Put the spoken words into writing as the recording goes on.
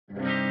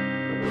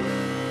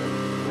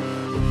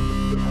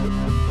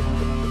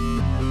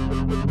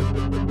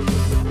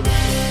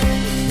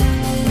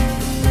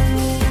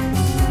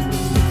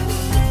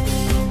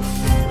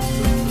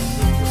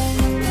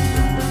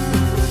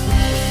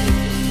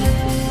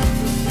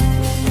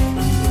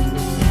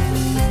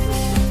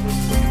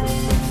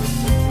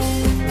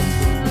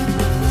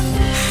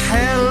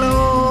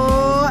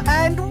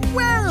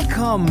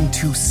Welcome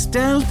to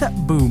Stealth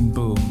Boom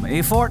Boom,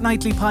 a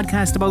fortnightly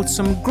podcast about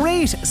some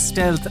great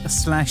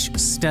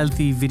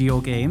stealth/stealthy video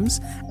games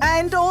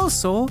and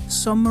also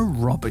some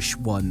rubbish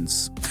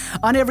ones.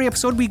 On every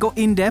episode, we go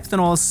in-depth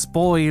and all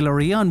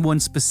spoilery on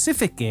one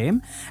specific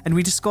game, and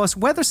we discuss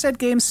whether said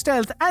game's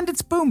stealth and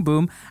its boom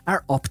boom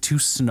are up to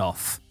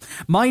snuff.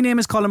 My name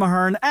is Colin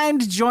Mahern,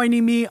 and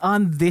joining me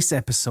on this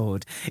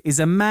episode is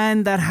a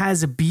man that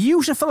has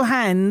beautiful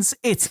hands.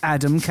 It's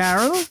Adam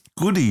Carroll.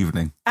 Good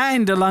evening.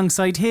 And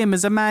alongside him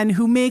is a man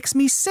who makes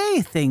me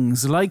say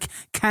things like,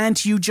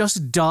 "Can't you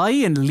just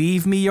die and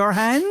leave me your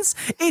hands?"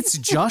 It's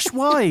Josh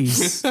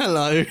Wise.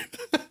 Hello.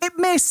 It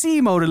may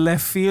seem out of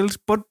left field,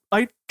 but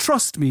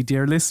trust me,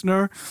 dear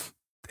listener,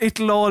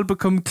 it'll all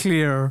become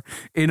clear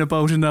in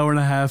about an hour and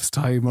a half's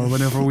time or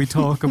whenever we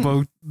talk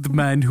about the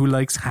man who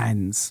likes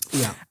hands.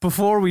 Yeah.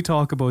 Before we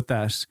talk about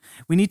that,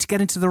 we need to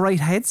get into the right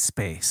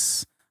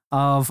headspace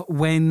of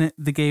when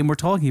the game we're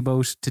talking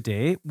about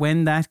today,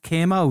 when that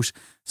came out.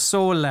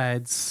 So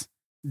lads,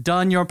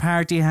 don your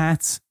party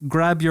hats,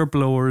 grab your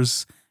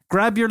blowers,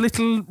 grab your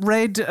little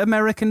red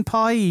American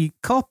pie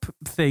cup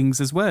things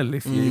as well,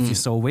 if you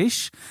so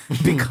wish,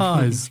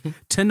 because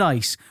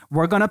tonight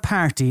we're going to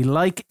party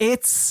like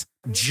it's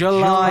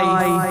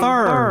July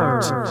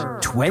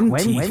 3rd,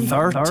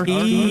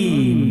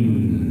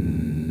 2013.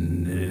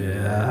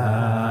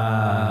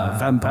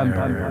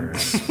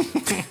 Vampires.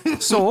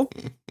 So,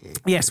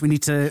 yes, we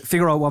need to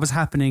figure out what was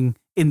happening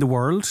in the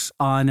world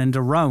on and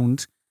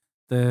around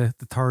the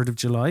 3rd of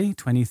July,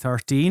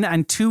 2013.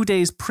 And 2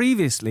 days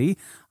previously,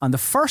 on the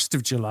 1st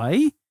of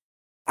July,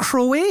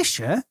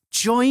 Croatia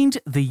joined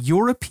the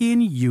European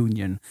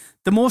Union,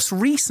 the most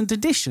recent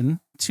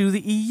addition to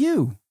the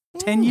EU.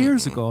 10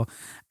 years ago.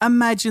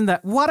 Imagine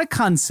that. What a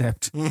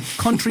concept.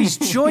 Countries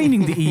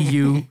joining the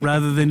EU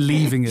rather than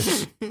leaving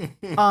it.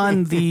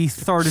 On the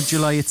 3rd of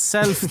July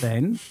itself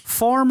then,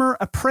 former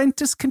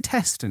apprentice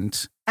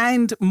contestant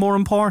and, more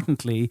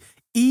importantly,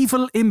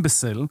 evil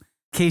imbecile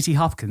Katie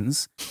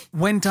Hopkins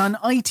went on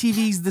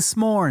ITV's This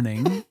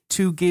Morning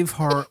to give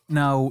her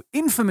now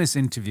infamous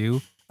interview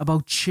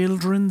about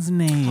children's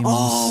names.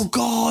 Oh,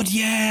 God,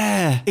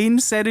 yeah. In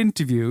said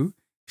interview,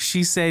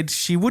 she said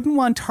she wouldn't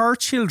want her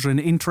children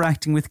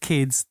interacting with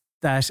kids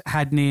that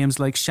had names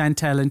like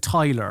Chantel and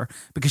Tyler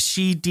because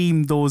she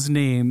deemed those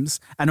names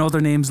and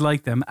other names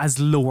like them as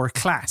lower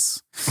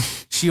class.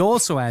 She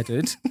also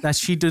added that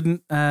she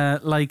didn't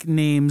like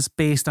names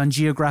based on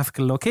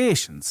geographical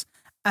locations,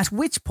 at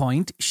which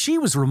point she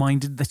was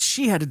reminded that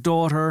she had a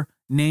daughter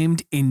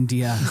named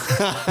India.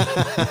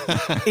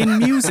 In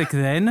music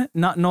then,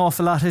 not an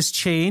awful lot has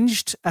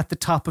changed at the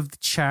top of the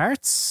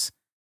charts.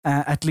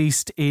 At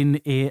least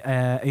in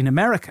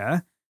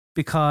America,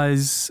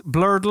 because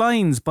Blurred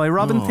Lines by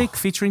Robin Thicke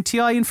featuring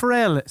T.I. and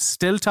Pharrell,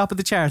 still top of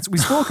the charts. We've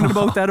spoken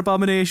about that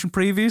abomination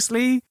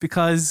previously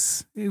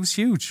because it was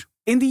huge.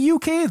 In the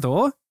UK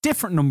though,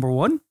 different number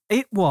one.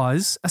 It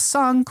was a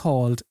song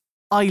called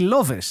I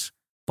Love It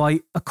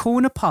by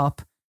Akona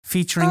Pop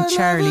featuring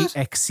Charlie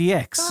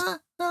XCX.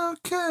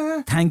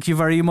 Okay. Thank you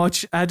very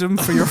much, Adam,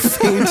 for your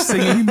faint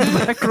singing in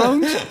the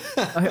background.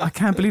 I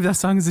can't believe that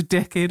song is a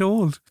decade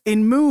old.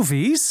 In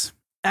movies,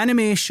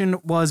 animation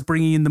was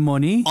bringing in the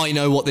money. I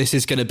know what this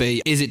is going to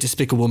be. Is it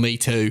Despicable Me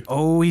 2?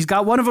 Oh, he's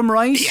got one of them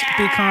right. Yes!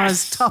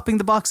 Because topping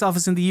the box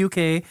office in the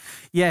UK,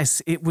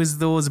 yes, it was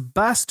those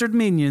bastard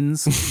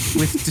minions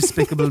with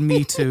Despicable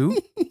Me 2.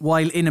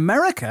 While in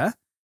America,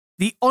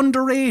 the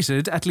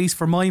underrated, at least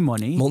for my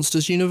money,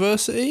 Monsters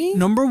University?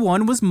 number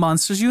one was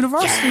Monsters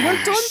University. Yes!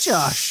 Well done,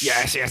 Josh.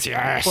 Yes.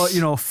 But,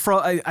 you know,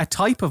 a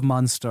type of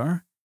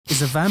monster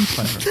is a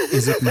vampire,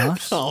 is it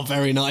not? Oh,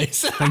 very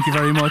nice. Thank you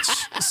very much.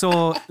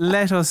 So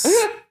let us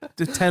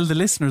tell the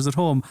listeners at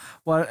home,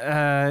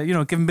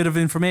 give them a bit of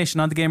information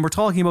on the game we're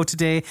talking about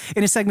today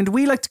in a segment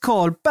we like to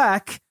call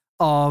Back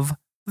of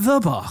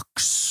the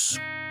Box.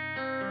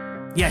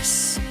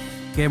 Yes,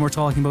 the game we're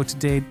talking about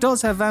today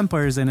does have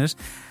vampires in it.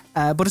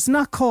 But it's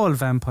not called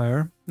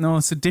Vampire. No,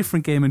 it's a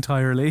different game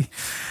entirely.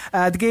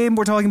 The game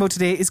we're talking about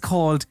today is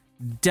called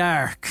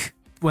Dark.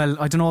 Well,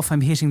 I don't know if I'm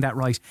hitting that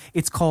right.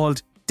 It's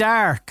called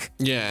Dark.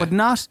 Yeah. But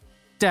not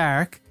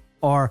Dark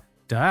or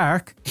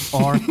Dark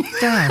or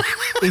Dark.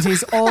 It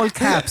is all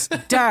caps.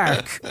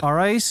 Dark. All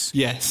right?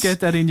 Yes. Get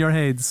that in your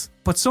heads.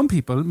 But some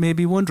people may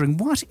be wondering,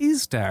 what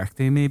is Dark?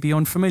 They may be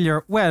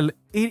unfamiliar. Well,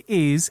 it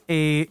is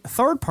a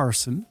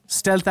third-person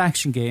stealth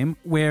action game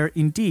where,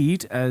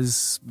 indeed,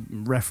 as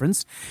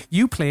referenced,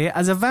 you play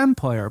as a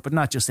vampire, but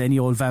not just any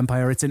old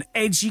vampire. It's an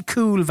edgy,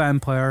 cool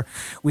vampire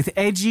with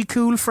edgy,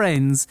 cool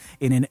friends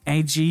in an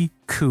edgy,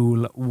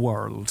 cool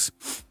world.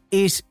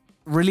 It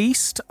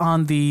released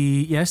on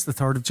the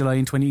 3rd of July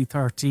in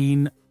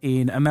 2013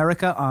 in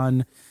America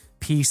on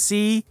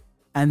PC,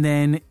 And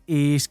then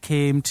it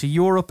came to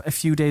Europe a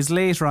few days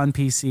later on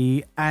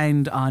PC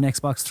and on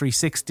Xbox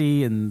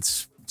 360, and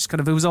just kind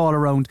of, it was all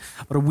around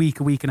about a week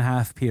and a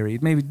half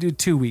period, maybe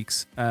 2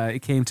 weeks.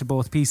 It came to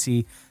both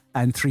PC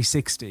and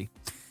 360.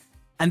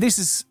 And this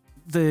is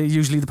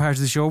usually the part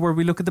of the show where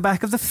we look at the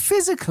back of the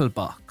physical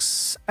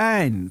box.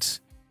 And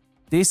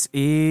this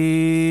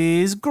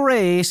is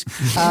great.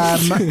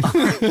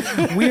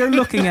 We are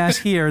looking at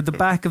here the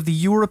back of the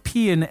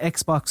European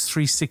Xbox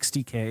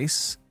 360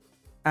 case.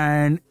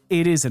 And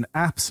it is an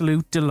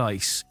absolute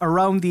delight.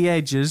 Around the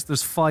edges,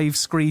 there's 5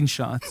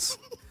 screenshots,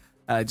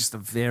 just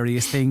of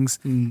various things.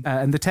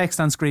 And the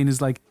text on screen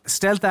is like,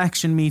 stealth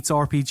action meets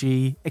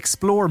RPG,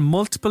 explore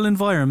multiple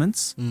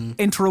environments,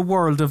 enter a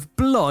world of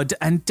blood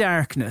and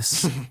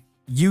darkness,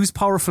 use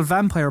powerful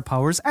vampire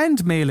powers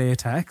and melee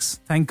attacks.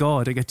 Thank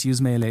God I get to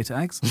use melee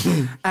attacks.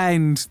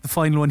 And the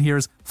final one here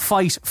is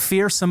fight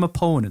fearsome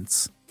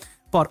opponents.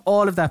 But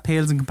all of that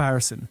pales in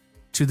comparison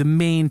to the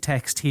main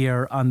text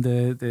here on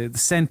the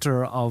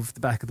center of the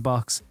back of the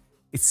box.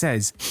 It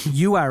says,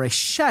 you are a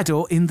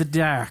shadow in the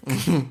dark.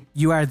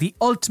 You are the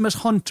ultimate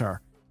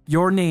hunter.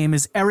 Your name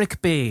is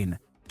Eric Bain.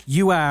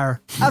 You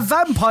are a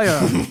vampire.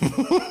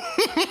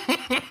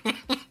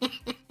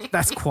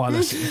 That's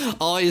quality.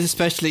 I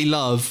especially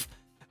love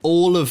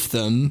all of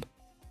them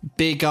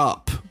big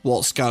up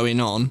what's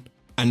going on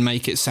and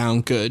make it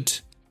sound good,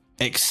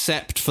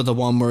 except for the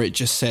one where it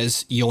just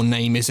says, your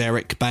name is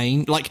Eric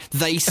Bain. Like,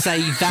 they say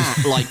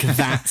that like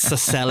that's a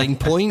selling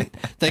point.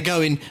 They're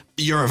going,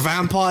 you're a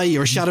vampire,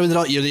 you're a shadow in the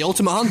dark, you're the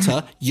ultimate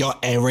hunter, you're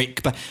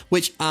Eric Bain.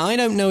 Which I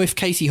don't know if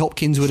Casey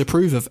Hopkins would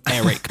approve of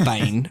Eric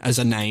Bain as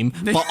a name,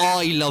 but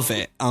I love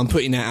it. I'm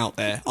putting that out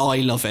there. I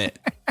love it.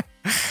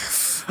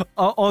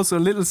 Also, a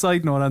little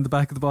side note on the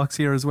back of the box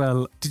here as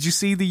well. Did you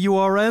see the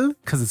URL?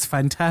 Because it's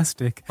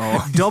fantastic.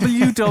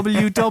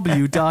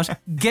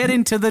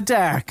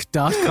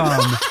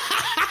 www.getintothedark.com.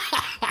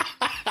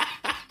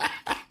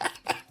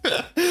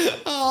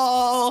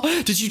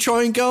 Oh, did you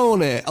try and go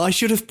on it? I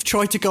should have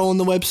tried to go on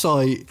the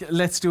website.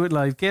 Let's do it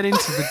live.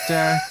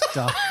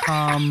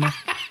 Getintothedark.com.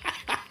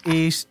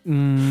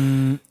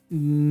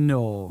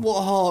 No. What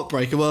a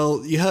heartbreaker.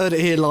 Well, you heard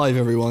it here live,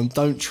 everyone.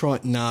 Don't try.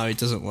 No, it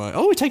doesn't work.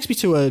 Oh, it takes me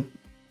to a...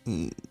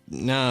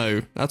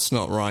 No, that's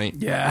not right.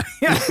 Yeah.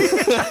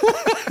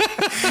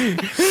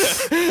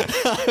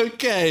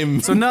 Okay.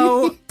 So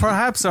now,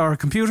 perhaps our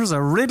computers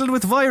are riddled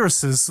with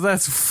viruses, so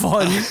that's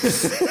fun.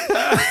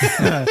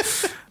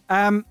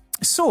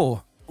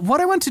 So,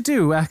 what I want to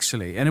do,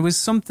 actually, and it was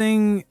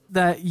something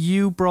that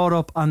you brought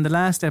up on the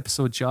last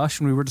episode, Josh,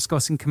 when we were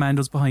discussing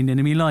commandos behind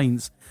enemy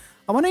lines.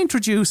 I want to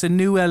introduce a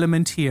new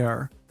element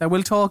here that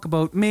we'll talk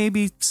about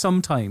maybe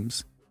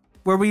sometimes,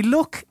 where we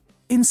look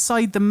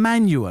inside the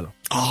manual.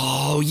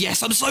 Oh,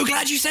 yes, I'm so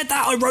glad you said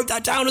that. I wrote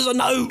that down as a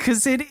note.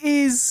 Because it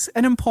is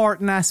an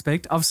important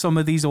aspect of some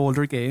of these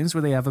older games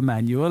where they have a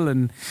manual,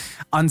 and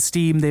on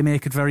Steam they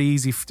make it very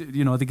easy,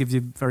 they give you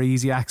very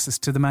easy access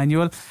to the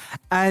manual.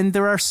 And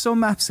there are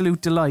some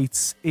absolute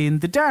delights in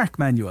the Dark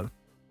manual.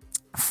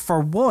 For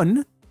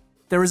one,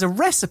 there is a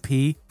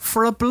recipe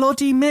for a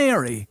Bloody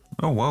Mary.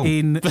 Oh, wow.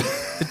 In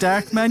the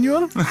Dark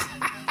manual.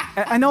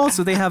 And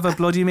also they have a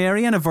Bloody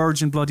Mary and a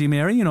Virgin Bloody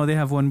Mary. They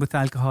have one with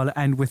alcohol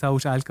and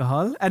without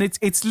alcohol. And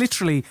it's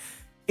literally,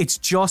 it's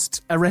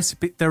just a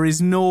recipe. There is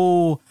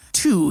no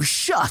 2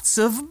 shots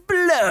of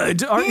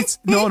blood. Or it's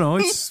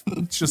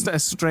just a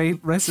straight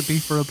recipe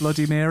for a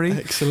Bloody Mary.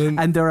 Excellent.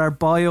 And there are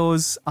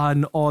bios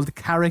on all the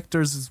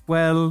characters as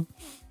well.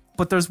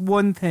 But there's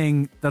one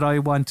thing that I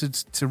wanted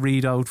to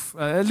read out,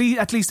 at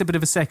least a bit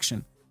of a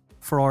section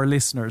for our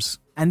listeners.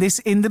 And this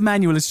in the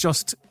manual is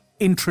just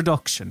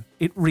introduction.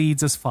 It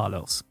reads as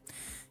follows.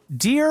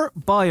 Dear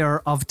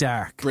buyer of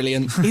Dark.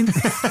 Brilliant.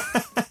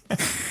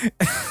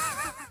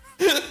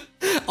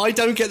 I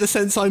don't get the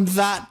sense I'm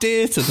that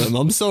dear to them.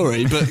 I'm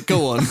sorry, but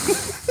go on.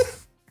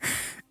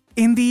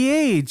 In the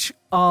age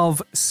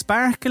of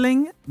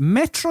sparkling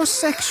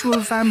metrosexual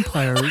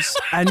vampires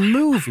and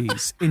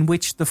movies in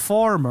which the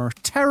former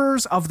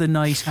terrors of the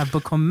night have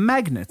become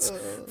magnets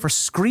for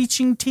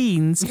screeching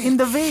teens in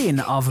the vein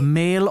of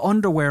male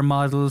underwear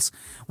models,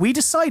 we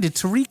decided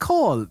to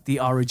recall the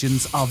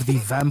origins of the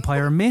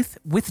vampire myth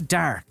with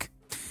Dark.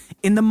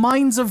 In the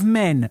minds of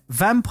men,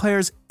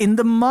 vampires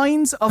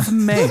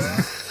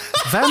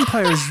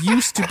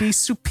used to be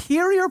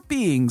superior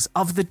beings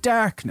of the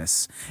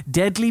darkness,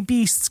 deadly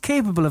beasts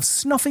capable of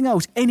snuffing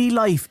out any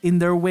life in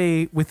their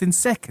way within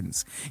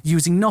seconds,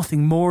 using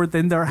nothing more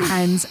than their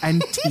hands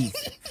and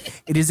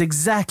teeth. It is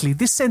exactly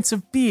this sense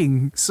of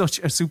being such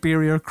a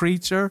superior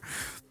creature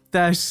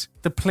that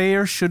the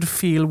player should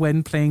feel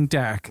when playing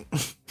Dark.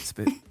 It's a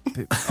bit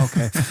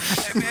okay.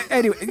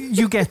 Anyway,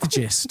 you get the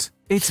gist.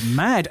 It's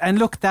mad. And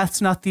look,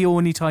 that's not the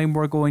only time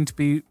we're going to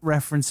be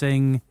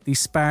referencing these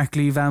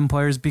sparkly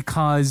vampires,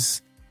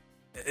 because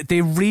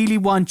they really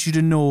want you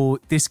to know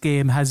this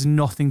game has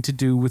nothing to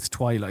do with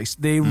Twilight.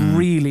 They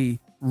really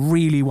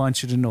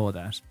want you to know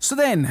that. So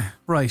then,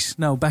 right,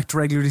 now back to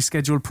regularly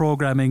scheduled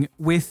programming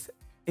with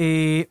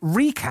a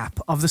recap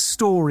of the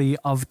story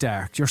of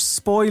Dark, your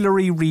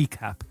spoilery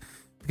recap.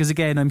 because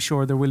again, I'm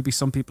sure there will be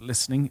some people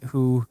listening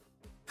who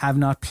have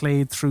not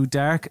played through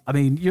Dark. I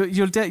mean,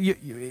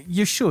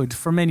 you should,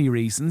 for many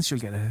reasons. You'll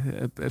get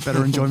a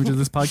better enjoyment of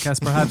this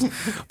podcast, perhaps.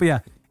 But yeah,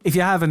 if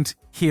you haven't,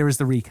 here is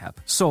the recap.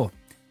 So,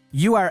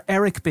 you are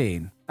Eric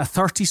Bain, a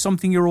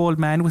 30-something-year-old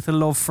man with a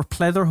love for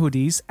pleather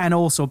hoodies and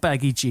also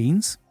baggy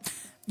jeans.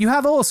 You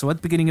have also, at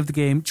the beginning of the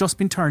game, just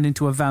been turned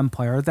into a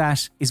vampire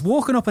that is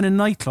woken up in a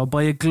nightclub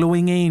by a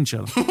glowing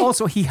angel.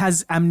 Also, he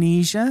has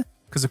amnesia,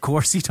 because of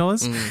course he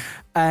does.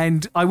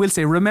 And I will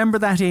say, remember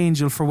that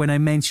angel for when I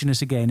mention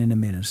it again in a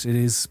minute. It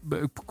is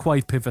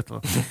quite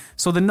pivotal.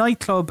 So the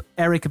nightclub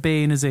Eric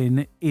Bain is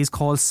in is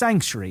called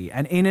Sanctuary,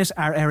 and in it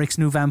are Eric's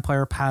new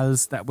vampire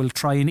pals that will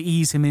try and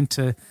ease him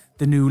into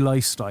the new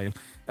lifestyle.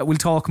 We'll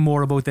talk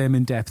more about them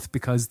in depth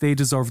because they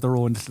deserve their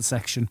own little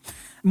section.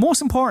 Most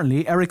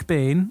importantly, Eric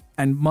Bain,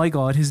 and my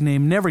God, his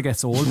name never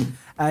gets old,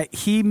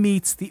 he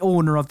meets the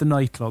owner of the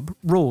nightclub,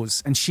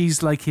 Rose, and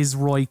she's like his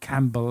Roy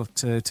Campbell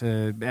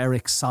to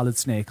Eric's Solid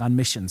Snake on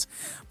missions.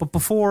 But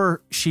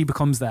before she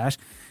becomes that,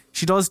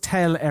 she does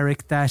tell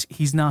Eric that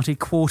he's not a,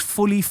 quote,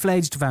 fully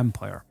fledged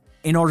vampire.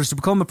 In order to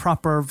become a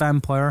proper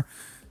vampire,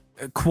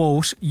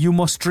 quote, you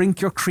must drink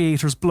your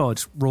creator's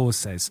blood, Rose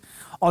says.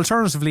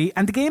 Alternatively,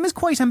 and the game is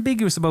quite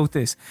ambiguous about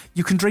this,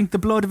 you can drink the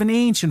blood of an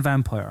ancient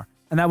vampire,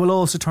 and that will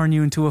also turn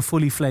you into a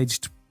fully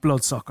fledged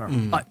bloodsucker.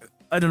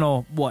 I don't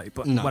know why,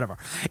 but whatever.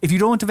 If you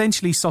don't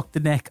eventually suck the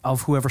neck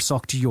of whoever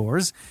sucked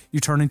yours, you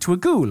turn into a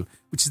ghoul,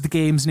 which is the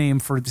game's name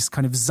for this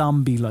kind of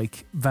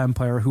zombie-like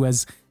vampire who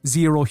has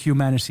zero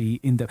humanity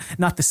in them.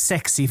 Not the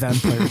sexy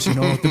vampires, the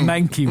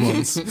manky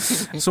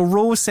ones. So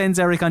Rose sends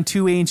Eric on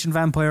 2 ancient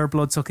vampire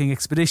blood-sucking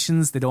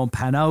expeditions. They don't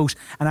pan out.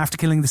 And after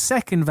killing the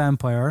second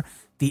vampire,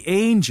 the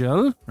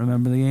angel,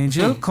 remember the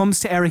angel, comes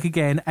to Eric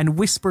again and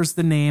whispers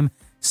the name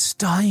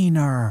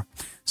Steiner.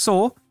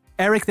 So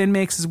Eric then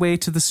makes his way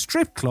to the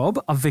strip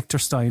club of Victor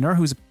Steiner,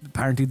 who's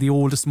apparently the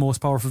oldest, most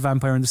powerful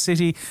vampire in the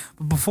city.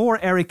 But before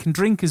Eric can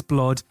drink his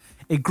blood,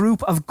 a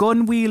group of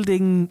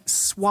gun-wielding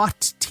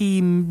SWAT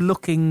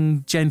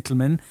team-looking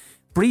gentlemen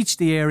breach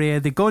the area.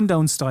 They gun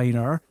down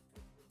Steiner.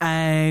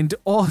 And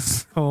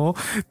also,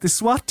 the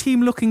SWAT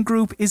team-looking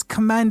group is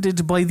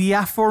commanded by the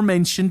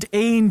aforementioned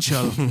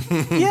angel.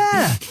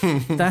 Yeah,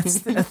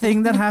 that's a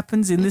thing that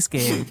happens in this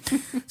game.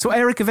 So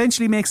Eric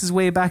eventually makes his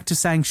way back to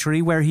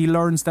Sanctuary, where he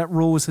learns that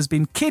Rose has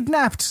been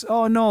kidnapped.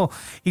 Oh no.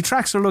 He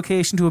tracks her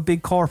location to a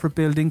big corporate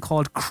building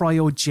called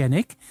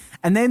Cryogenic,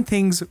 and then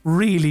things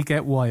really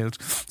get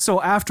wild. So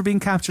after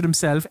being captured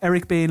himself,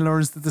 Eric Bain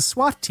learns that the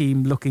SWAT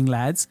team-looking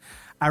lads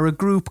are a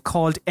group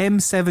called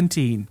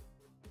M17.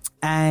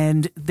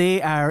 And they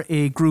are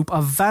a group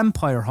of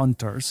vampire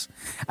hunters.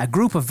 A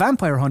group of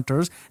vampire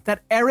hunters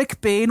that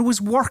Eric Bain was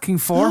working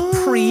for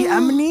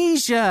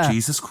pre-amnesia.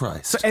 Jesus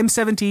Christ. So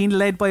M17,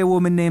 led by a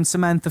woman named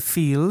Samantha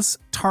Fields,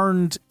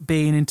 turned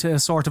Bain into a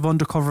sort of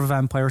undercover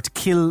vampire to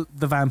kill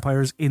the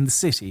vampires in the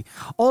city.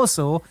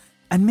 Also,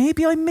 and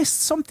maybe I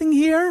missed something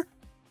here,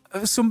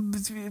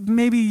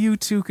 maybe you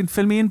two can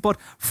fill me in, but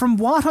from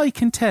what I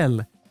can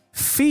tell,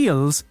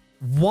 Fields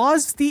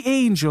was the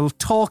angel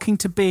talking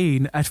to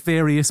Bain at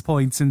various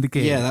points in the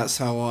game. Yeah, that's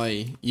how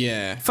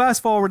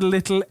Fast forward a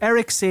little,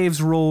 Eric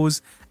saves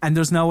Rose, and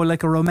there's now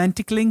like a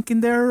romantic link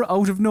in there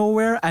out of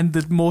nowhere, and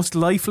the most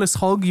lifeless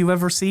hug you've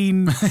ever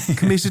seen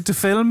committed to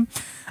film.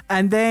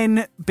 And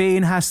then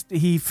Bain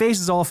he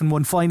faces off in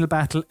one final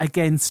battle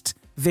against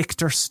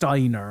Victor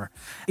Steiner.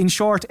 In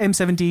short,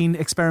 M17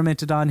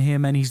 experimented on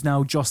him, and he's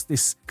now just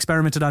this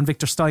experimented on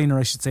Victor Steiner,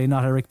 I should say,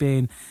 not Eric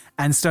Bain.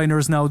 And Steiner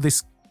is now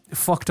this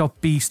fucked up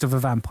beast of a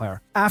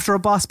vampire. After a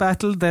boss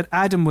battle that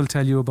Adam will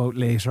tell you about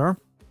later,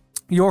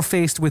 you're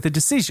faced with a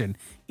decision.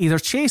 Either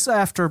chase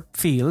after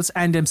Fields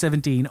and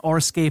M17 or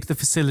escape the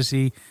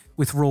facility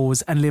with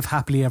Rose and live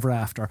happily ever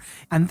after.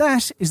 And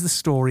that is the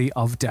story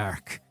of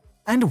Dark.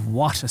 And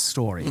what a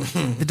story.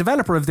 The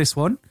developer of this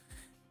one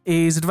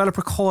is a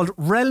developer called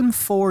Realm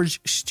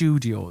Forge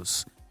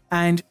Studios.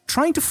 And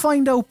trying to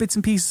find out bits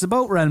and pieces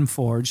about Realm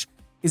Forge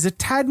is a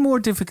tad more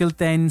difficult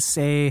than,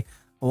 say,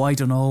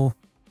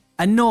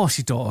 a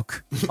Naughty Dog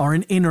or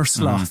an Inner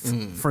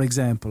Sloth, for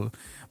example.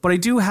 But I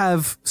do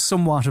have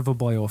somewhat of a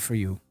bio for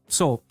you.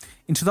 So,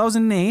 in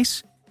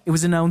 2008, it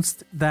was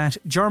announced that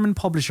German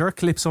publisher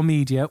Calypso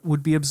Media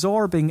would be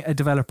absorbing a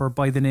developer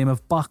by the name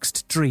of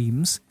Boxed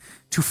Dreams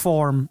to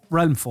form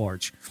Realm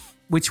Forge,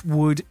 which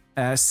would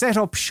set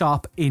up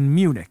shop in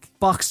Munich.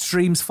 Boxed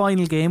Dreams'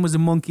 final game was a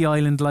Monkey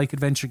Island-like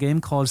adventure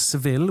game called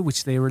Seville,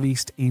 which they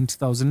released in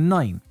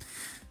 2009.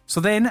 So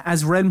then,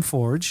 as Realm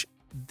Forge,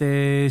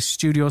 the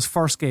studio's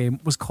first game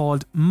was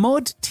called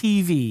Mud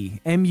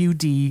TV,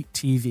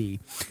 MUD-TV,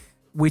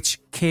 which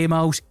came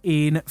out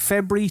in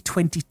February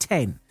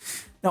 2010.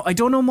 Now, I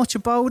don't know much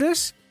about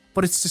it,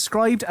 but it's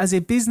described as a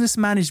business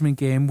management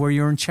game where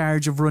you're in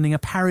charge of running a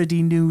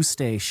parody news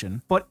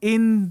station. But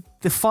in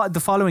the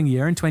following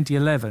year, in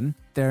 2011,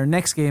 their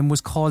next game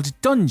was called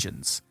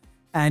Dungeons.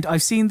 And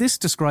I've seen this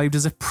described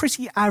as a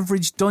pretty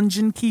average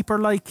dungeon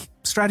keeper-like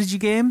strategy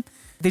game.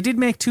 They did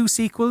make 2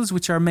 sequels,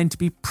 which are meant to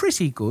be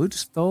pretty good,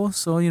 though.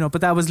 So,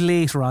 but that was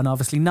later on,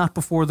 obviously, not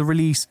before the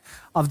release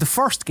of the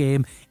first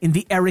game in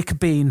the Eric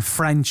Bane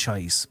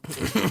franchise.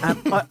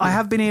 I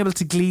have been able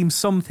to glean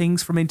some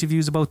things from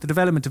interviews about the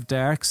development of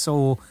Dark.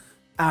 So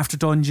after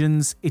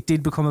Dungeons, it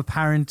did become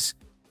apparent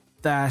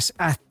that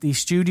at the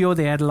studio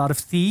they had a lot of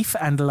Thief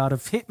and a lot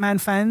of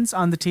Hitman fans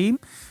on the team.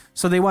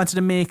 So they wanted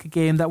to make a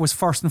game that was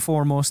first and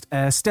foremost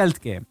a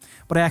stealth game.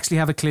 But I actually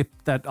have a clip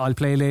that I'll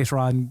play later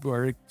on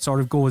where it sort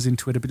of goes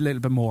into it a little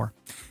bit more.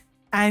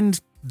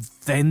 And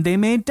then they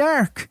made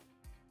Dark.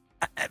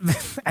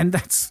 And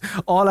that's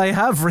all I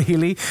have,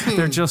 really.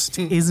 There just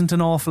isn't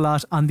an awful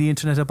lot on the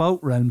internet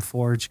about Realm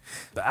Forge.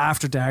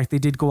 After Dark, they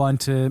did go on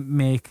to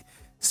make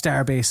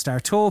Starbase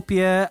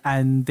Startopia,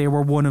 and they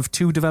were one of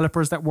 2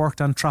 developers that worked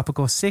on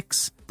Tropico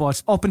 6.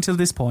 But up until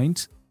this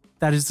point,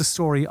 that is the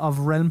story of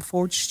Realm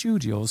Forge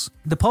Studios.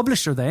 The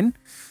publisher then,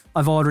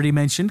 I've already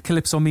mentioned,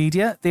 Calypso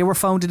Media. They were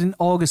founded in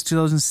August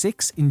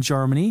 2006 in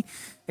Germany,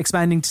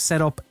 expanding to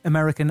set up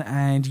American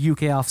and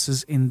UK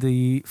offices in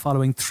the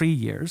following 3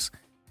 years.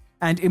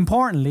 And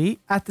importantly,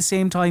 at the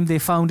same time they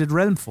founded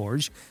Realm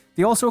Forge,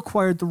 they also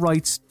acquired the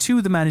rights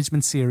to the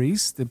management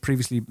series, the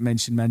previously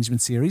mentioned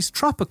management series,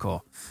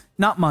 Tropico.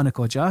 Not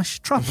Monaco, Josh,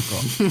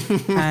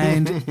 Tropico.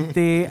 And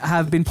they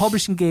have been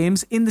publishing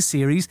games in the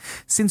series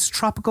since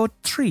Tropico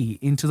 3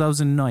 in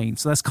 2009.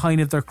 So that's kind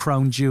of their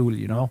crown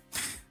jewel,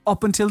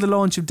 Up until the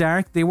launch of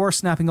Dark, they were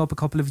snapping up a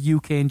couple of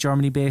UK and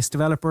Germany-based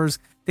developers.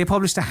 They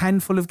published a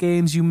handful of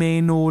games you may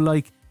know,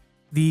 like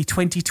the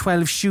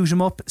 2012 shoot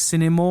 'em up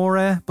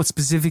Cinemora, but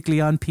specifically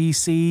on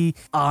PC.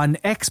 On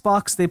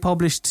Xbox, they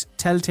published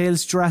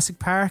Telltale's Jurassic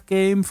Park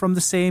game from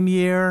the same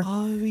year.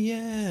 Oh,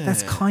 yeah.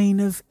 That's kind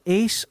of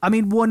it. I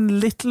mean, one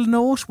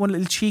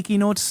little cheeky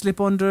note to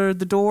slip under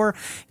the door.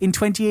 In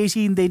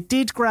 2018, they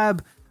did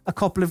grab a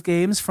couple of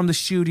games from the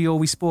studio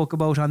we spoke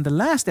about on the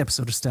last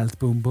episode of Stealth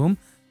Boom Boom,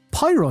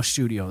 Pyro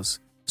Studios.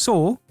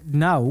 So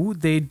now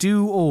they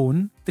do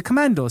own the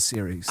Commando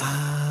series.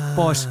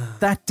 But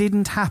that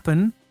didn't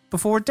happen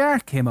before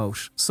Dark came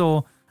out.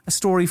 So a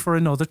story for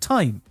another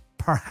time,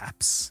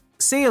 perhaps.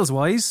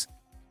 Sales-wise,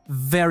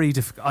 very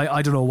difficult.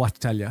 I don't know what to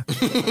tell you.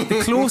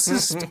 The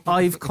closest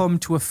I've come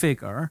to a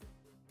figure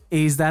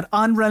is that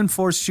on Realm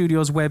Forge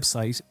Studios'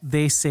 website,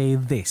 they say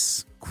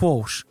this,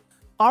 quote,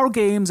 "Our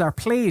games are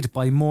played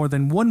by more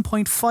than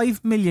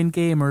 1.5 million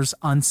gamers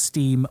on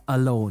Steam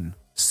alone."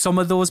 Some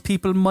of those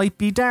people might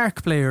be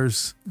Dark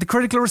players. The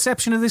critical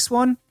reception of this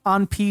one,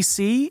 on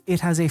PC,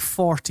 it has a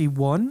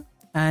 41.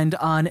 And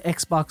on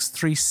Xbox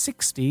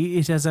 360,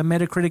 it has a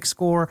Metacritic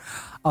score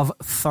of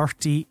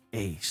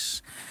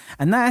 38.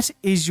 And that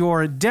is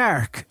your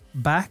Dark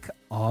back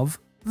of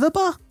the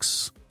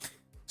box.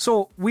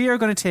 So we are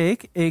going to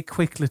take a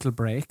quick little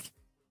break,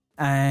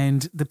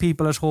 and the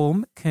people at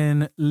home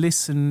can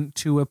listen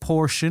to a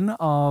portion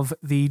of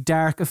the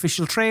Dark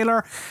official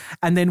trailer,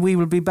 and then we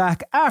will be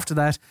back after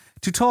that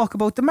to talk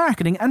about the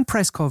marketing and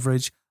press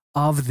coverage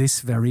of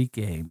this very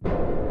game.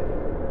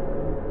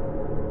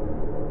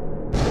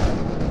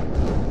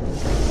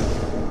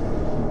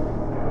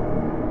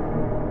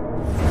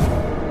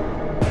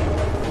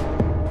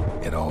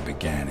 It all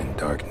began in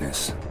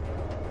darkness.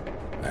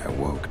 I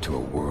awoke to a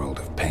world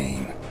of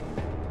pain.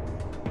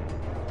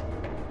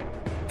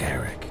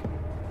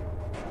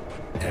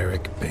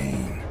 Eric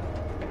Bane.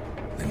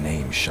 The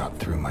name shot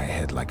through my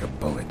head like a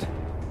bullet.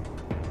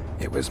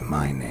 It was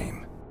my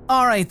name.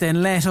 All right,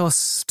 then, let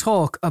us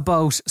talk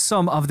about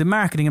some of the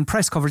marketing and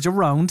press coverage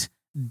around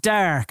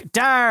Dark.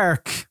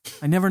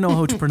 I never know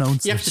how to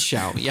pronounce it. You have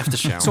to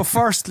shout. So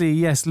firstly,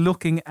 yes,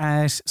 looking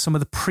at some of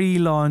the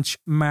pre-launch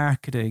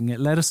marketing,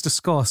 let us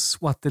discuss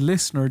what the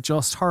listener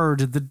just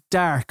heard, the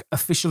Dark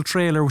official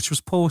trailer, which was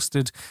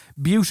posted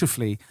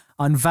beautifully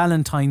on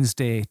Valentine's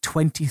Day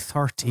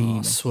 2013.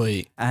 Oh,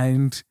 sweet.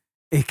 And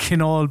it can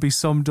all be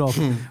summed up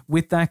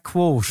with that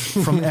quote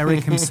from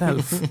Eric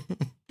himself.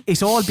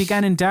 "It all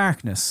began in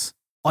darkness.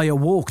 I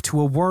awoke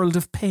to a world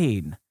of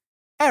pain.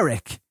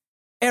 Eric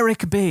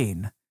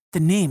Bane. The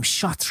name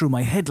shot through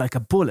my head like a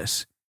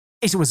bullet.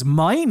 It was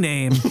my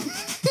name."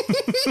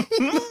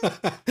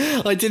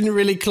 I didn't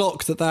really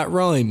clock that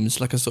rhymes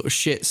like a sort of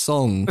shit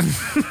song.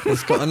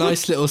 It's got a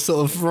nice little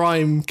sort of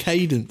rhyme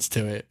cadence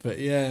to it. But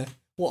yeah,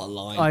 what a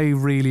line. I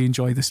really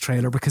enjoy this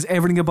trailer because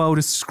everything about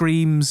it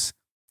screams,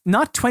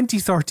 not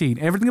 2013,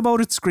 everything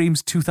about it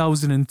screams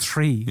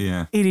 2003.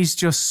 Yeah. It is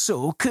just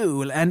so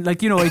cool. And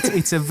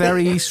it's a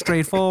very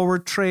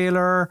straightforward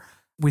trailer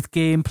with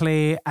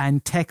gameplay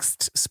and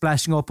text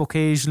splashing up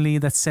occasionally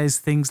that says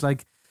things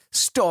like,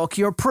 "Stalk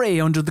your prey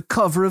under the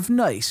cover of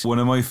night." One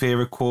of my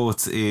favourite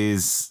quotes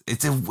is,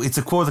 it's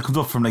a quote that comes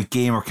up from like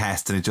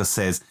Gamercast, and it just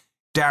says,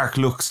 "Dark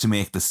looks to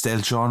make the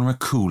stealth genre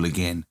cool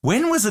again."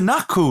 When was it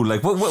not cool?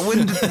 Like, when was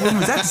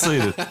that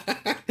decided?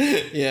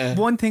 Yeah.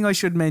 One thing I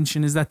should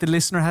mention is that the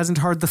listener hasn't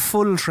heard the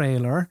full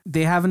trailer.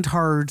 They haven't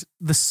heard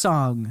the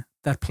song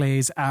that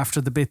plays after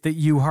the bit that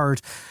you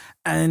heard.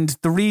 And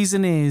the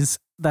reason is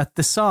that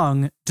the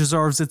song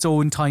deserves its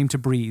own time to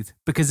breathe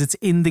because it's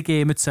in the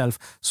game itself.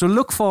 So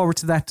look forward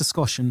to that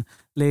discussion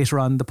later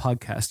on in the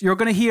podcast. You're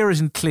going to hear it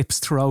in clips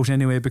throughout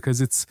anyway because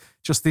it's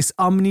just this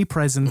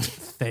omnipresent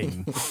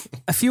thing.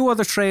 A few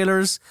other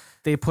trailers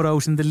they put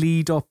out in the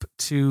lead up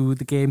to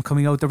the game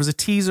coming out. There was a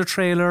teaser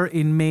trailer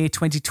in May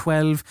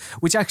 2012,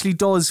 which actually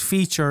does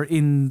feature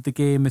in the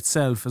game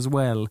itself as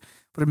well.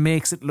 But it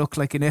makes it look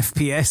like an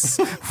FPS,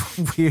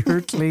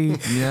 weirdly.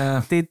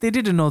 Yeah. They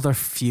did another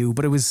few,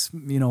 but it was,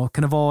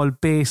 kind of all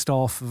based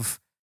off of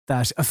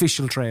that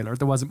official trailer.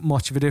 There wasn't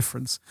much of a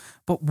difference.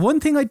 But one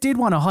thing I did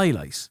want to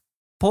highlight,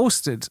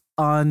 posted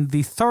on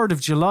the 3rd of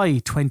July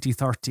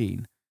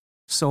 2013,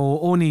 so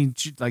only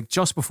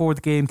just before the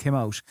game came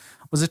out,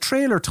 was a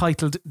trailer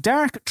titled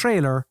Dark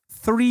Trailer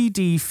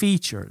 3D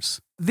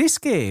Features. This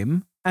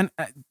game, and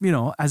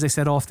as I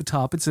said off the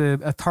top, it's a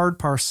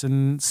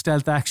third-person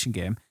stealth action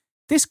game.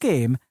 This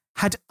game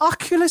had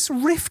Oculus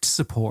Rift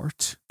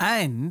support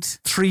and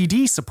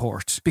 3D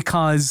support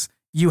because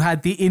you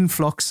had the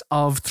influx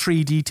of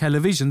 3D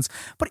televisions.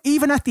 But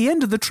even at the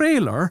end of the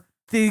trailer,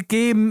 the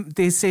game,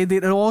 they say that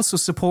it also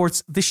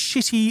supports the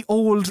shitty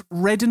old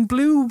red and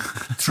blue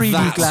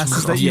 3D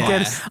glasses that you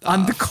get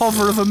on the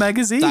cover of a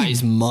magazine. That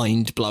is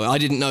mind-blowing. I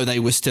didn't know they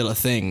were still a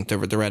thing, the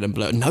red and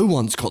blue. No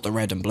one's got the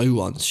red and blue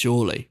ones,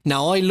 surely.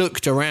 Now, I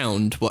looked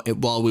around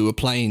while we were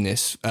playing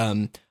this.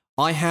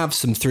 I have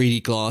some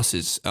 3D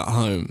glasses at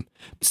home.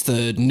 It's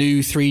the new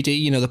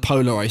 3D, the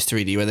polarized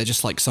 3D where they're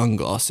just like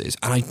sunglasses.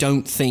 And I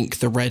don't think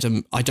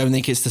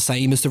it's the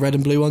same as the red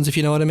and blue ones, if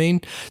you know what I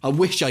mean. I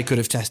wish I could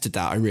have tested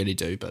that. I really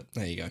do, but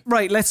there you go.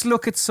 Right, let's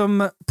look at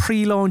some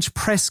pre-launch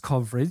press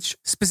coverage,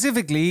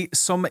 specifically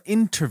some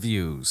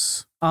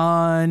interviews.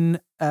 On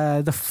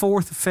the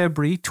 4th of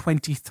February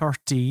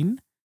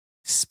 2013,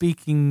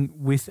 speaking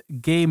with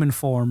Game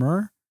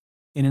Informer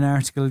in an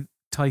article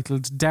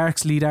titled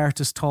Dark's lead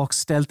artist talks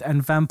stealth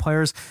and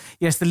vampires.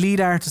 Yes, the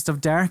lead artist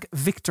of Dark,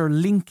 Victor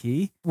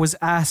Linky, was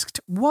asked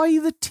why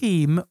the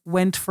team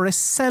went for a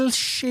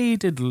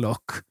cel-shaded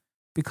look.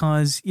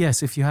 Because,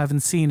 yes, if you haven't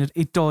seen it,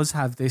 it does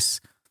have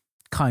this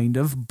kind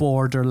of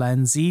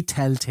Borderlandsy,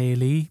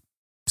 Telltale-y,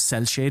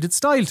 cel-shaded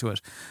style to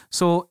it.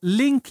 So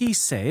Linky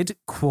said,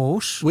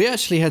 quote, "We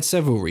actually had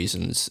several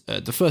reasons.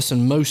 The first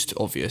and most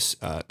obvious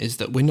is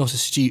that we're not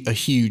a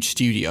huge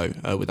studio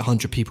with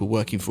 100 people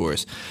working for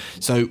us.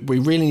 So we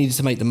really needed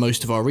to make the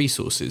most of our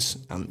resources.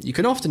 You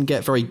can often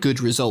get very good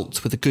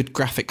results with a good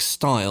graphic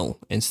style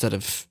instead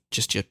of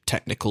just your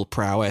technical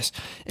prowess.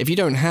 If you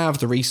don't have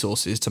the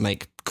resources to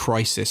make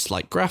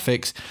Crysis-like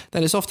graphics,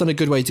 then it's often a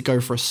good way to go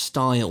for a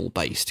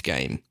style-based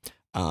game.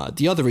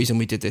 The other reason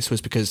we did this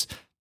was because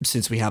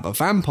since we have a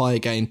vampire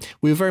game,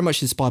 we were very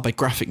much inspired by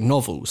graphic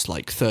novels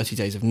like 30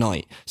 Days of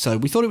Night. So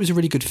we thought it was a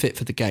really good fit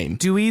for the game."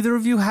 Do either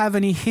of you have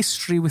any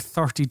history with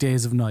 30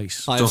 Days of Night?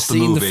 I've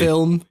seen the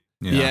film.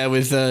 Yeah,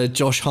 with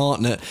Josh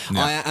Hartnett.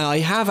 Yeah. I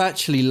have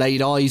actually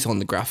laid eyes on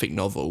the graphic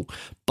novel,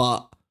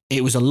 but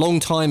it was a long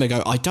time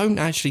ago. I don't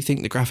actually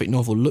think the graphic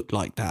novel looked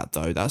like that,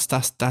 though. That's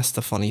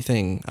the funny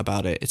thing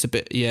about it. It's a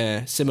bit,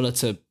 similar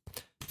to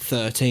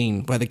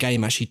 13, where the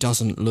game actually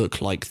doesn't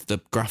look like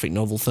the graphic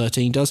novel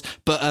 13 does.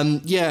 But I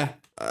mean,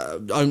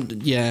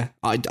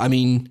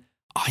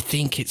 I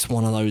think it's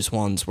one of those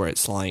ones where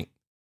it's like,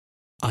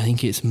 I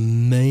think it's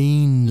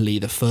mainly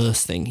the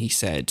first thing he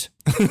said.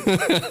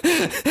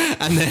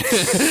 and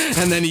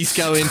then he's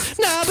going,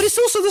 nah, but it's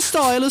also the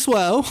style as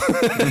well.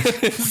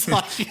 It's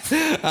like,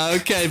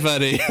 okay,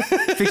 buddy.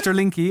 Victor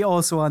Linky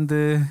also on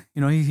the,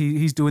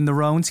 he's doing the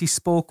rounds. He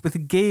spoke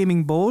with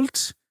Gaming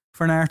Bolt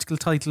for an article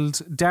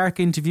titled Dark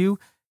Interview,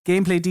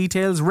 Gameplay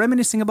Details,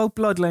 Reminiscing About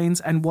Bloodlines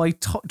and Why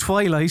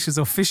Twilight is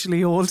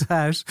Officially Old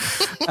Hat.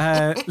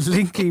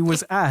 Linky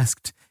was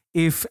asked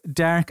if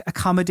Dark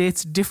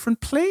accommodates different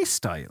play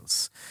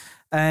styles.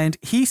 And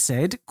he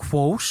said,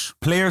 quote,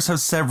 "Players have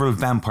several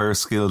vampire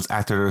skills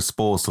at their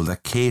disposal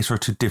that cater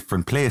to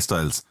different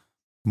playstyles.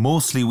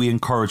 Mostly we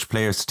encourage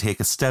players to take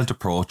a stealth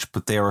approach,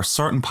 but there are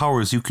certain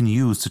powers you can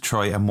use to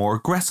try a more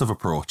aggressive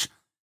approach.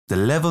 The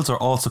levels are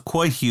also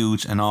quite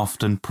huge and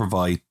often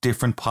provide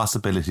different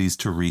possibilities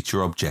to reach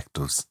your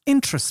objectives."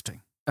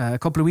 Interesting. A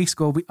couple of weeks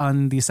ago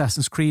on the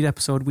Assassin's Creed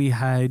episode, we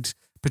had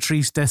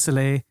Patrice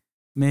Désilets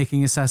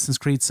making Assassin's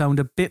Creed sound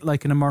a bit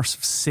like an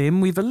immersive sim.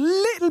 We've a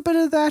little bit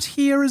of that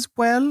here as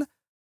well,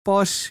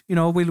 but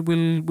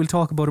we'll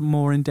talk about it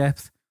more in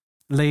depth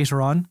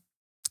later on,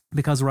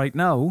 because right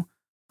now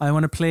I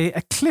want to play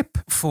a clip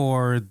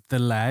for the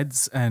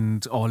lads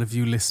and all of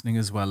you listening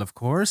as well, of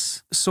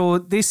course. So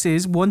this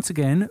is, once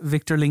again,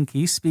 Victor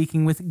Linky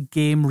speaking with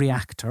Game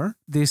Reactor.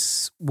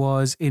 This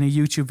was in a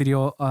YouTube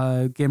video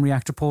Game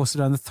Reactor posted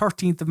on the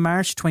 13th of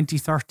March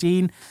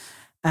 2013.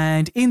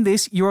 And in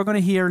this, you're going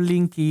to hear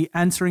Linky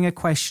answering a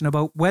question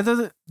about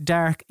whether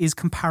Dark is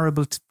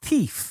comparable to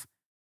Thief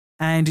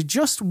and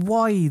just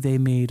why they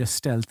made a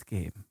stealth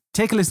game.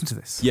 Take a listen to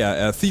this.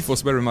 Yeah, Thief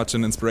was very much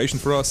an inspiration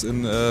for us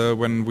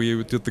when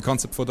we did the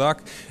concept for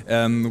Dark.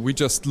 We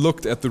just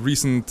looked at the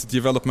recent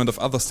development of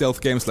other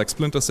stealth games like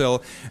Splinter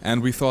Cell,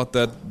 and we thought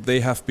that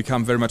they have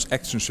become very much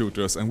action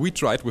shooters. And we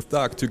tried with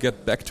Dark to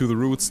get back to the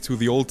roots, to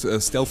the old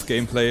stealth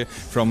gameplay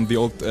from the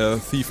old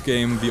Thief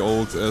game, the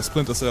old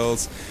Splinter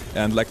Cells,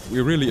 and like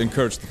we really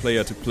encouraged the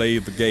player to play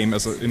the game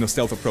in a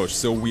stealth approach.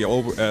 So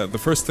the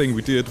first thing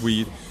we did,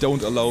 we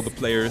don't allow the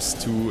players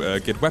to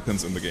get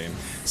weapons in the game.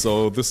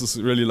 So this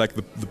is really like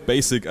the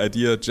basic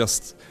idea,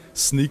 just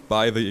sneak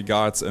by the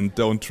guards and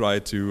don't try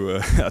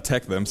to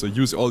attack them. So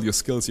use all your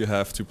skills you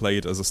have to play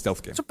it as a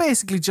stealth game. So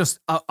basically just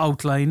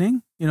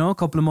outlining, a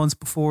couple of months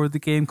before the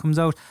game comes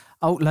out,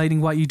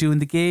 outlining what you do in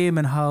the game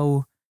and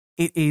how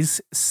it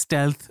is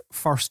stealth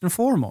first and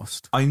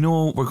foremost. I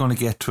know we're going to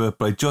get to it,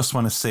 but I just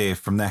want to say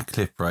from that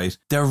clip, right,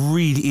 there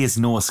really is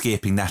no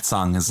escaping that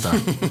song, is there?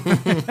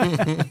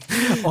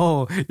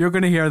 Oh, you're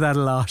going to hear that a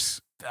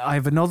lot. I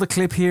have another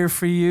clip here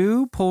for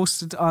you,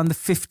 posted on the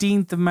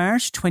 15th of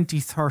March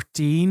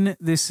 2013.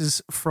 This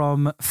is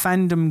from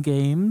Fandom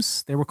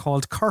Games. They were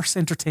called Curse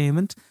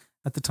Entertainment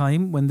at the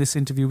time when this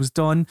interview was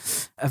done.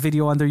 A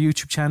video on their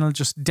YouTube channel,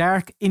 just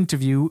Dark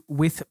interview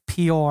with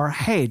PR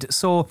head.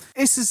 So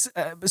this is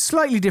a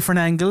slightly different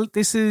angle.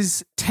 This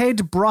is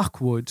Ted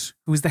Brockwood,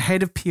 who is the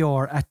head of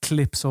PR at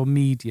Calypso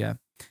Media.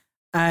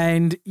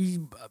 And,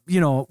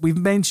 we've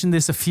mentioned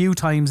this a few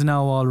times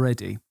now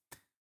already,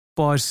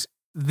 but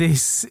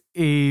this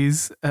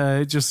is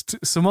just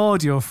some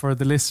audio for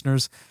the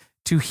listeners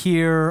to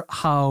hear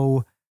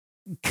how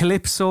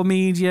Calypso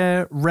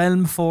Media,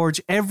 Realm Forge,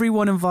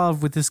 everyone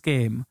involved with this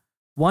game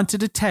wanted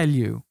to tell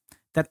you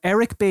that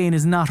Eric Bane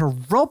is not a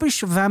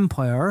rubbish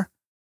vampire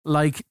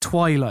like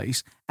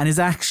Twilight and is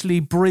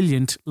actually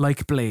brilliant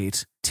like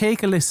Blade.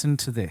 Take a listen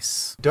to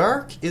this.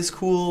 Dark is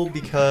cool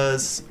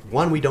because,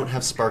 one, we don't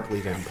have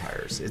sparkly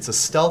vampires. It's a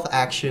stealth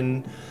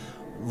action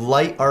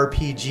light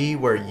RPG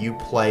where you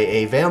play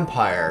a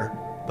vampire,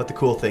 but the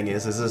cool thing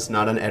is this is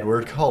not an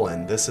Edward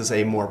Cullen. This is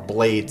a more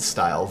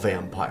Blade-style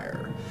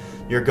vampire.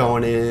 You're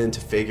going in to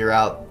figure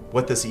out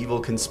what this evil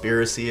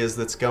conspiracy is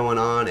that's going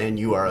on, and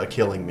you are a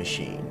killing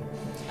machine.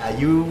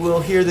 You will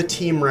hear the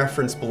team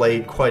reference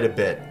Blade quite a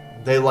bit.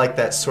 They like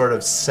that sort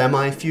of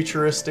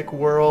semi-futuristic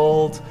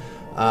world,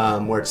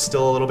 where it's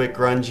still a little bit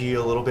grungy,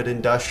 a little bit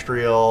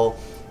industrial,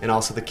 and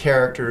also the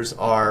characters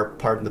are,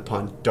 pardon the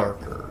pun,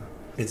 darker.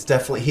 It's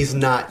definitely, he's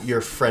not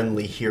your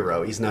friendly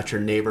hero. He's not your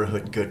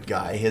neighborhood good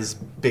guy. His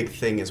big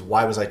thing is,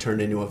 why was I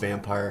turned into a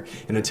vampire?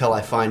 And until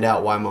I find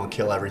out why, I'm going to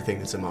kill everything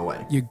that's in my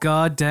way. You're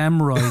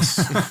goddamn right.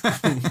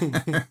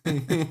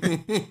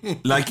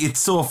 Like,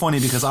 it's so funny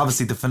because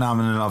obviously the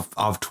phenomenon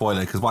of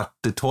Twilight, because what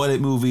the Twilight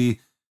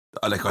movie,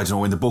 like, I don't know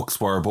when the books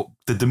were, but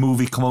did the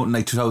movie come out in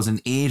like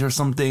 2008 or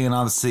something? And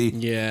obviously,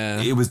 yeah,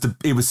 it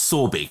was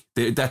so big.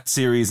 That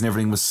series and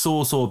everything was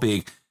so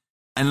big.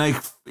 And like,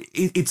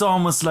 it's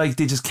almost like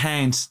they just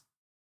can't.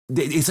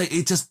 It's like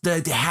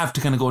they have to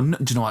kind of go. Do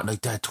you know what?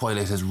 Like, that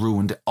Twilight has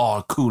ruined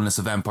all coolness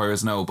of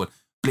vampires now. But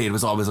Blade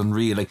was always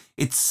unreal. Like,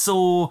 it's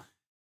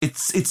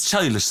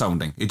childish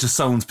sounding. It just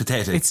sounds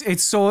pathetic.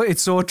 It's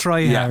so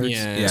try hard.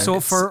 Yeah. So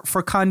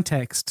for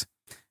context,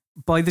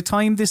 by the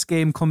time this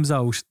game comes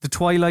out, the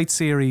Twilight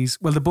series,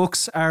 well, the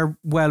books are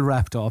well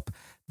wrapped up.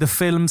 The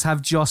films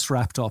have just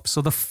wrapped up.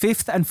 So the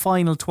 5th and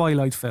final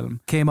Twilight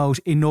film came out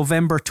in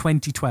November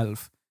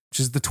 2012. Which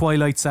is the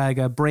Twilight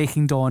Saga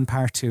Breaking Dawn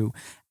Part 2.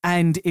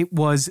 And it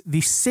was the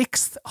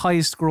 6th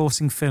highest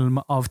grossing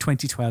film of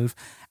 2012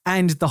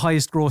 and the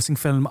highest grossing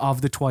film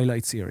of the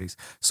Twilight series.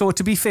 So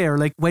to be fair,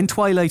 like, when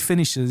Twilight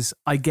finishes,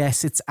 I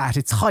guess it's at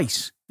its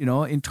height,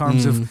 in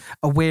terms of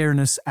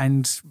awareness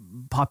and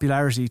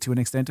popularity to an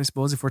extent, I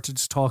suppose, if we're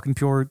just talking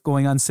pure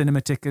going on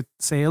cinema ticket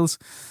sales.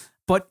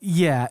 But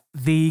yeah,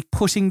 the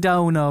putting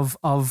down of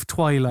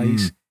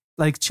Twilight...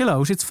 Like, chill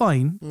out, it's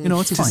fine.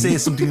 It's to fine. say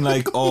something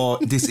like, oh,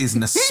 this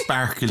isn't a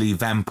sparkly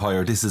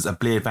vampire, this is a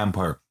Blade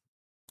vampire.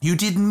 You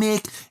didn't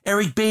make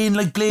Eric Bane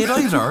like Blade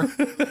either.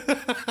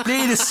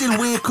 Blade is still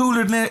way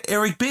cooler than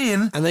Eric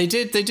Bane. And they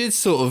did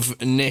sort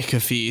of nick a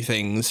few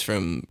things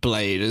from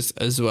Blade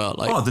as well.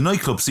 Like, the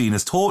nightclub scene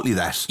is totally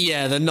that.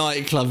 Yeah, the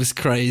nightclub is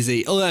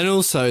crazy. Oh, and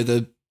also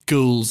the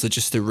ghouls are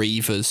just the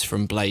Reavers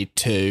from Blade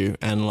 2,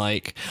 and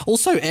like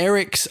also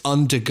Eric's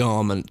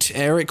undergarment.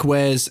 Eric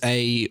wears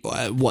a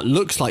what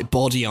looks like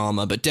body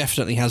armor, but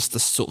definitely has the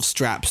sort of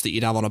straps that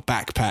you'd have on a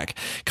backpack.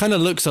 Kind of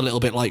looks a little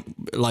bit like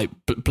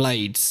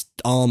Blade's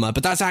armor,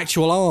 but that's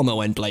actual armor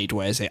when Blade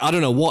wears it. I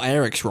don't know what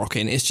Eric's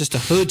rocking. It's just a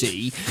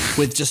hoodie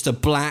with just a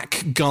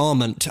black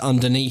garment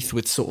underneath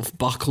with sort of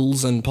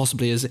buckles and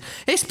possibly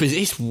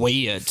it's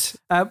weird.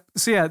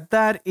 So yeah,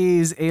 that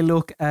is a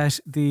look at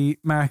the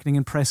marketing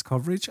and press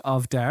coverage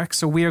of Dark.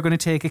 So we are going to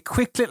take a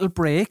quick little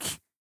break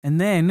and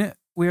then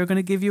we are going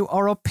to give you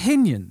our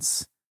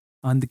opinions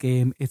on the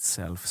game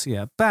itself. So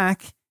yeah,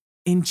 back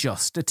in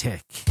just a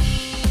tick.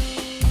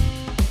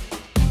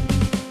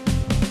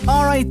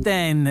 All right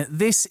then,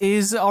 this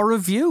is our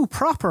review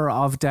proper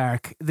of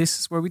Dark. This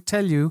is where we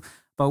tell you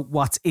about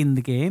what's in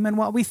the game and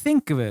what we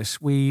think of it.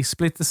 We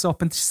split this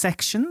up into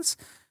sections.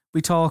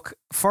 We talk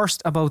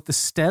first about the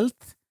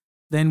stealth.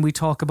 Then we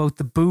talk about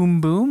the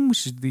boom boom,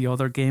 which is the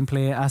other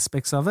gameplay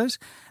aspects of it.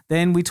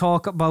 Then we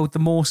talk about the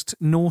most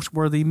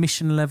noteworthy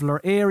mission level or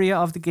area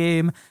of the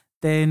game.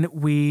 Then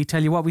we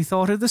tell you what we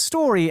thought of the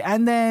story.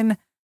 And then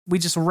we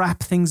just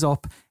wrap things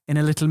up in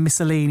a little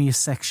miscellaneous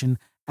section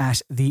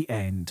at the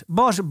end.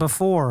 But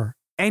before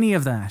any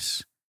of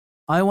that,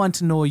 I want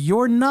to know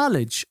your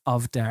knowledge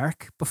of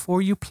Dark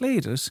before you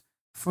played it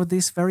for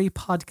this very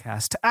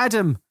podcast.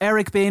 Adam,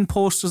 Eric Bain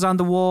posters on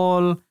the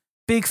wall.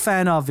 Big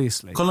fan,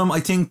 obviously. Colm, I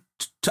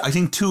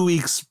think 2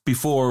 weeks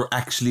before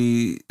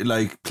actually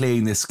like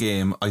playing this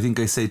game, I think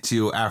I said to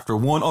you after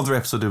one other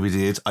episode that we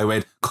did, I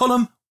went,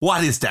 Colm,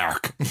 what is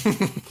Dark?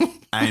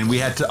 And I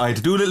had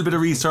to do a little bit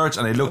of research,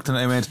 and I looked and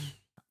I went,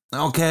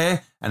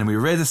 okay. And we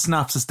read the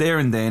synopsis there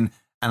and then,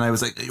 and I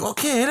was like,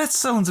 okay, that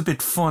sounds a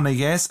bit fun, I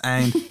guess.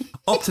 And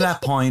up to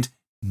that point,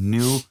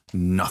 knew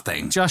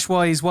nothing. Josh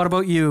Wise, what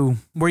about you?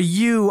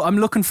 I'm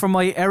looking for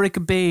my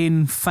Eric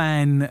Bain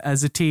fan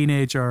as a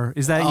teenager.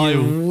 Is that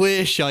you? I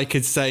wish I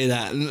could say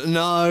that.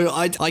 No,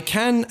 I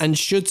can and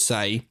should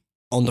say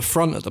on the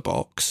front of the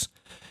box,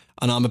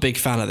 and I'm a big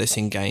fan of this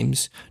in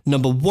games,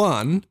 number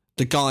one,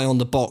 the guy on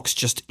the box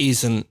just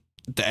isn't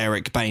the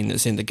Eric Bain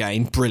that's in the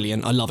game.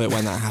 Brilliant. I love it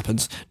when that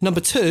happens.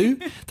 Number two,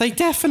 they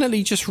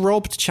definitely just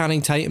robbed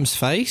Channing Tatum's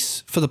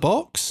face for the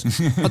box.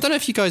 I don't know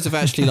if you guys have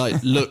actually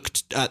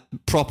looked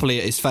properly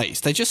at his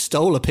face. They just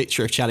stole a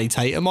picture of Channing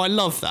Tatum. I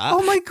love that.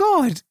 Oh my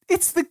God.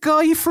 It's the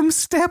guy from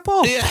Step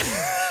Up. Yeah.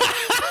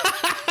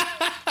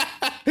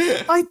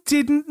 I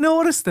didn't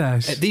notice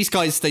that. These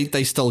guys,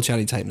 they stole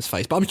Channing Tatum's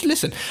face. But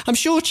I'm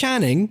sure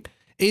Channing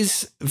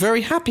is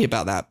very happy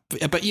about that.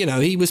 But, you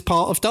know, he was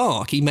part of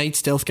Dark. He made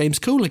stealth games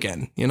cool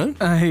again, you know?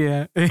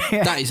 Yeah.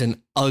 That is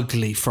an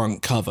ugly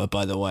front cover,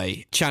 by the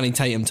way. Channing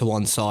Tatum to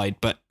one side,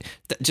 but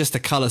just the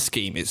colour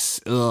scheme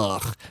is,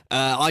 ugh.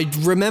 I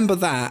remember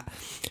that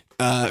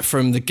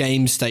from the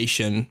Game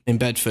Station in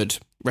Bedford.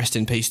 Rest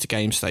in peace to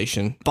Game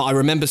Station. But I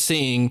remember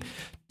seeing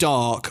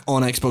Dark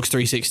on Xbox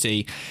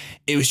 360.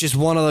 It was just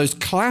one of those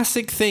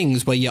classic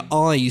things where your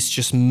eyes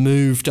just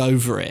moved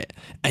over it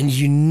and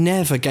you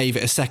never gave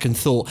it a second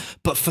thought.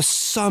 But for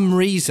some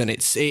reason,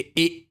 it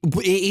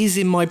is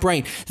in my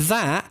brain.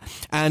 That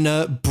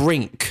and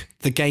Brink,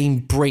 the game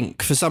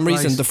Brink. For some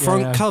reason, the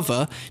front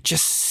cover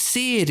just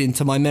seared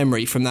into my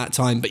memory from that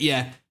time. But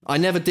yeah, I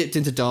never dipped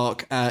into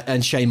Dark,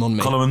 and shame on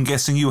me. Colm, I'm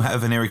guessing you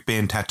have an Eric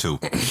Bain tattoo.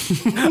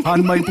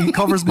 It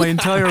covers my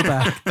entire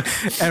back.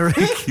 Eric.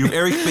 You have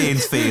Eric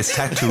Bain's face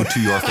tattooed to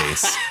your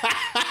face.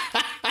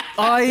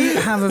 I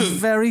have a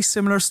very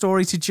similar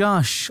story to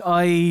Josh.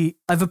 I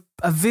have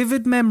a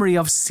vivid memory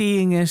of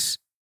seeing it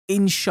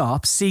in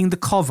shops, seeing the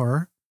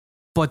cover,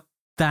 but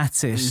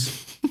that's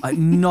it.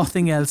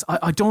 Nothing else.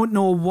 I don't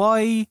know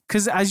why,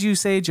 because as you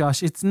say,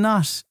 Josh,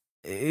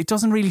 it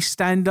doesn't really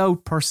stand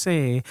out per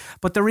se,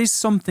 but there is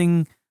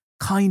something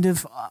kind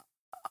of,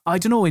 I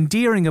don't know,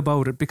 endearing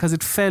about it because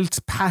it felt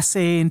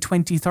passé in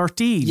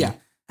 2013. Yeah.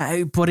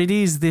 But it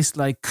is this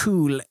like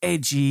cool,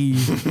 edgy,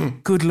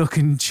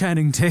 good-looking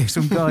Channing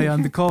Tatum guy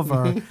on the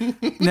cover.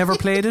 Never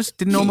played it,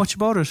 didn't know much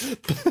about it.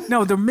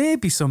 Now, there may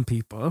be some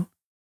people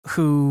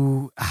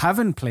who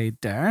haven't played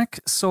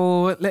Dark,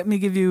 so let me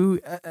give you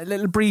a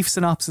little brief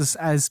synopsis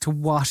as to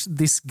what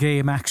this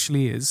game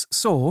actually is.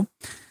 So,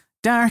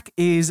 Dark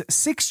is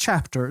 6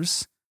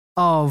 chapters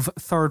of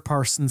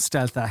third-person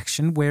stealth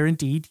action where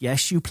indeed,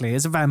 yes, you play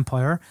as a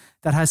vampire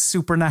that has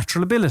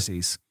supernatural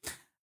abilities.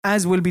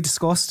 As will be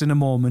discussed in a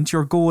moment,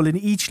 your goal in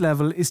each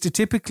level is to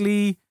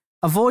typically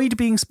avoid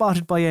being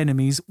spotted by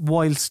enemies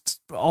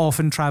whilst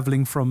often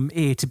travelling from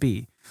A to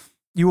B.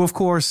 You, of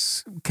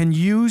course, can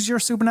use your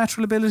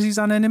supernatural abilities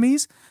on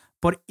enemies,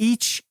 but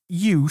each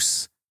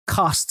use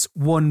costs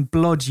 1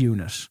 blood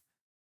unit.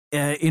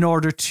 In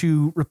order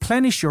to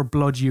replenish your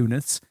blood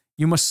units,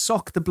 you must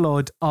suck the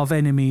blood of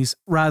enemies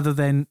rather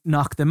than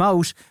knock them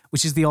out,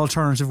 which is the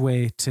alternative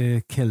way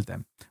to kill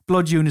them.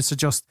 Blood units are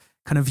just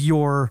kind of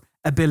your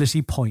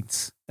ability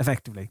points,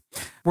 effectively.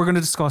 We're going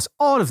to discuss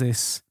all of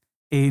this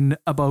in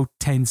about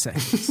 10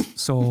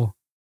 seconds. So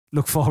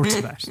look forward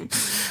to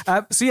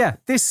that. So yeah,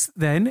 this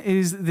then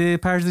is the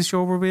part of the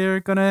show where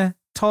we're going to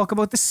talk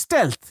about the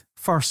stealth,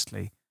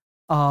 firstly,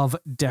 of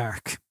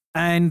Dark.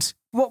 And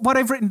what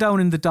I've written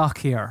down in the doc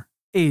here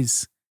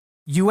is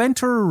you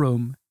enter a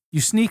room, you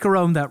sneak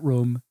around that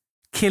room,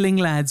 killing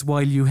lads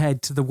while you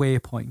head to the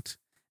waypoint.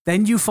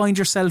 Then you find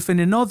yourself in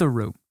another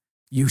room.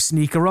 You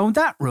sneak around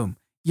that room.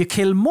 You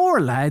kill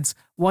more lads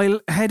while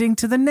heading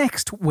to the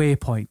next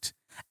waypoint.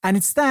 And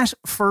it's that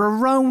for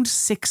around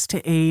 6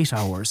 to 8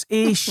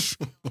 hours-ish.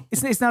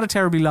 It's not a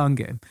terribly long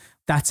game.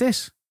 That's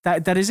it.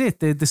 That is it.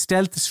 The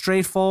stealth is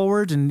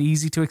straightforward and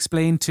easy to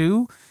explain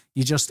too.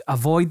 You just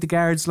avoid the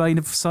guard's line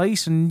of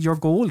sight and you're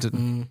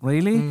golden,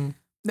 really.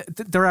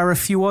 There are a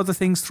few other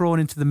things thrown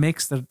into the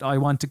mix that I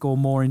want to go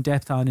more in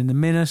depth on in a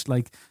minute,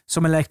 like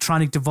some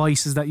electronic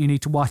devices that you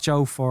need to watch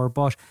out for.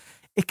 But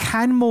it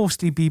can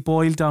mostly be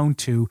boiled down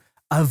to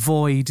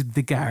avoid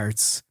the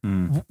guards.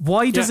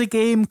 Why does a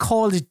game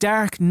called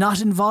Dark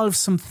not involve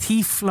some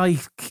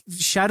thief-like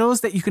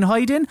shadows that you can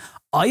hide in?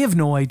 I have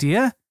no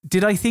idea.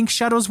 Did I think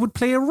shadows would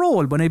play a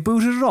role when I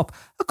booted it up?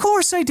 Of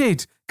course I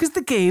did, because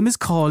the game is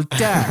called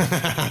Dark.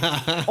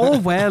 Oh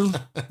well,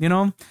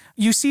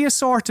 you see a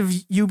sort of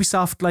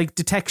Ubisoft-like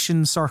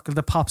detection circle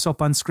that pops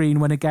up on screen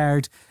when a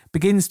guard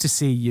begins to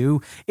see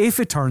you.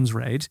 If it turns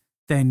red,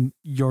 then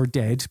you're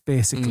dead,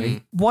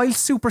 basically. While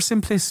super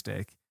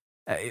simplistic,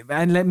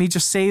 and let me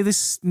just say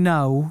this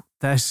now,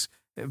 that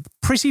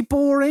pretty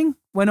boring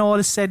when all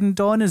is said and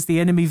done, as the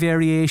enemy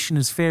variation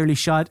is fairly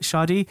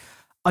shoddy,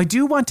 I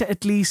do want to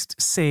at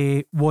least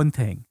say one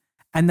thing,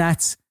 and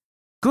that's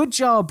good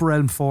job,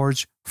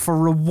 Realmforge, for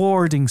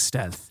rewarding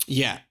stealth.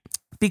 Yeah.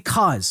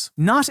 Because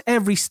not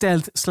every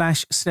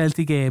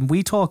stealth/stealthy game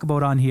we talk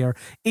about on here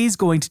is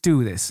going to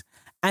do this.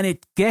 And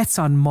it gets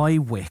on my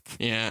wick.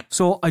 Yeah.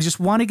 So I just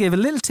want to give a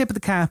little tip of the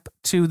cap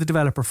to the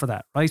developer for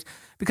that, right?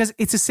 Because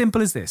it's as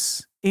simple as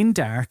this. In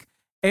Dark,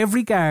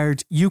 every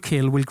guard you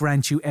kill will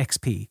grant you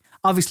XP.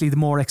 Obviously, the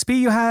more XP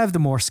you have, the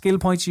more skill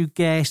points you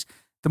get,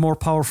 the more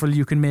powerful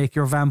you can make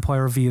your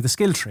vampire via the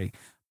skill tree.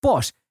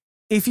 But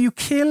if you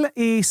kill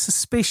a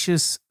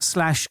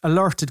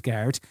suspicious/alerted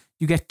guard,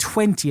 you get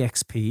 20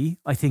 XP,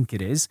 I think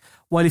it is.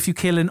 While if you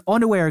kill an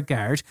unaware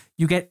guard,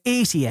 you get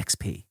 80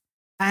 XP.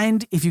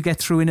 And if you get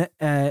through an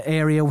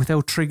area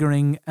without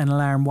triggering an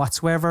alarm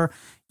whatsoever,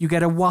 you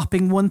get a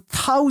whopping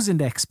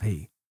 1000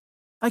 XP.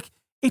 Like,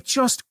 it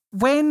just,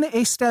 when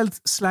a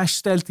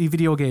stealth/stealthy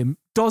video game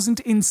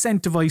doesn't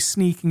incentivize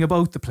sneaking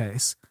about the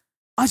place,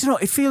 I don't know,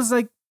 it feels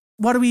like,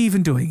 what are we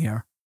even doing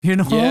here?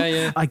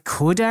 Yeah. I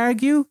could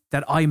argue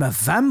that I'm a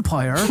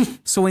vampire,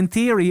 so in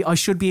theory, I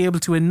should be able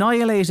to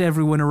annihilate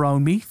everyone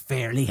around me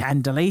fairly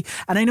handily.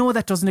 And I know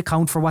that doesn't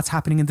account for what's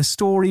happening in the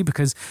story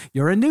because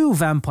you're a new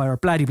vampire,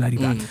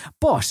 blah-de-blah-de-blah.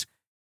 But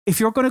if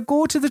you're going to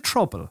go to the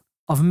trouble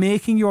of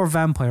making your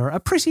vampire a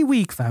pretty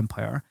weak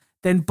vampire,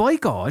 then by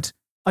God,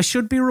 I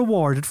should be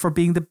rewarded for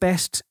being the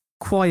best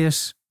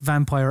quiet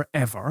vampire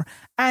ever.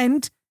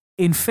 And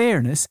in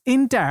fairness,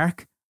 in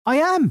Dark, I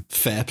am.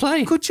 Fair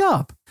play. Good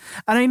job.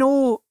 And I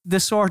know the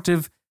sort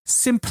of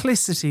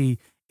simplicity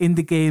in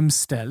the game's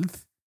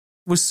stealth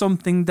was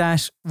something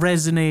that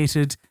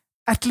resonated,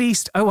 at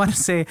least, I want to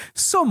say,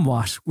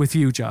 somewhat with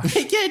you, Josh.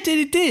 Yeah,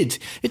 it did.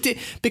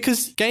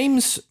 Because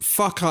games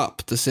fuck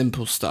up the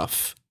simple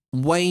stuff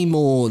way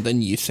more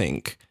than you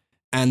think.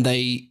 And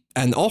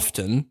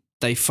often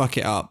they fuck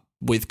it up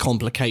with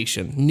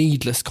complication,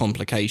 needless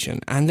complication.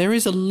 And there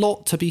is a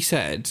lot to be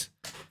said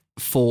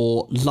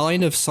for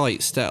line of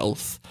sight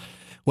stealth,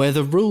 where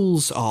the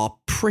rules are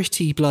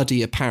pretty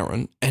bloody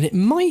apparent, and it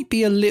might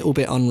be a little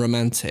bit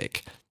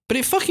unromantic, but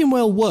it fucking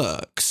well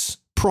works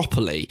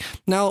properly.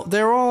 Now,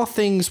 there are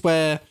things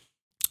where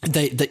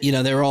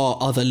there are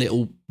other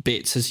little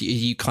bits, as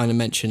you kind of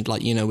mentioned,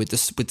 like, with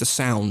the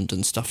sound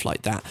and stuff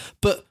like that.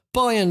 But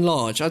by and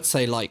large, I'd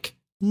say like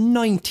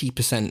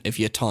 90% of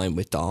your time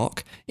with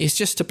Dark is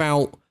just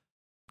about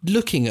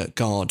looking at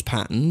guard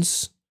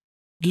patterns,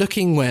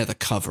 looking where the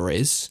cover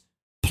is,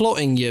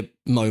 plotting your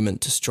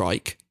moment to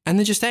strike, and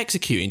then just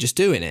executing, just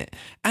doing it.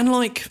 And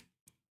like,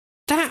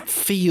 that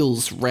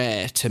feels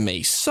rare to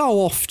me. So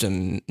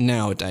often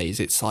nowadays,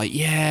 it's like,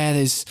 yeah,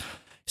 there's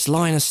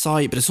line of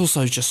sight, but it's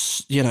also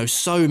just,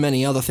 so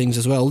many other things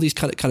as well. All these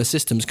kind of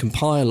systems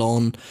compile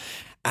on.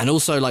 And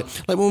also like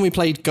when we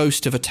played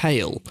Ghost of a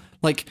Tale,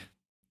 like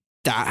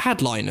that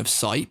had line of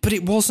sight, but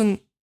it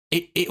wasn't,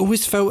 it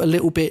always felt a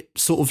little bit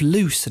sort of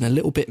loose and a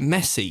little bit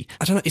messy.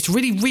 I don't know, it's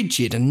really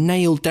rigid and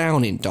nailed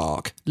down in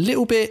Dark. A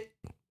little bit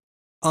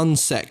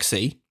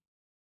unsexy.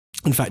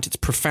 In fact, it's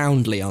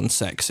profoundly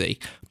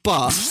unsexy,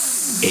 but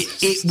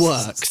it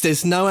works.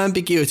 There's no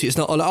ambiguity. It's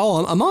not like,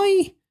 oh,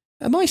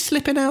 am I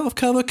slipping out of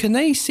cover? Can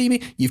they see me?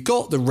 You've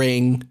got the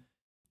ring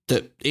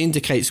that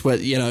indicates where,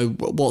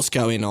 what's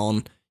going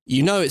on.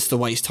 It's the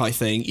waist high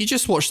thing. You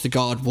just watch the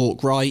guard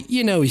walk right.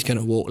 He's going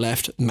to walk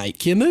left.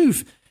 Make your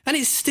move. And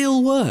it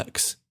still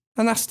works.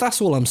 And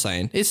that's all I'm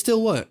saying. It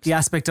still works. The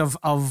aspect of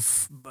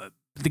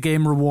the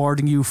game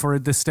rewarding you for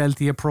the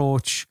stealthy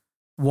approach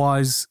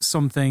was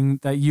something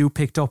that you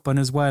picked up on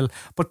as well,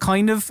 but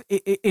kind of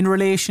in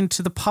relation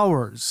to the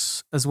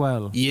powers as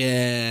well.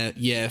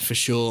 Yeah, for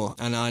sure.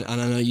 And I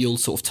know you'll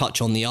sort of touch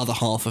on the other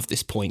half of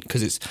this point,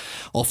 because it's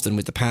often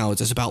with the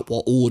powers, it's about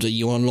what order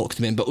you unlock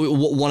them in. But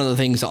one of the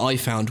things that I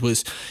found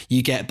was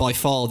you get by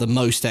far the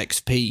most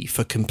XP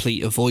for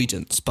complete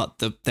avoidance.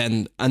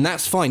 And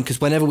that's fine, because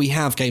whenever we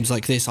have games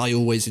like this, I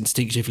always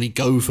instinctively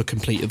go for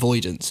complete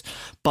avoidance.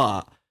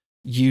 But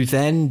you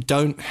then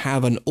don't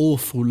have an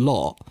awful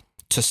lot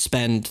to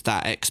spend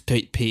that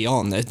XP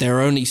on. There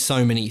are only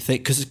so many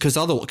things, because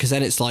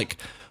then it's like,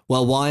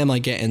 well, why am I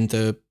getting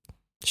the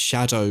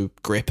shadow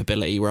grip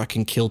ability where I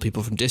can kill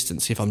people from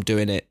distance if I'm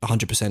doing it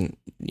 100%,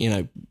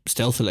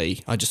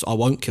 stealthily? I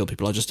won't kill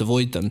people, I'll just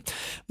avoid them.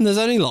 And there's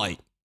only like,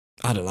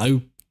 I don't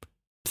know,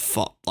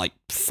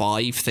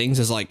 5 things.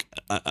 There's like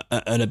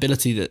an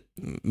ability that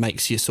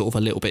makes you sort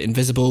of a little bit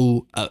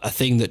invisible, a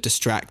thing that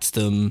distracts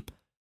them,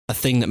 a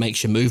thing that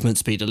makes your movement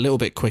speed a little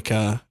bit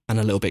quicker and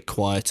a little bit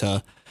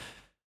quieter.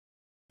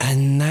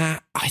 And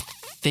that, I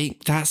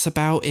think that's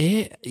about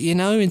it, you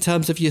know, in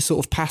terms of your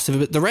sort of passive.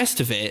 But the rest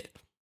of it,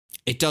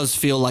 it does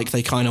feel like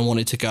they kind of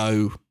wanted to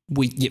go,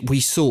 we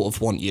sort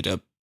of want you to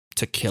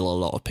kill a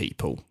lot of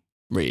people,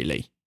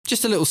 really.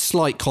 Just a little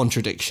slight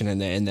contradiction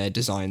in their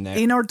design there.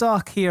 In our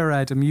doc here,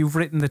 Adam, you've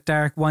written that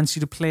Dark wants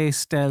you to play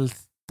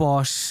stealth,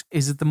 but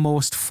is it the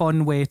most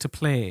fun way to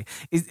play?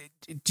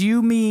 Do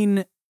you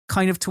mean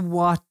kind of to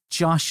what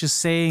Josh is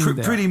saying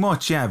there? Pretty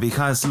much, yeah,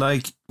 because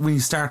like when you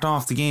start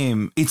off the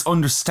game, it's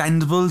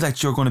understandable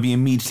that you're going to be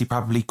immediately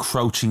probably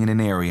crouching in an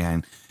area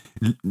and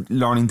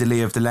learning the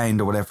lay of the land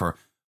or whatever,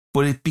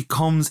 but it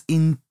becomes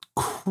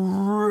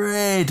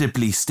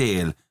incredibly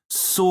stale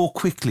so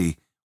quickly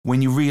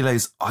when you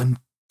realise I'm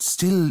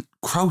still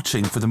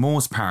crouching for the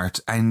most part,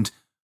 and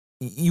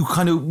you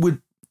kind of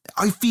would,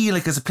 I feel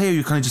like as a player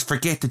you kind of just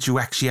forget that you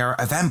actually are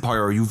a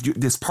vampire, or you've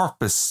this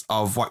purpose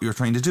of what you're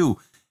trying to do.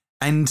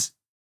 And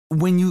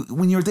when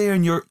you're there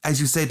and you're,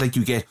 as you said, like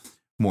you get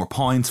more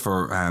points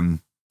for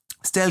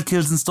stealth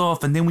kills and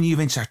stuff, and then when you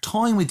eventually start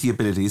toying with the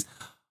abilities,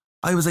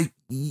 I was like,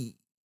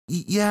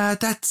 yeah,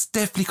 that's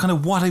definitely kind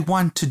of what I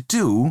want to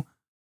do,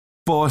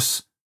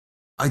 but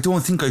I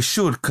don't think I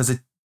should, because it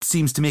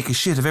seems to make a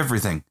shit of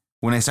everything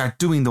when I start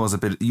doing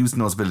using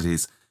those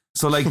abilities.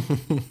 So like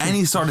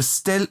any sort of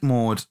stealth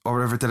mode or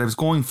whatever that I was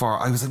going for,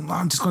 I was like,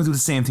 I'm just going to do the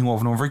same thing over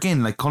and over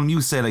again. Like Colm, you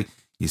say, like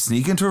you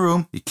sneak into a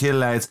room, you kill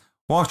lads,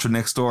 watch from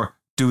next door,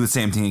 do the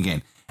same thing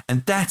again.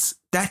 And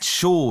that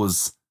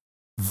shows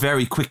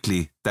very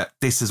quickly that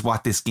this is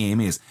what this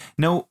game is.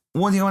 Now,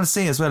 one thing I want to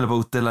say as well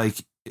about the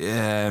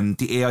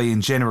AI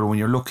in general, when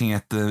you're looking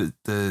at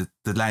the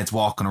lads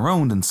walking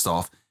around and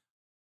stuff,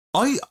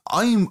 I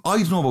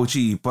don't know about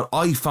you, but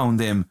I found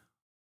them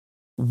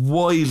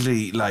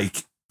wildly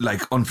like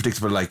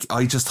unpredictable. Like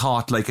I just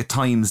thought like at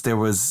times there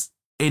was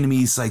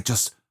enemies like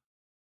just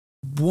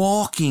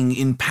walking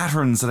in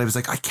patterns that I was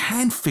like, I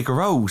can't figure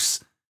out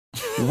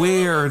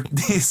where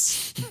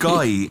this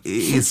guy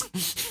is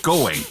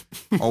going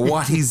or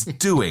what he's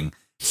doing.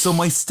 So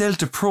my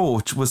stealth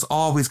approach was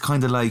always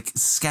kind of like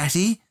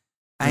scatty,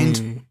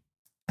 and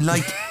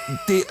like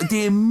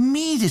they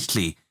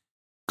immediately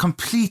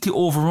completely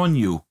overrun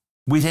you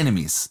with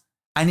enemies,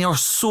 and you're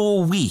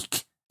so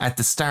weak at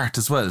the start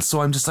as well.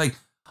 So I'm just like,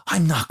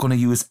 I'm not going to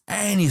use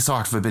any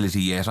sort of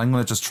ability yet. I'm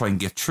going to just try and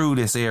get through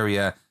this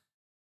area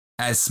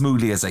as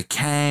smoothly as I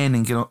can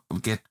and go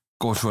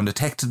through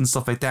undetected and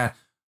stuff like that.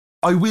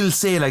 I will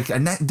say, like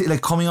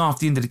coming off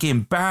the end of the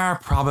game, bar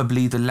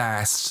probably the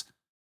last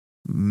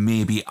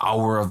maybe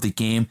hour of the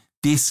game,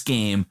 this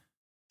game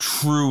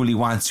truly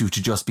wants you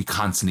to just be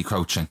constantly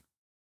crouching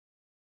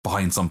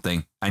behind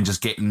something and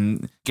just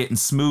getting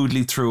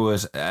smoothly through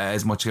it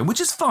as much as you can, which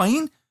is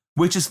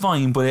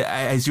fine. But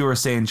as you were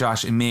saying,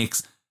 Josh, it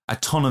makes a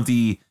ton of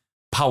the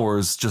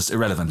powers just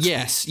irrelevant.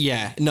 Yes,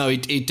 yeah. No,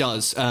 it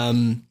does.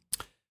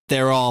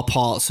 There are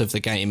parts of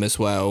the game as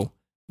well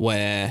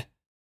where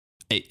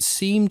it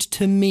seemed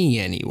to me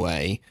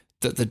anyway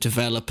that the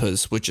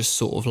developers were just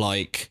sort of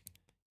like,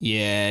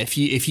 yeah, if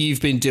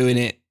you've been doing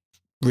it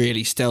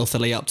really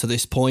stealthily up to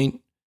this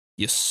point,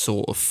 you're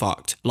sort of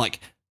fucked. Like,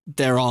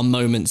 there are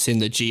moments in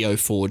the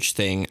Geoforge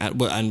thing, and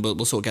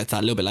we'll sort of get to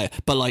that a little bit later,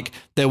 but like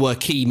there were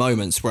key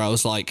moments where I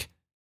was like,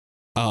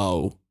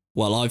 oh,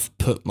 well, I've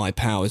put my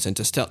powers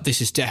into stealth.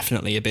 This is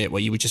definitely a bit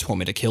where you would just want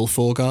me to kill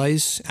 4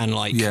 guys, and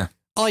like, yeah,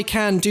 I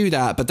can do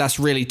that, but that's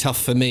really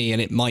tough for me,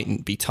 and it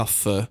mightn't be tough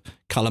for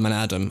Cullum and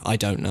Adam. I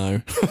don't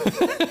know.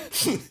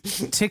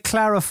 To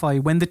clarify,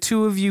 when the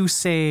two of you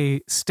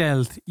say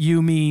stealth,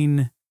 you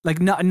mean like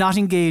not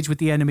engage with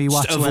the enemy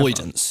whatsoever?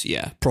 Avoidance,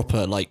 yeah.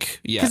 Proper, like,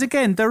 yeah. Because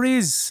again, there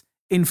is,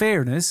 in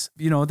fairness,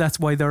 you know, that's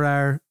why there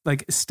are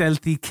like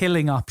stealthy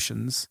killing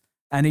options,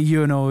 and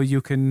you know,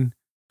 you can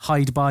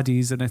hide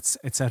bodies and it's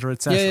et cetera,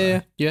 et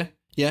cetera.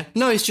 Yeah.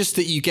 No, it's just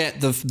that you get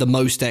the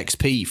most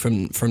XP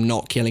from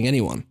not killing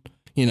anyone,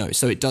 you know,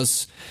 so it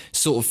does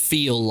sort of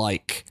feel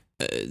like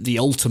the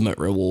ultimate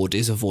reward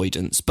is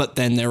avoidance, but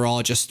then there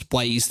are just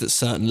ways that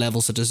certain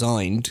levels are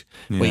designed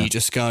where you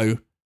just go,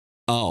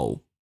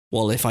 oh,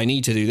 well, if I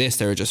need to do this,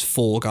 there are just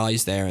 4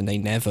 guys there and they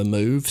never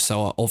move,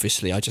 so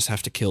obviously I just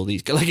have to kill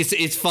these guys. Like,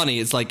 it's funny.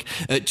 It's like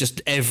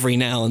just every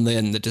now and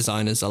then the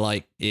designers are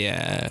like,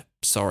 yeah,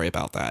 sorry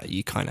about that.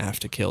 You kind of have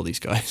to kill these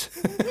guys.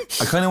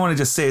 I kind of want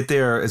to just say it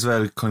there as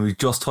well. We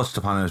just touched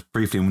upon it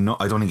briefly.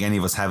 I don't think any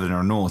of us have it in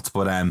our notes,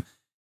 but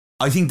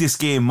I think this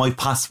game might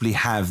possibly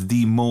have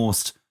the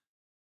most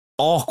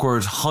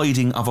awkward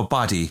hiding of a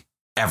body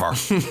ever.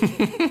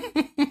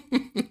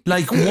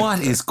 Like, what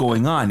is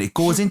going on? It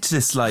goes into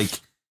this like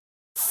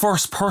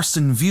first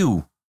person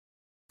view,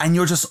 and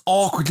you're just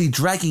awkwardly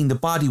dragging the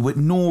body with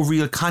no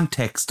real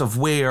context of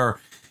where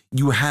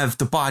you have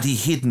the body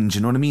hidden. Do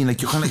you know what I mean?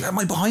 Like, you're kind of like, am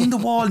I behind the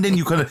wall? And then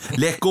you kind of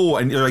let go,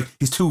 and you're like,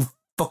 his 2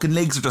 fucking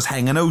legs are just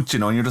hanging out, you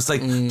know, and you're just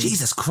like,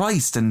 Jesus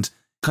Christ. And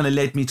kind of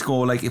led me to go,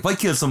 like, if I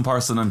kill some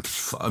person, I'm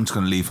just going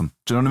to leave him.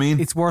 Do you know what I mean?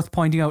 It's worth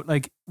pointing out,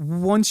 like,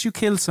 once you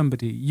kill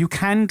somebody, you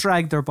can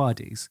drag their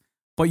bodies,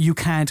 but you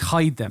can't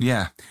hide them.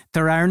 Yeah.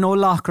 There are no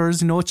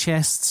lockers, no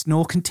chests,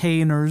 no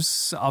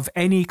containers of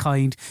any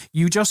kind.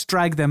 You just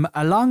drag them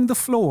along the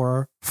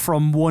floor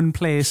from one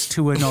place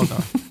to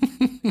another.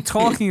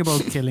 Talking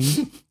about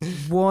killing,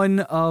 one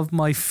of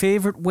my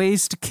favourite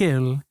ways to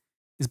kill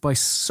is by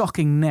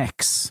sucking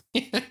necks.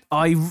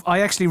 I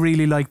actually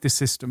really like this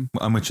system.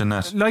 I'm with you on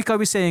that. Like I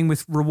was saying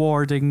with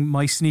rewarding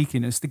my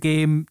sneakiness, the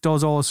game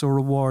does also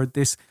reward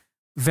this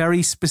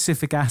very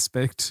specific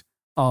aspect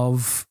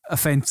of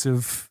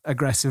offensive,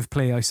 aggressive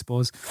play, I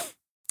suppose.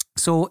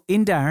 So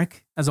in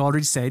Dark, as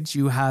already said,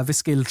 you have a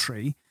skill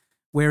tree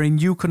wherein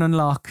you can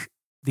unlock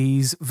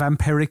these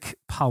vampiric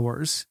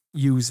powers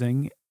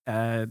using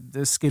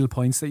the skill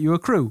points that you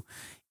accrue.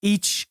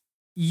 Each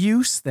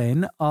use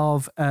then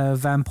of a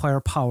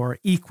vampire power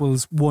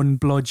equals 1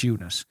 blood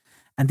unit.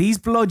 And these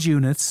blood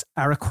units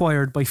are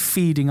acquired by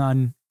feeding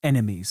on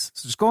enemies.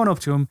 So just going up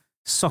to them,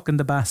 sucking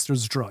the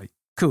bastards dry.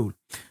 Cool.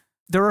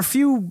 There are a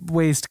few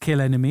ways to kill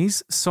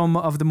enemies. Some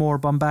of the more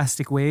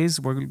bombastic ways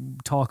we'll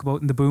talk about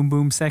in the Boom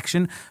Boom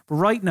section. But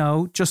right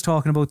now, just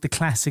talking about the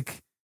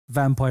classic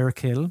vampire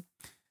kill.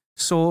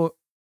 So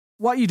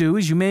what you do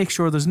is you make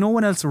sure there's no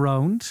one else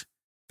around,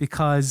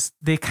 because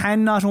they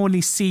can not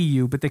only see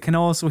you, but they can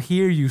also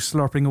hear you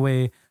slurping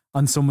away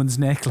on someone's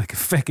neck like a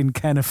feckin'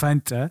 can of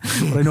Fanta.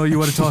 But I know you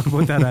want to talk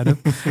about that,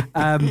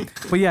 Adam.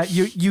 But yeah,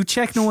 you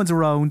check no one's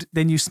around,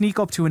 then you sneak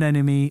up to an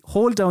enemy,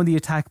 hold down the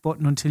attack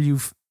button until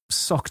you've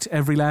sucked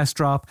every last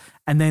drop,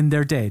 and then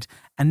they're dead.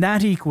 And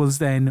that equals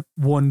then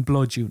 1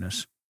 blood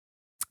unit.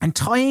 And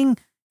tying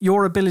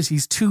your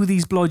abilities to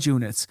these blood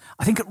units,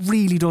 I think it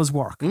really does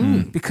work.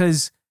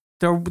 Because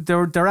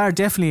there are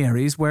definitely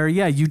areas where,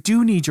 yeah, you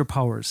do need your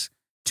powers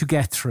to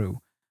get through.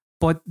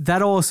 But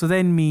that also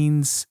then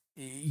means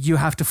you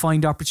have to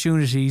find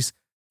opportunities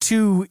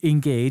to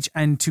engage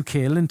and to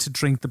kill and to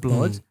drink the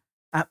blood.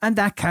 And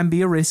that can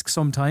be a risk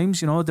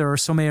sometimes. You know, there are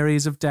some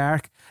areas of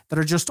Dark that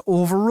are just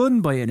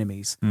overrun by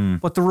enemies.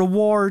 But the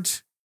reward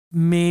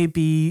may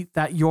be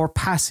that your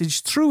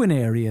passage through an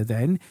area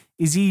then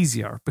is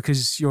easier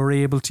because you're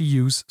able to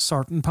use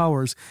certain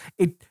powers.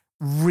 It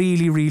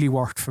really, really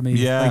worked for me.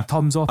 Yeah. Like,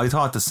 thumbs up. I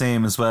thought the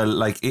same as well.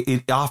 Like,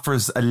 it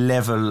offers a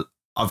level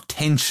of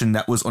tension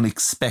that was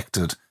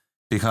unexpected,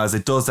 because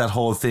it does that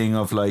whole thing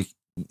of like,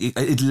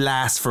 it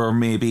lasts for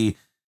maybe,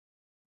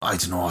 I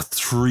don't know,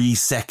 3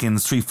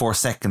 seconds, 4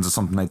 seconds or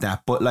something like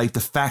that. But like the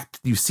fact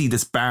you see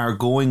this bar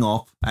going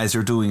up as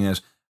you're doing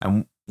it,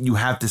 and you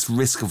have this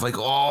risk of like,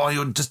 oh,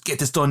 you'll just get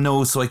this done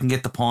now so I can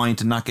get the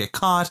point and not get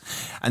caught.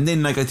 And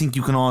then like, I think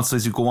you can also,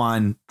 as you go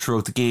on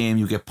throughout the game,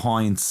 you get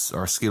points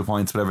or skill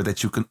points, whatever,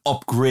 that you can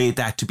upgrade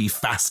that to be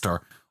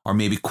faster or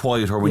maybe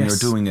quieter when you're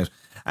doing it.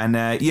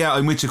 And yeah,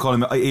 I'm with you,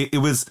 Colin. It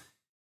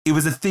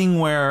was a thing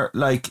where,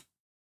 like,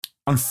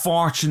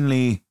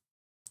 unfortunately,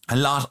 a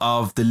lot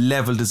of the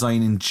level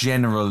design in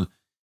general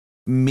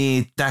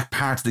made that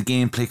part of the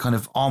gameplay kind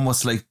of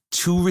almost like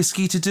too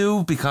risky to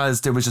do,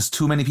 because there was just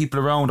too many people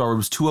around, or it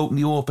was too out in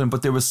the open.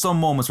 But there was some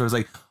moments where I was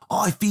like, oh,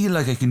 I feel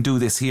like I can do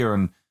this here.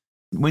 And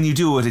when you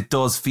do it, it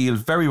does feel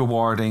very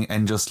rewarding.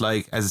 And just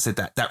like, as I said,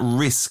 that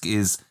risk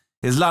is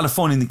a lot of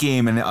fun in the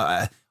game. And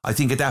I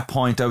think at that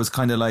point I was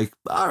kind of like,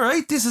 all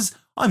right,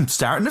 I'm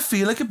starting to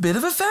feel like a bit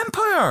of a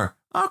vampire.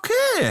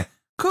 Okay,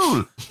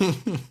 cool.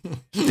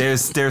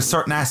 There's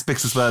certain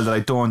aspects as well that I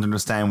don't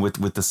understand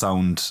with the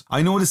sound.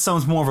 I know this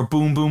sounds more of a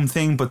boom boom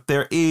thing, but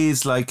there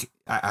is, like,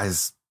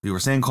 as you were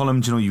saying,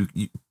 Colin, you know,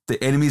 you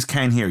the enemies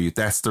can hear you.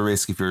 That's the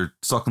risk if you're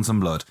sucking some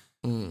blood.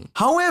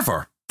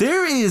 However,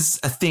 there is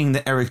a thing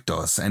that Eric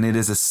does, and it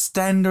is a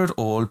standard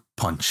old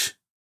punch.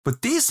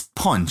 But this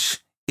punch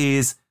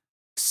is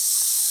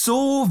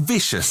so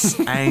vicious,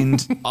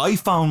 and I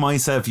found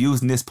myself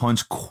using this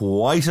punch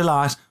quite a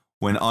lot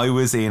when I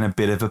was in a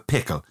bit of a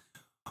pickle.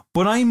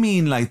 But I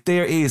mean, like,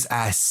 there is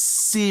a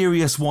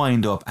serious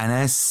wind-up and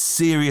a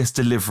serious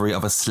delivery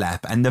of a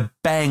slap, and the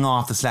bang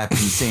off the slap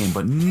is insane,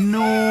 but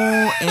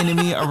no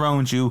enemy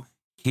around you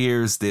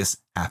hears this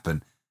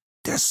happen.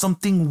 There's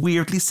something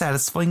weirdly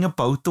satisfying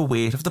about the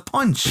weight of the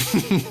punch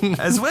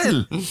as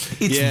well.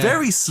 It's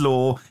very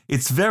slow,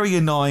 it's very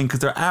annoying, because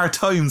there are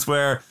times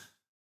where,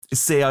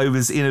 say I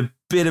was in a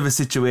bit of a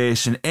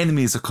situation,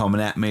 enemies are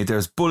coming at me,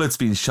 there's bullets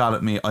being shot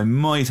at me, I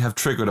might have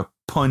triggered a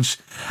punch,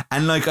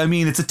 and like, I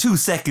mean, it's a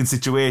 2-second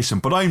situation,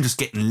 but I'm just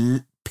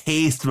getting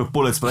pasted with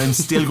bullets, but I'm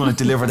still going to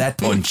deliver that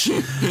punch.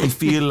 I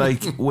feel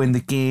like when the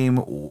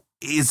game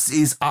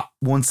is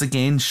once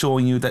again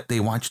showing you that they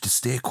want you to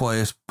stay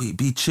quiet,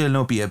 be chill,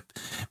 no, be a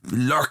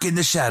lurk in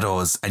the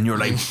shadows, and you're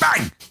like,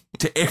 bang,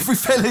 to every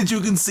fella you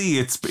can see.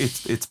 It's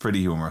pretty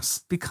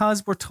humorous.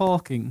 Because we're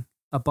talking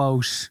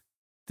about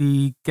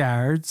the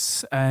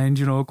guards and,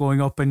 you know,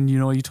 going up and, you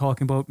know, you're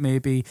talking about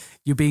maybe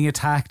you being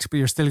attacked, but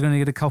you're still going to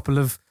get a couple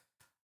of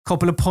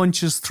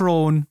punches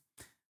thrown.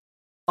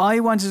 I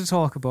wanted to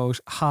talk about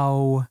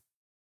how,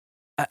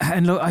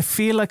 and look, I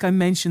feel like I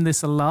mentioned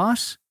this a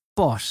lot,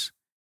 but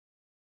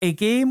a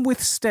game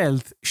with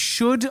stealth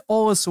should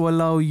also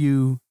allow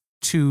you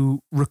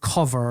to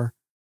recover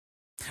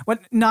Well,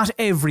 not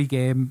every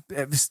game,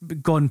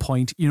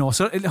 gunpoint,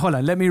 so hold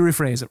on, let me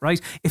rephrase it,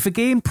 right? If a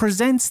game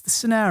presents the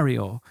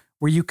scenario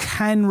where you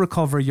can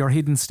recover your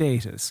hidden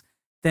status,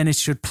 then it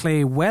should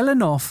play well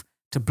enough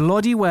to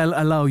bloody well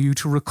allow you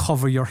to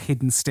recover your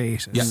hidden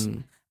status. Yes.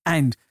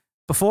 And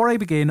before I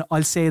begin,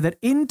 I'll say that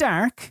in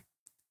Dark,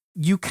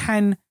 you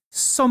can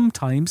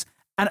sometimes,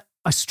 and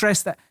I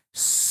stress that,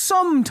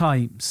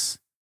 sometimes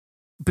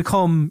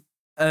become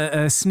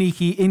a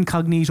sneaky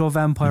incognito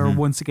vampire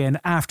once again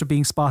after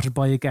being spotted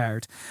by a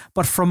guard.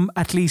 But from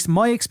at least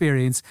my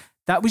experience,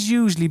 that was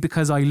usually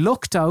because I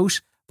lucked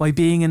out by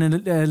being in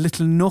a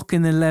little nook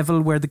in the level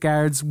where the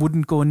guards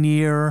wouldn't go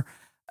near.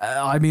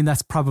 I mean,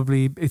 that's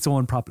probably its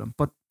own problem.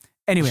 But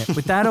anyway,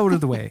 with that out of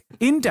the way,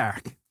 in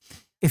Dark,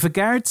 if a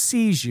guard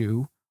sees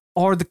you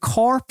or the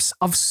corpse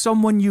of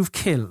someone you've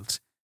killed,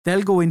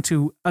 they'll go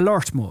into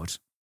alert mode.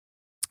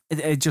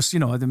 Just,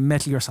 the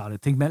Metal Gear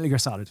Solid. Think Metal Gear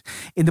Solid.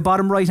 In the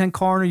bottom right-hand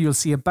corner, you'll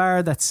see a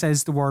bar that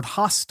says the word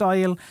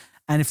hostile.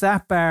 And if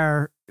that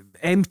bar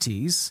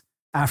empties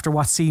after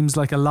what seems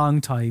like a long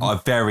time.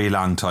 A very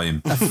long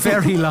time. A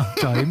very long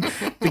time.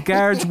 The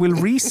guards will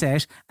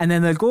reset and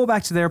then they'll go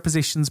back to their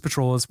positions,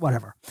 patrols,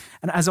 whatever.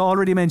 And as I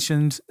already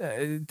mentioned,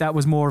 that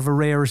was more of a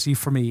rarity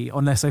for me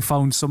unless I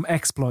found some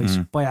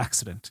exploit by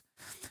accident.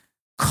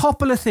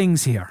 Couple of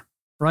things here,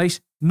 right?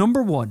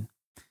 Number one.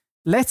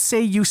 Let's say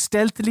you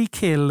stealthily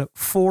kill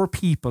 4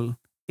 people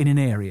in an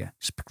area,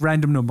 just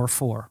random number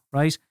 4,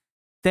 right?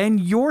 Then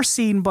you're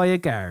seen by a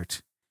guard.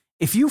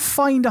 If you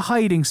find a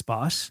hiding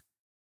spot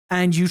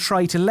and you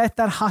try to let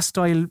that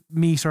hostile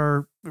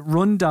meter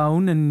run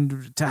down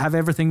and to have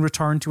everything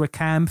return to a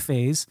calm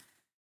phase,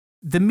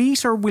 the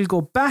meter will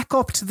go back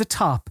up to the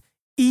top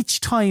each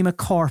time a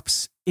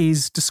corpse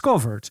is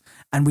discovered.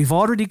 And we've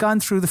already gone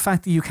through the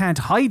fact that you can't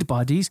hide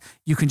bodies,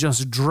 you can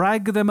just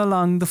drag them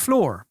along the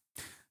floor.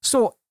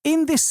 So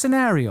in this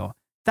scenario,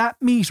 that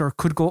meter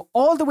could go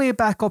all the way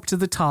back up to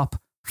the top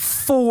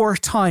 4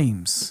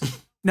 times.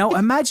 Now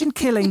imagine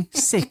killing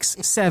 6,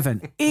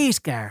 7, 8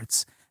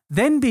 guards,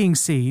 then being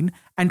seen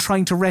and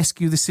trying to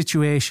rescue the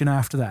situation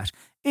after that.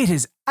 It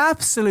is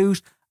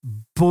absolute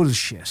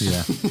bullshit.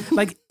 Yeah.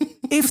 Like,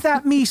 if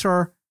that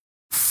meter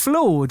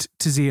flowed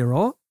to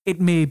 0,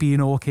 it may be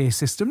an okay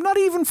system. Not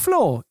even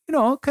flow,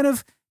 kind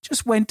of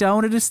just went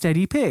down at a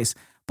steady pace.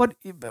 But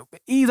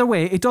either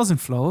way, it doesn't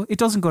flow. It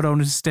doesn't go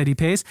down at a steady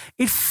pace.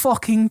 It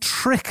fucking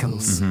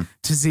trickles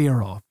to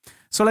 0.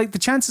 So the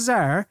chances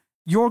are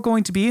you're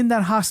going to be in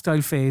that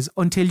hostile phase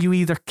until you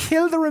either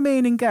kill the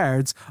remaining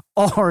guards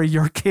or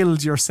you're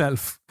killed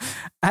yourself.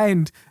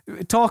 And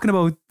talking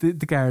about the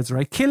guards,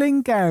 right?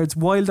 Killing guards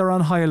while they're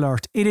on high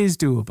alert, it is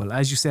doable,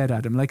 as you said,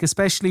 Adam.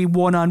 Especially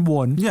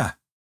one-on-one. Yeah.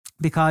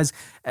 Because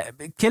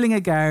killing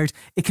a guard,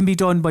 it can be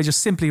done by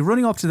just simply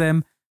running up to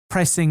them,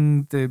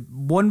 pressing the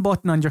one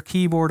button on your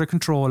keyboard or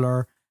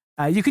controller.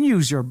 You can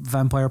use your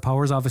vampire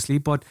powers, obviously,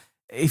 but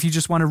if you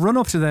just want to run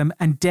up to them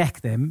and deck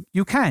them,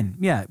 you can.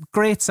 Yeah,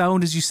 great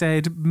sound, as you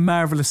said,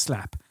 marvelous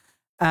slap.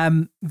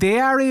 They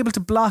are able to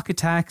block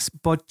attacks,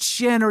 but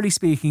generally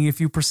speaking, if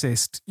you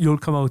persist, you'll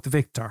come out the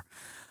victor.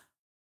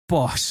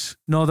 But,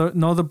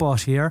 another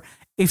but here,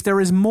 if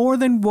there is more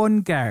than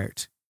one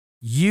guard,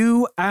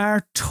 you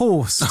are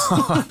toast.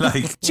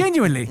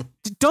 Genuinely.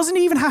 It doesn't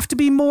even have to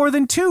be more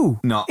than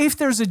 2. No. If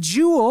there's a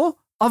duo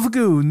of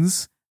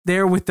goons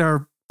there with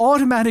their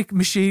automatic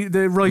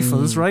the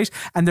rifles, right?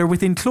 And they're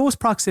within close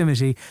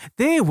proximity,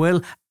 they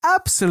will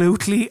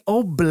absolutely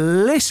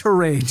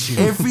obliterate you.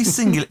 Every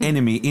single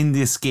enemy in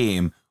this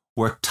game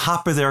were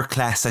top of their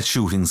class at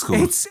shooting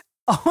school. It's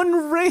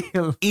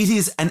unreal. It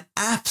is an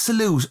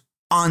absolute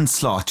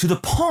onslaught to the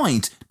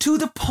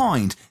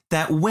point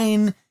that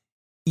when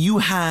you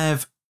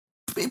have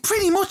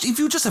pretty much, if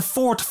you just have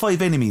 4 to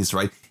 5 enemies,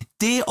 right,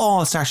 they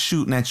all start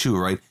shooting at you,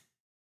 right?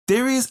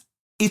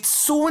 It's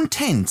so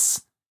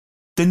intense.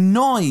 The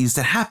noise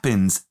that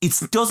happens, it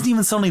doesn't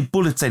even sound like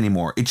bullets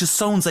anymore. It just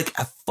sounds like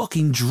a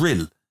fucking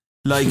drill.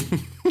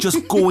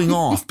 Just going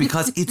off,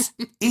 because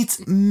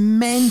it's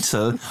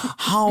mental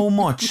how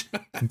much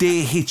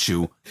they hit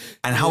you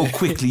and how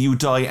quickly you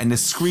die, and the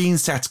screen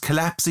starts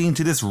collapsing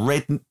into this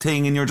red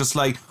thing, and you're just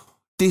like,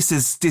 this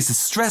is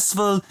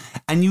stressful,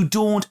 and you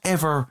don't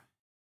ever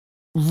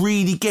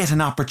really get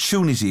an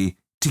opportunity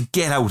to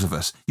get out of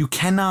it. You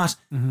cannot,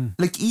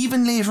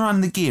 even later on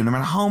in the game, no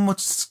matter how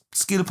much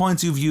skill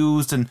points you've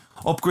used and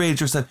upgraded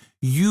yourself,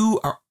 you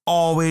are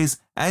always,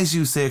 as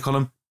you say,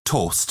 Colin,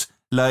 toast.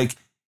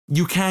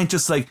 You can't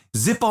just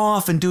zip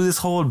off and do this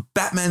whole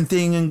Batman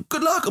thing and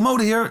good luck, I'm out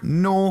of here.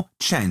 No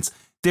chance.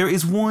 There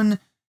was one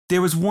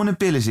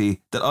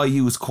ability that I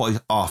use quite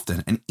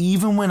often, and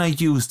even when I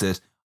used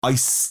it, I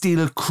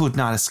still could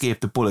not escape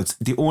the bullets.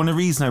 The only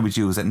reason I would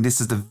use it, and this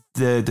is the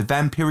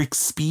vampiric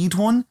speed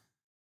one,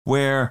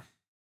 where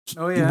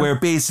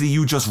basically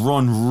you just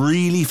run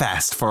really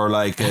fast for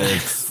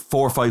 4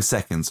 or 5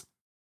 seconds.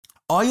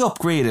 I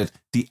upgraded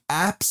the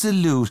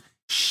absolute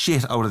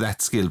shit out of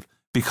that skill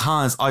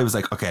because I was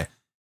like, okay,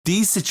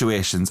 these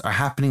situations are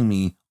happening to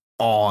me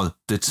all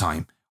the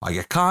time. I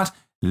get caught,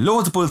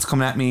 loads of bullets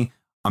coming at me,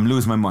 I'm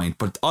losing my mind.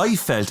 But I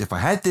felt if I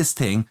had this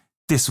thing,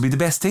 this would be the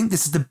best thing.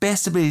 This is the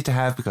best ability to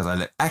have because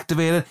I'll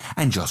activate it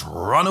and just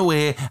run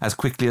away as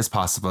quickly as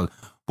possible.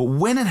 But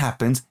when it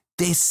happens,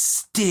 they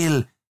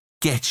still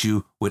get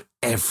you with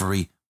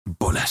every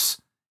bullet.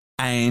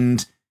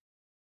 And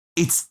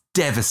it's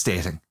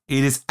devastating.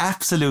 It is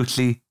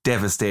absolutely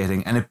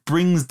devastating. And it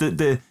brings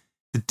the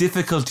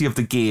difficulty of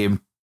the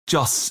game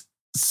just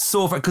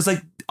so far. Because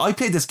like I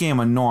played this game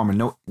on normal.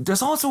 Now,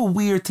 there's also a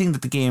weird thing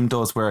that the game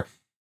does where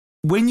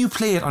when you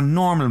play it on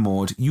normal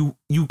mode, you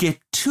get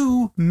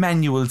 2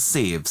 manual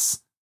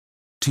saves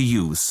to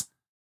use.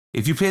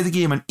 If you play the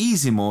game on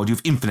easy mode, you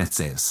have infinite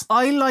saves.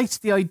 I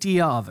liked the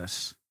idea of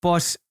it,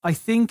 but I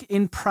think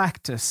in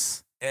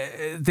practice,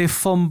 they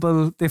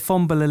fumble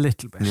a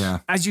little bit. Yeah.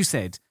 As you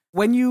said,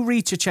 when you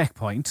reach a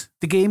checkpoint,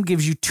 the game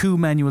gives you 2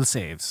 manual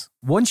saves.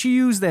 Once you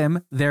use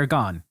them, they're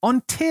gone.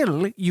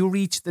 Until you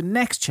reach the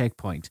next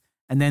checkpoint,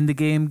 and then the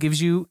game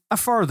gives you a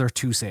further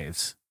 2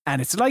 saves. And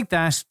it's like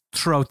that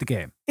throughout the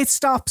game. It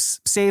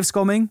stops save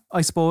scumming, I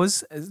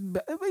suppose.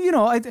 You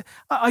know,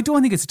 I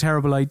don't think it's a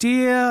terrible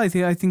idea. I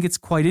think it's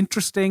quite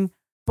interesting.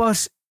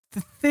 But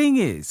the thing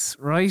is,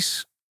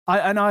 right?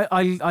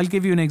 I'll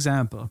give you an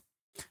example.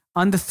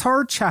 On the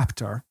 3rd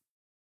chapter,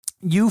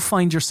 you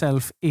find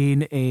yourself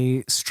in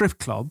a strip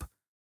club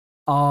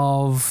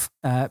of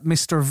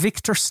Mr.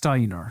 Victor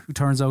Steiner, who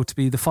turns out to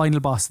be the final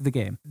boss of the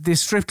game.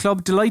 This strip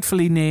club,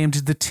 delightfully named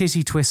the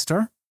Titty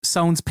Twister,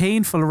 sounds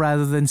painful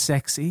rather than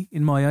sexy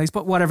in my eyes,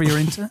 but whatever you're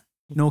into.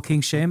 No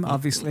king shame,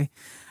 obviously.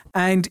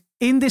 And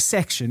in this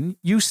section,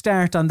 you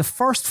start on the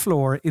 1st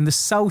floor in the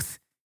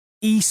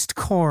southeast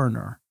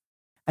corner,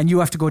 and you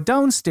have to go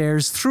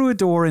downstairs through a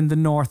door in the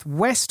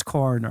northwest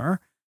corner,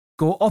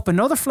 go up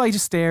another flight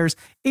of stairs,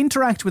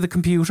 interact with a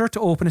computer to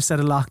open a set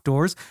of locked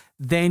doors.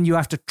 Then you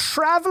have to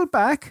travel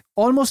back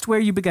almost where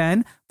you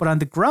began, but on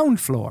the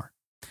ground floor.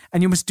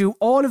 And you must do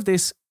all of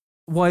this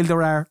while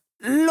there are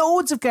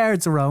loads of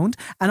guards around,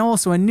 and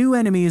also a new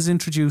enemy is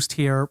introduced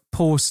here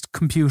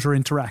post-computer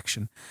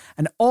interaction.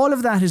 And all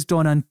of that is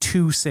done on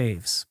 2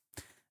 saves.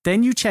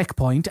 Then you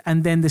checkpoint,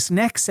 and then this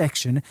next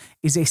section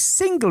is a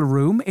single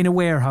room in a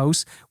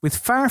warehouse with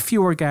far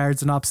fewer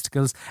guards and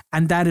obstacles,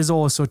 and that is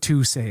also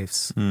 2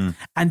 saves.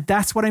 And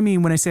that's what I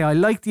mean when I say I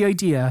like the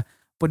idea,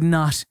 but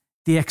not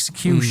the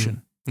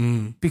execution.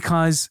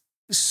 Because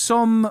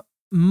some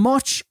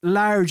much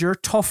larger,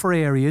 tougher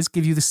areas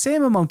give you the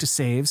same amount of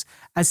saves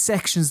as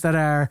sections that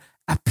are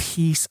a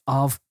piece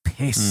of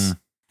piss.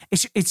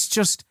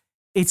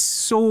 It's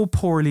so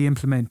poorly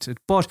implemented.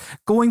 But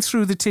going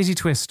through the Titty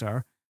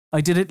Twister,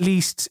 I did at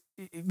least,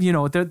 you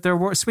know, there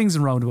were swings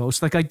and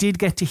roundabouts. Like I did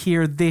get to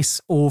hear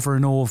this over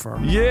and over.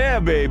 Yeah,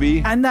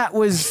 baby. And that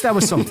was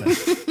something,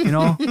 you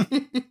know,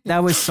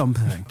 that was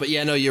something. But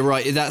yeah, no, you're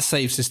right. That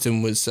save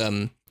system was,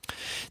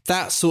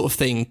 that sort of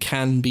thing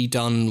can be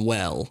done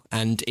well.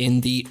 And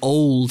in the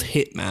old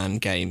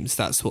Hitman games,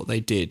 that's what they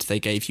did. They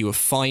gave you a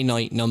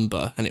finite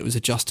number and it was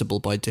adjustable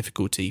by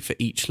difficulty for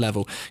each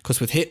level.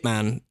 Because with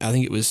Hitman, I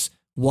think it was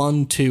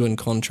 1, 2 and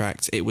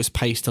Contracts, it was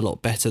paced a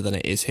lot better than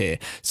it is here.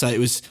 So it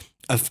was,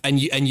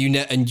 and you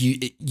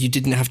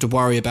didn't have to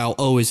worry about,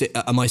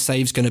 are my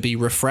saves going to be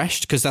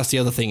refreshed? Because that's the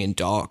other thing in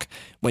Dark.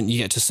 When you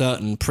get to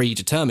certain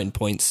predetermined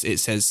points, it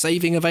says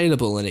saving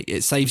available, and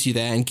it saves you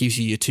there and gives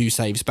you your 2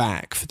 saves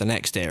back for the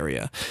next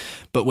area.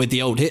 But with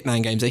the old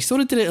Hitman games, they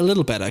sort of did it a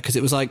little better because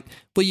it was like,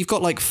 well, you've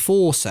got like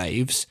 4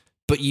 saves,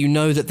 but you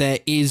know that there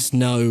is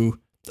no.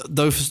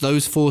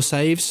 Those 4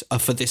 saves are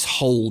for this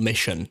whole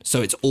mission,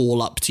 so it's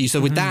all up to you.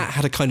 So with that,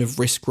 had a kind of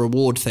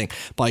risk-reward thing.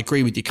 But I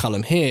agree with you,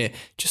 Cullum, here,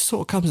 just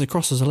sort of comes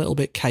across as a little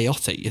bit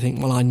chaotic. You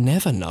think, well, I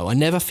never know. I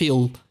never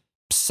feel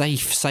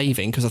safe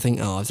saving because I think,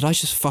 did I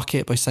just fuck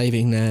it by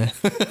saving there?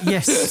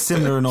 Yes.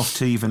 Similar enough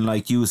to even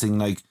like using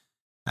like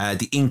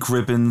the ink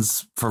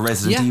ribbons for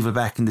Resident Evil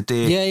back in the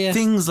day. Yeah.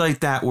 Things like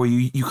that where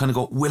you kind of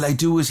go, will I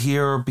do it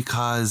here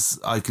because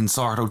I can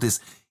sort out this?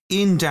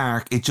 In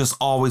Dark, it just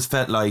always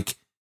felt like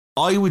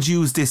I would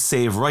use this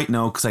save right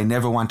now because I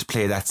never want to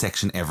play that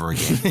section ever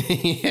again.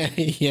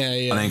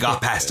 Yeah. And I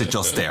got past it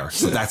just there.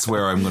 So that's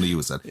where I'm going to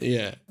use it.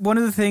 Yeah. One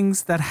of the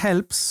things that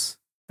helps,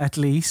 at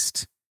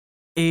least,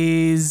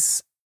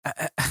 is,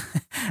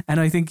 and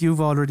I think you've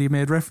already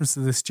made reference to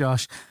this,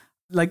 Josh,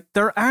 like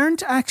there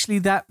aren't actually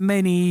that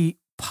many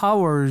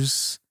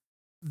powers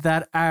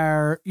that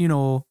are, you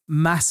know,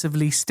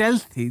 massively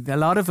stealthy. A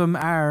lot of them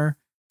are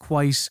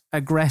quite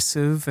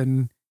aggressive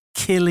and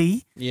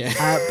killy.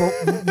 Yeah.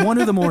 But one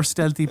of the more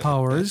stealthy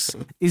powers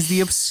is the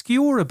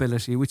obscure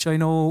ability, which I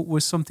know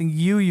was something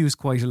you used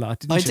quite a lot,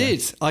 didn't you?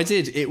 I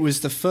did. It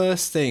was the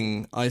first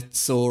thing I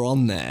saw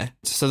on there.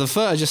 So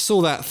I just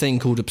saw that thing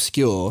called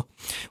obscure,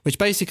 which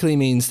basically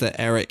means that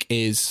Eric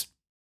he's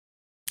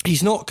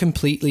not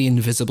completely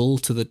invisible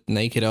to the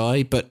naked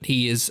eye, but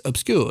he is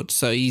obscured.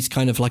 So he's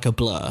kind of like a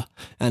blur.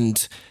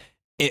 And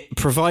it,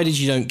 provided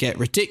you don't get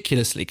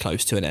ridiculously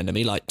close to an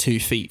enemy, like 2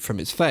 feet from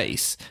his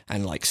face,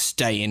 and like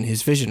stay in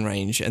his vision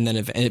range, and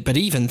then, but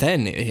even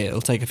then,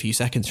 it'll take a few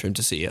seconds for him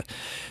to see you.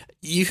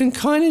 You can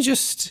kind of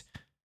just,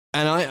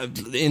 and I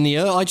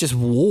just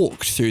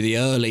walked through the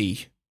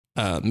early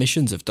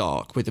missions of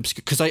Dark with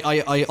Obscure, because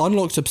I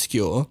unlocked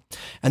Obscure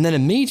and then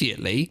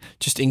immediately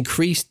just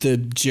increased the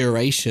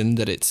duration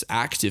that it's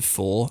active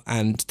for,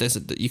 and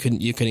you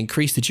can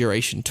increase the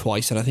duration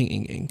twice, and I think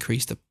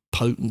increase the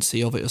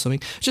potency of it or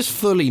something. Just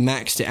fully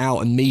maxed it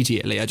out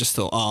immediately. I just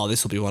thought,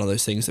 this will be one of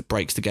those things that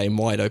breaks the game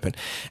wide open,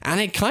 and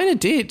it kind of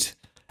did.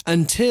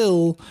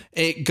 Until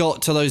it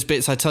got to those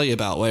bits I tell you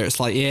about where it's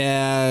like,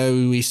 yeah,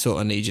 we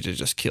sort of need you to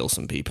just kill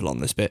some people on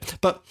this bit.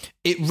 But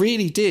it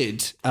really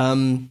did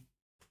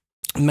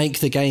make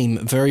the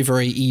game very,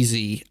 very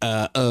easy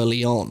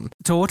early on.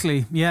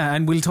 Totally, yeah.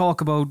 And we'll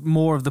talk about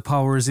more of the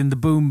powers in the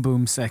Boom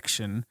Boom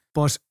section.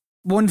 But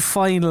one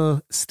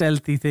final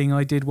stealthy thing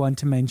I did want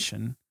to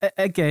mention,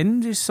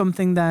 again, just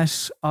something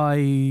that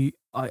I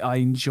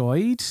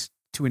enjoyed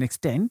to an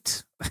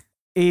extent,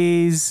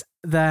 is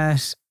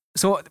that...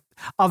 So...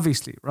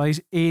 Obviously, right,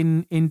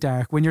 in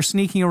Dark, when you're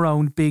sneaking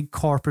around big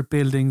corporate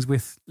buildings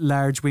with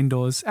large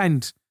windows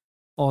and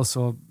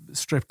also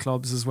strip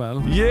clubs as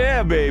well.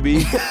 Yeah,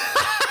 baby.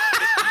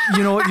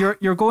 You know,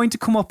 you're going to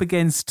come up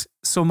against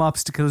some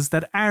obstacles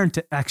that aren't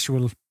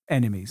actual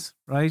enemies,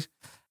 right?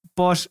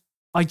 But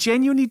I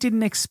genuinely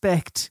didn't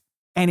expect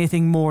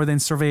anything more than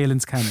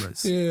surveillance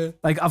cameras. Yeah.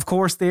 Like, of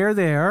course they're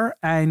there,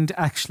 and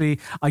actually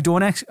I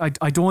don't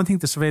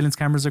think the surveillance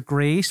cameras are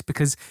great,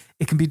 because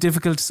it can be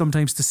difficult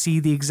sometimes to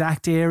see the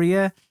exact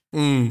area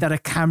that a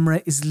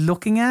camera is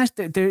looking at.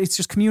 It's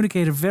just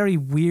communicated very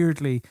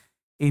weirdly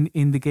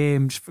in the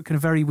game, just kind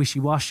of very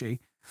wishy-washy.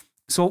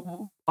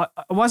 So I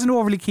wasn't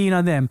overly keen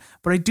on them,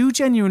 but I do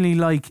genuinely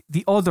like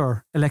the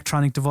other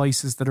electronic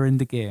devices that are in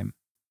the game.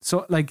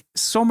 So, like,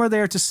 some are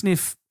there to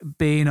sniff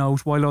Bane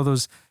out, while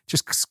others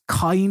just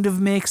kind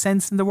of make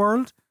sense in the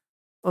world.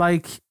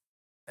 Like,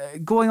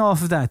 going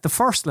off of that, the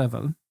first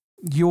level,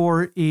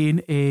 you're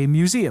in a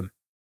museum.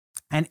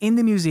 And in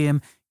the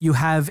museum, you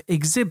have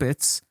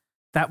exhibits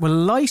that will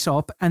light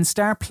up and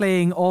start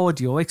playing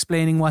audio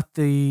explaining what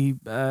the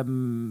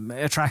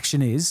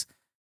attraction is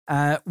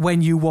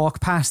when you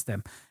walk past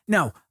them.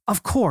 Now,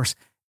 of course,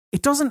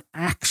 it doesn't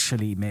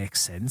actually make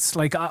sense.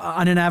 Like,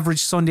 on an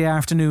average Sunday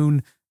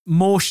afternoon,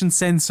 motion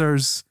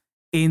sensors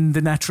in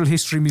the Natural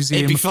History Museum.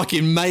 It'd be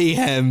fucking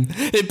mayhem.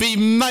 It'd be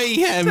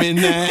mayhem in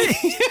there.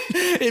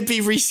 It'd be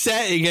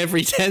resetting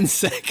every 10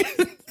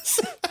 seconds.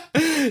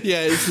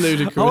 Yeah, it's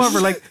ludicrous. However,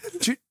 like,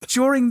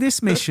 during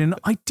this mission,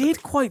 I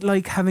did quite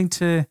like having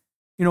to,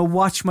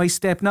 watch my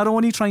step, not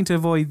only trying to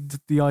avoid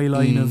the eye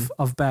line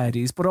of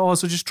baddies, but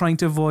also just trying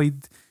to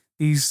avoid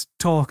these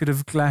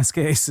talkative glass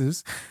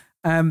cases.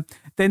 Then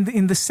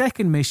in the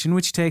second mission,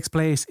 which takes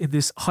place in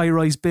this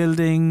high-rise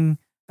building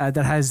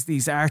that has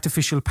these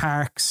artificial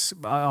parks.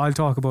 I'll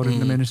talk about it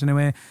in a minute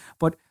anyway.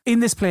 But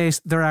in this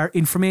place, there are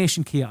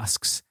information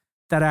kiosks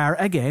that are,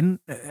 again,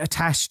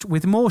 attached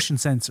with motion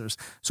sensors.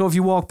 So if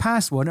you walk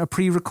past one, a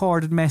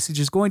pre-recorded message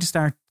is going to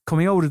start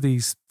coming out of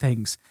these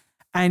things.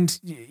 And,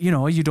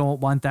 you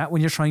don't want that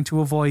when you're trying to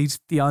avoid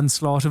the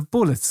onslaught of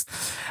bullets.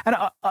 And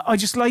I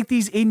just like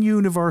these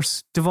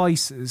in-universe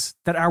devices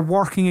that are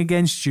working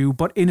against you,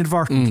 but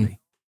inadvertently,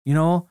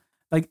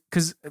 Like,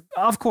 because,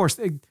 of course...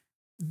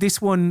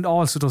 This one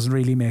also doesn't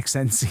really make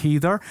sense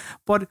either,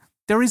 but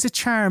there is a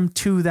charm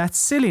to that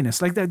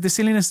silliness. Like the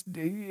silliness,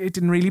 it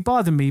didn't really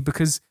bother me,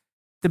 because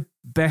the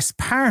best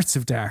parts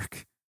of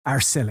Dark are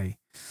silly.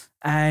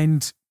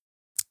 And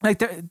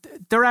like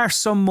there are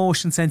some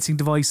motion sensing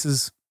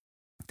devices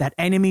that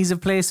enemies have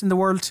placed in the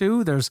world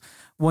too. There's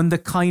one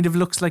that kind of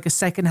looks like a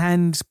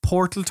secondhand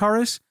portal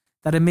turret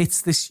that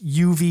emits this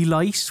UV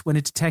light when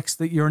it detects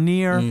that you're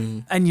near.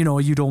 And,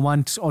 you don't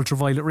want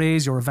ultraviolet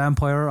rays. You're a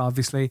vampire,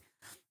 obviously.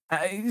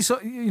 So,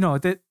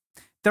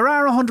 there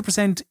are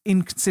 100%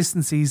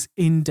 inconsistencies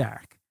in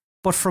Dark.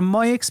 But from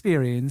my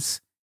experience,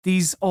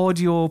 these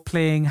audio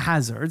playing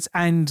hazards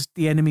and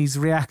the enemy's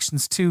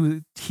reactions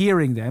to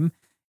hearing them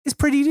is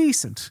pretty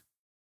decent.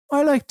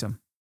 I liked them.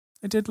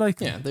 I did like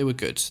them. Yeah, they were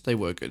good. They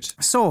were good.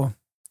 So,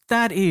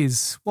 that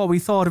is what we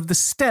thought of the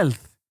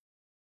stealth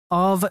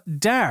of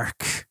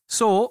Dark.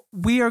 So,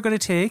 we are going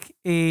to take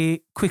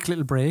a quick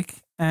little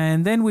break,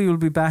 and then we will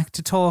be back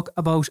to talk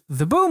about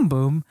the Boom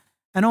Boom,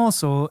 and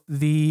also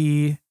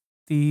the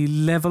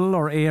level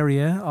or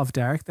area of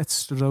Dark that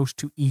stood out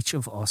to each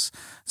of us.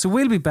 So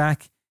we'll be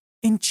back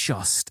in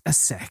just a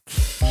sec.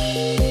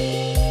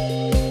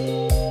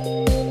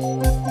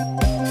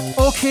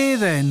 Okay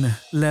then,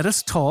 let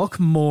us talk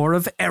more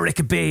of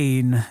Eric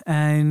Bane,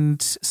 and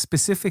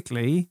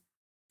specifically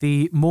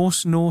the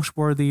most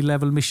noteworthy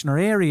level mission or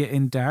area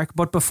in Dark.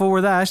 But before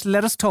that,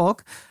 let us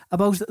talk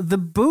about the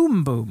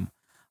Boom Boom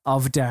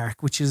of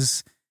Dark, which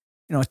is...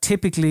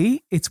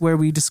 typically it's where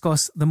we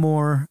discuss the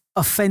more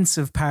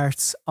offensive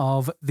parts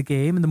of the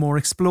game and the more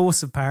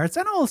explosive parts,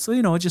 and also,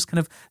 just kind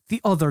of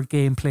the other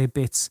gameplay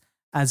bits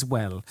as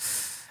well.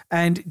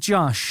 And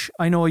Josh,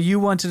 I know you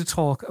wanted to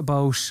talk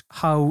about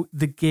how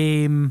the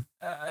game,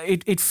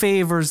 it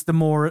favours the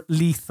more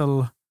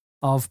lethal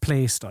of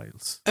play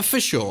styles.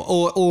 For sure.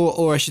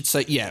 Or I should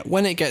say, yeah,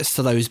 when it gets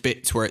to those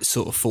bits where it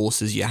sort of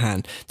forces your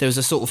hand, there was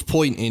a sort of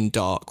point in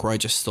Dark where I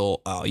just thought,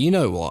 oh, you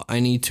know what?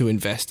 I need to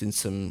invest in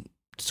some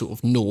sort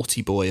of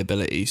naughty boy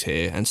abilities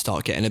here and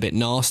start getting a bit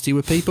nasty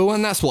with people,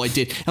 and that's what I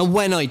did. And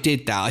when I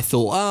did that, I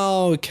thought,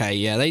 oh, okay,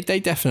 yeah, they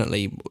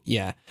definitely,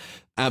 yeah.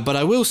 But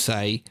I will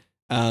say,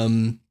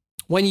 when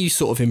you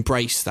sort of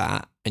embrace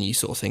that and you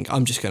sort of think,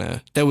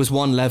 there was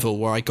one level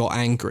where I got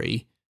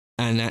angry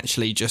and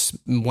actually just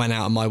went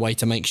out of my way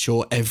to make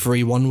sure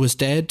everyone was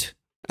dead.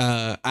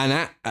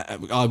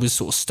 I was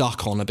sort of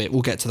stuck on a bit.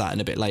 We'll get to that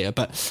in a bit later.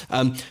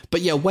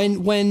 But yeah,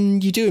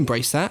 when you do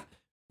embrace that,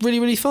 really,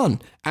 really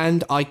fun.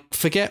 And I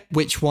forget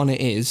which one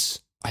it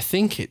is. I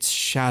think it's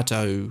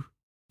Shadow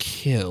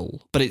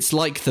Kill, but it's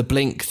like the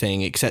Blink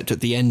thing, except at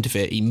the end of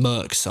it, he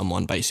murks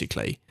someone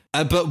basically.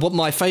 But what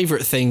my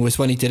favourite thing was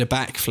when he did a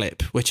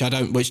backflip,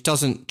 which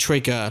doesn't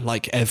trigger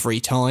like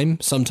every time.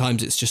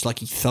 Sometimes it's just like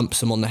he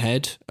thumps them on the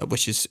head,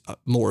 which is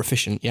more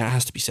efficient. Yeah, it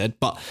has to be said.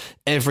 But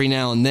every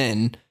now and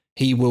then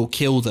he will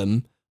kill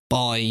them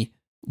by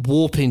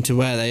warping to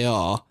where they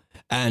are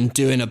and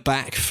doing a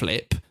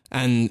backflip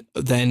and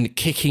then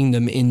kicking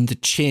them in the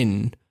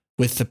chin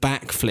with the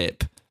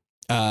backflip.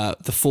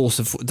 The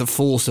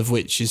force of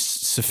which is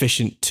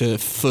sufficient to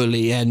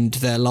fully end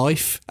their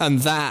life,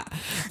 and that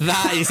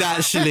is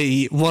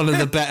actually one of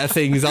the better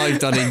things I've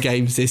done in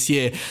games this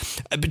year.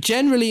 But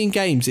generally in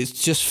games, it's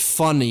just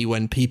funny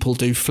when people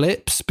do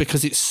flips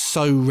because it's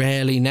so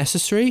rarely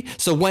necessary.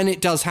 So when it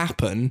does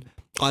happen,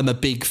 I'm a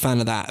big fan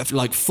of that,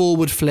 like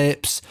forward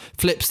flips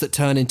that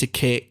turn into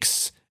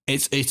kicks.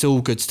 It's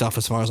all good stuff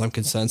as far as I'm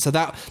concerned. So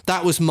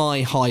that was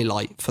my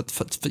highlight for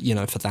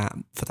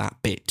that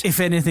bit. If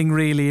anything,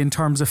 really, in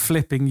terms of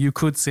flipping, you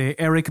could say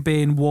Eric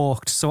Bain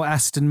walked so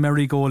Aston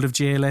Marigold of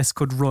JLS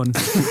could run.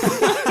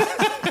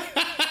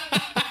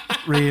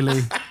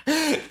 Really.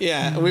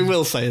 Yeah, we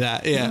will say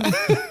that, yeah.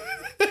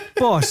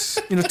 But,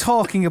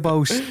 talking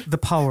about the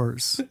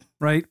powers,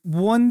 right?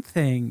 One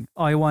thing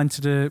I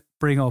wanted to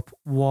bring up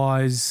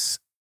was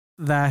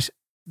that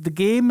the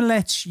game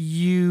lets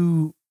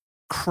you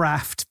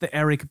craft the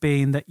Eric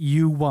Bain that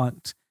you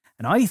want,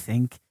 and I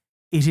think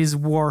it is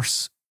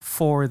worse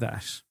for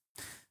that.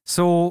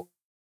 So,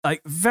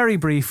 like, very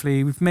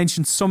briefly, we've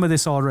mentioned some of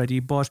this already,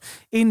 but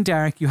in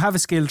Dark you have a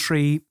skill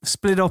tree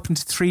split up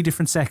into 3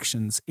 different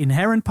sections: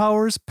 inherent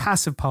powers,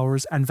 passive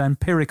powers, and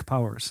vampiric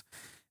powers.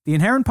 The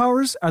inherent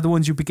powers are the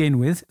ones you begin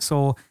with,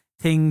 so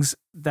things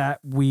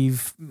that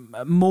we've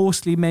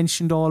mostly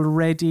mentioned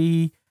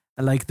already,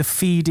 like the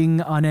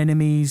feeding on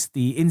enemies,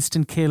 the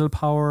instant kill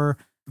power,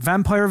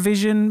 vampire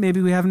vision.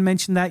 Maybe we haven't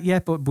mentioned that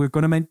yet, but we're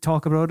going to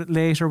talk about it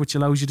later, which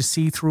allows you to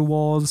see through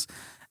walls.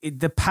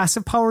 The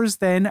passive powers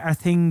then are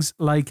things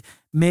like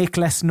make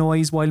less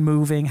noise while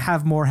moving,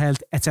 have more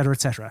health, etc.,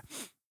 etc.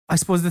 I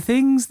suppose the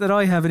things that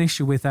I have an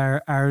issue with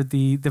are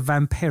the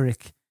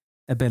vampiric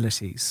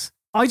abilities.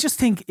 I just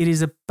think it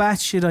is a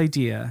batshit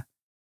idea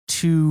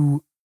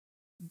to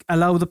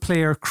allow the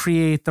player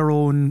create their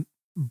own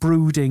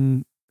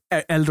brooding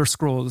Elder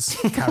Scrolls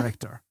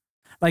character.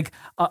 Like,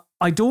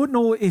 I don't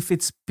know if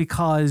it's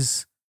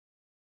because,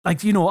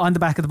 like, on the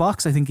back of the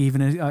box, I think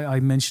even I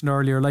mentioned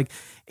earlier, like,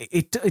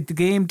 the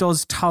game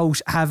does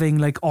tout having,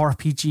 like,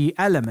 RPG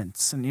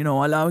elements and,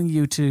 allowing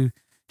you to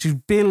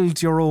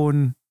build your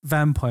own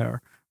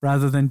vampire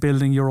rather than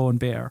building your own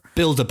bear.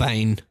 Build a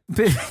Bane.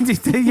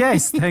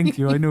 Yes, thank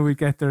you. I knew we'd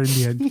get there in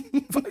the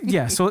end. But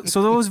yeah, so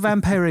those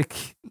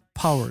vampiric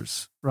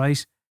powers,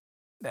 right?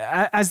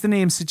 As the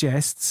name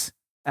suggests,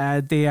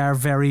 they are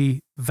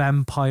very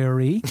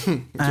vampire-y.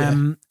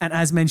 And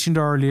as mentioned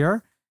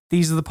earlier,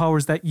 these are the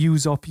powers that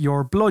use up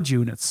your blood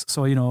units.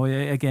 So,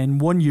 again,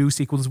 1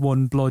 use equals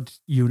 1 blood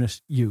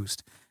unit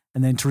used.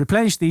 And then to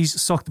replenish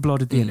these, suck the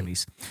blood of the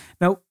enemies.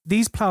 Now,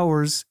 these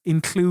powers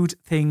include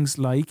things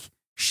like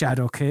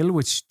Shadow Kill,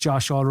 which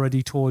Josh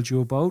already told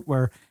you about,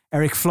 where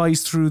Eric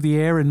flies through the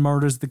air and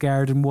murders the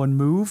guard in 1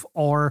 move.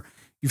 Or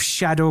you've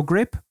Shadow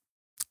Grip,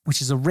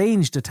 which is a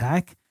ranged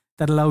attack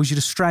that allows you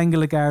to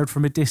strangle a guard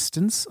from a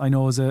distance. I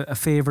know is a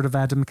favourite of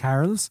Adam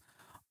Carroll's.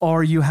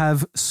 Or you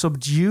have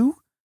Subdue,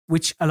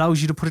 which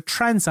allows you to put a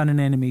trance on an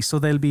enemy so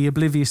they'll be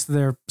oblivious to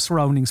their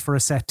surroundings for a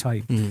set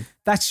time.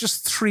 That's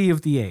just 3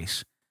 of the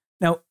 8.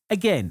 Now,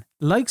 again,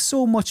 like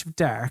so much of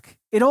Dark,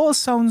 it all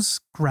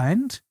sounds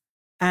grand.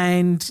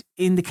 And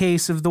in the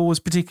case of those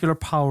particular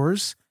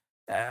powers,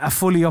 a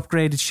fully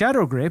upgraded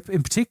Shadow Grip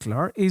in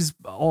particular is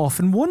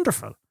often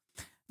wonderful.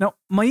 Now,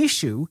 my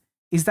issue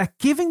is that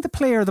giving the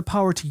player the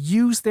power to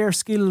use their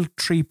skill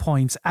tree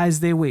points as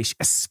they wish,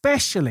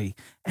 especially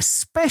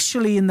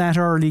in that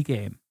early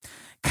game,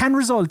 can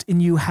result in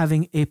you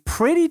having a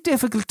pretty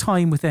difficult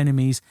time with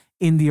enemies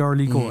in the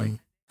early going.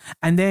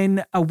 And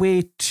then a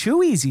way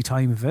too easy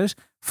time of it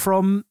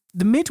from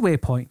the midway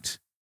point.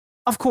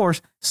 Of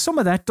course, some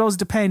of that does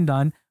depend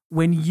on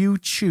when you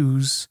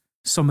choose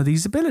some of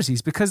these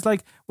abilities, because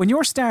like when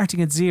you're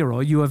starting at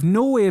 0, you have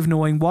no way of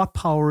knowing what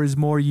power is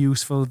more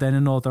useful than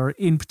another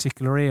in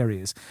particular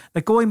areas.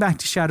 Like going back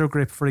to Shadow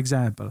Grip, for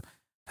example,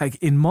 like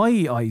in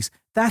my eyes,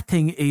 that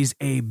thing is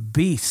a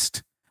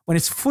beast. When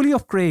it's fully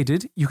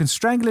upgraded, you can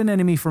strangle an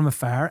enemy from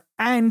afar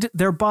and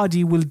their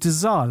body will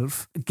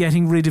dissolve,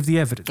 getting rid of the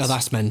evidence. Oh,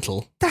 that's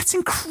mental. That's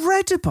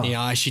incredible.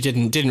 Yeah, I actually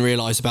didn't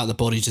realise about the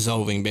body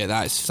dissolving bit.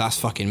 That's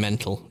fucking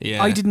mental.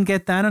 Yeah. I didn't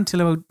get that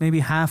until about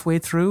maybe halfway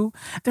through.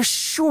 There's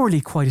surely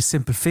quite a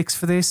simple fix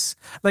for this.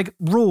 Like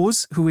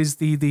Rose, who is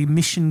the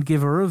mission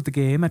giver of the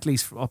game, at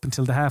least up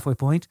until the halfway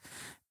point,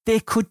 they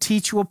could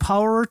teach you a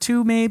power or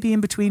two maybe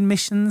in between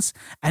missions,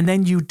 and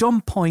then you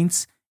dump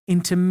points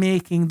into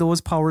making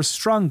those powers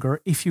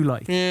stronger if you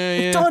like.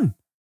 It's done.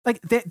 Like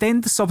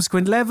then the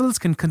subsequent levels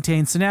can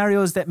contain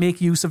scenarios that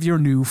make use of your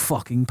new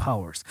fucking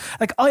powers.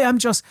 Like I am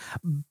just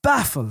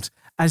baffled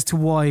as to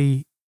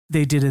why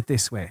they did it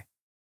this way.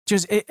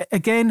 Just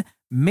again,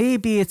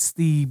 maybe it's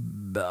the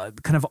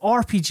kind of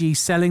RPG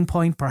selling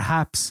point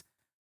perhaps,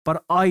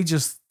 but I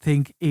just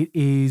think it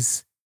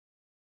is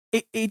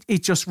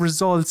it just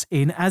results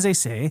in, as I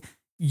say,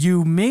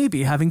 you may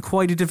be having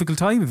quite a difficult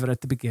time with it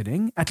at the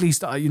beginning. At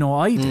least, I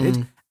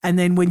did. And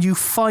then when you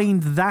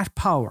find that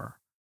power,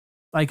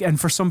 like, and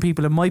for some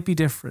people it might be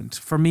different.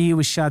 For me, it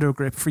was Shadow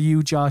Grip. For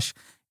you, Josh,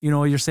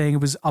 you're saying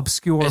it was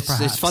obscure, perhaps.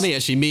 It's funny,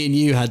 actually. Me and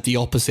you had the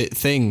opposite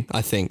thing,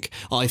 I think.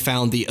 I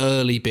found the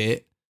early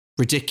bit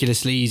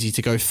ridiculously easy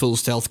to go full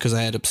stealth because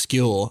I had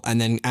obscure, and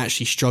then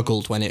actually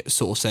struggled when it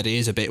sort of said it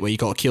is a bit where you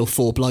got to kill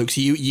 4 blokes.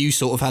 You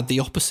sort of had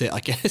the opposite, I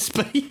guess.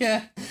 But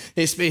yeah,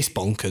 it's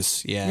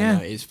bonkers. Yeah.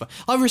 No, it's.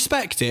 I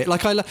respect it.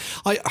 Like I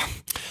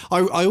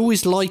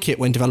always like it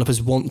when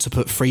developers want to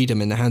put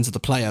freedom in the hands of the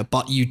player,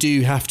 but you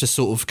do have to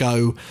sort of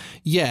go,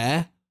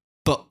 yeah,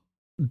 but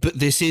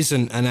this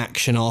isn't an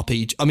action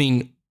RPG. I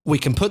mean, we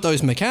can put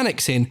those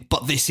mechanics in,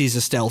 but this is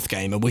a stealth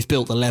game, and we've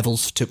built the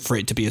levels for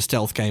it to be a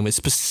stealth game with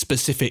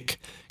specific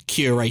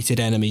curated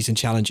enemies and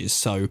challenges,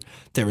 so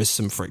there is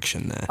some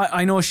friction there.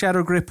 I know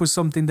Shadow Grip was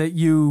something that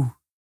you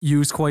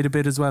used quite a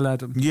bit as well,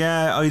 Adam.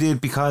 Yeah, I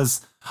did,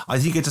 because I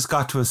think it just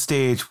got to a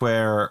stage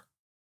where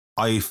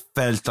I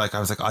felt like I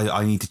was like,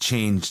 I need to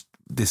change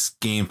this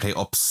gameplay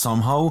up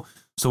somehow.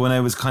 So when I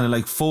was kind of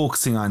like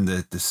focusing on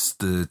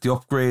the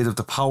upgrade of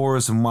the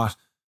powers and what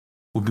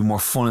would be more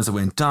fun as it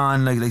went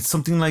on, like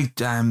something like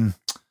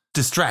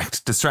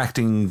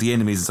distracting the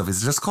enemies and stuff.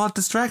 Is it just called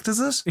distract, is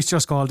it? It's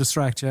just called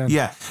distract, yeah.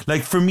 Yeah,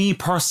 like for me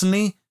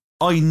personally,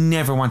 I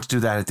never want to do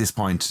that at this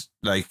point,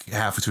 like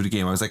halfway through the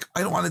game. I was like,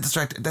 I don't want to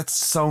distract. That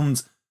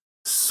sounds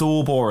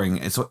so boring.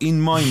 And so in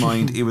my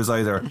mind, it was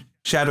either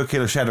Shadow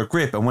Kill or Shadow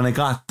Grip. And when I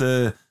got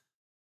the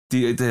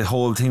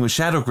whole thing with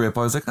Shadow Grip,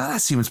 I was like,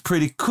 that seems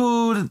pretty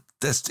cool.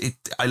 That's it.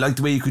 I like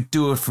the way you could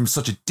do it from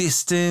such a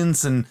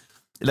distance, and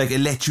like it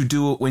let you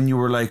do it when you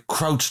were like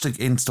crouched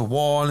against a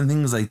wall and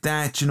things like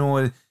that.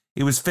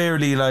 It was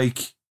fairly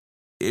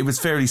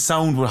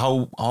sound with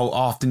how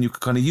often you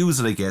could kind of use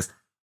it, I guess.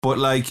 But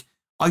like,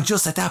 I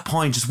just at that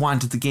point just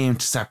wanted the game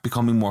to start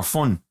becoming more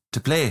fun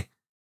to play,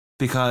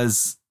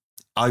 because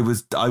I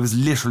was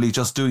literally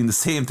just doing the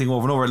same thing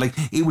over and over. Like,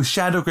 it was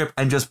Shadow Grip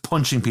and just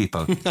punching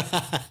people.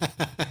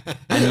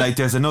 And like,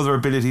 there's another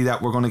ability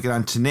that we're going to get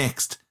on to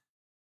next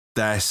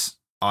that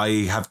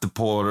I have the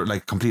polar,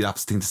 like, complete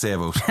opposite thing to say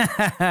about.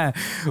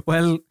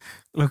 Well,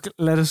 look,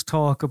 let us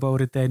talk about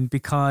it then,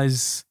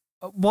 because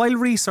while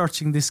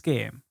researching this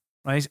game,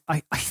 right,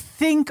 I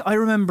think I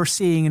remember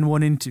seeing in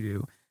one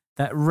interview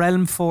that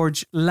Realm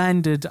Forge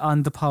landed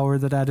on the power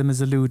that Adam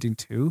is alluding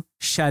to,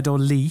 Shadow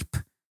Leap,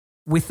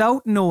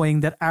 without knowing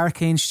that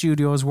Arcane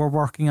Studios were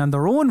working on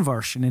their own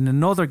version in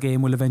another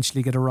game we'll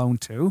eventually get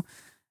around to,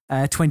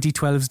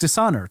 2012's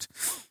Dishonored.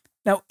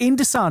 Now, in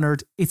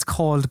Dishonored, it's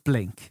called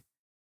Blink.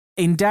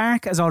 In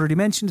Dark, as already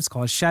mentioned, it's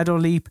called Shadow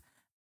Leap.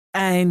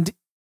 And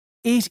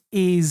it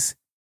is,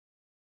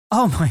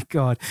 oh my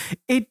God,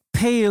 it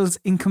pales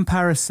in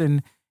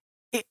comparison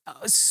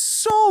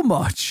so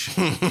much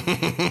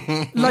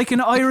like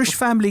an Irish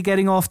family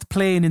getting off the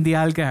plane in the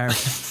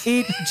Algarve.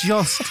 It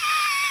just,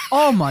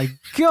 oh my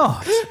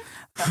God.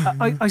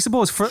 I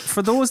suppose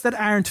for those that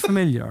aren't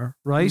familiar,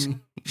 right?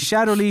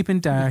 Shadow Leap in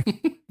Dark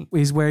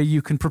is where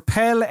you can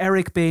propel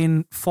Eric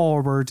Bane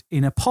forward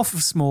in a puff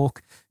of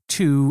smoke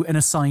to an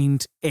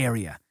assigned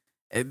area.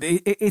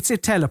 It's a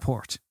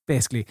teleport,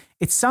 basically.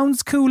 It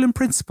sounds cool in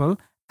principle,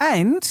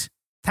 and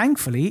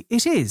thankfully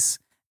it is.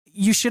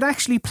 You should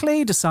actually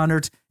play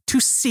Dishonored to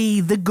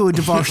see the good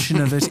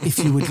version of it if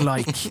you would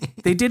like.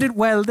 They did it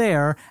well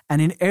there, and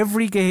in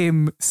every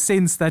game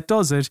since that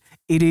does it,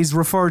 it is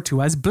referred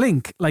to as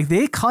Blink. Like,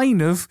 they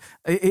kind of,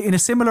 in a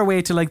similar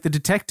way to like the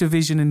Detective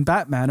Vision in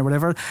Batman or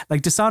whatever,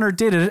 like Dishonored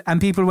did it and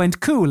people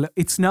went, cool,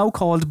 it's now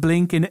called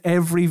Blink in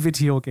every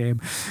video game.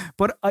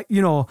 But,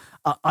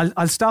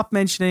 I'll stop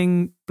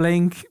mentioning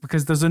Blink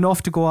because there's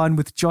enough to go on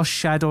with just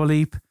Shadow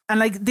Leap. And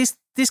like this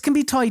can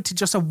be tied to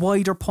just a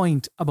wider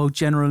point about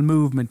general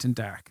movement in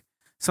Dark.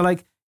 So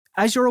like,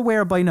 as you're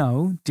aware by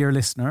now, dear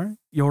listener,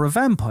 you're a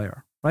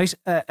vampire, right?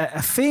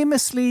 A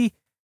famously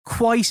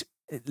quite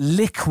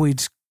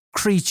liquid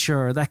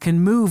creature that can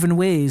move in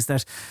ways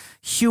that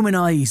human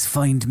eyes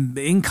find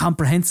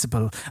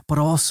incomprehensible, but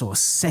also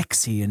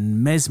sexy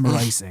and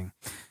mesmerizing.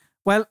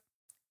 Well,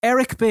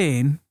 Eric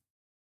Bane,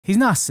 he's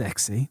not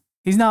sexy.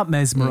 He's not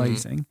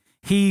mesmerizing.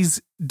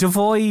 He's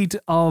devoid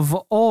of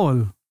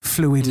all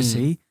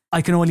fluidity.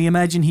 I can only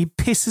imagine he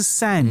pisses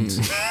sand.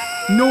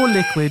 No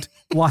liquid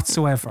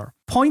whatsoever.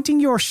 Pointing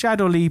your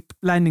Shadow Leap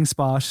landing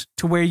spot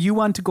to where you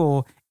want to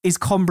go is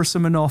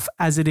cumbersome enough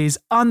as it is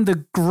on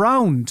the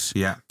ground.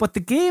 Yeah. But the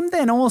game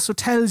then also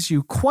tells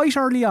you quite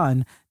early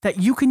on that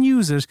you can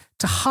use it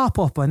to hop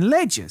up on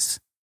ledges,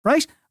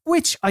 right?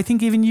 Which I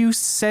think even you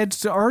said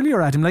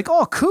earlier, Adam, like,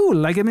 oh, cool.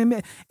 Like, I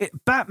mean,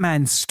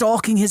 Batman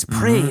stalking his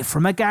prey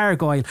from a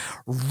gargoyle.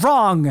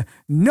 Wrong.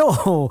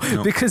 No,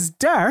 because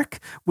Dark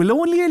will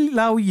only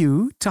allow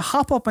you to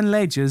hop up on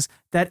ledges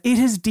that it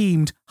has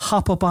deemed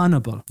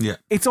hop-up-onable. Yeah.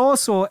 It's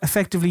also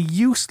effectively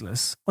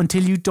useless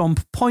until you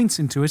dump points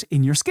into it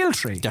in your skill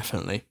tree.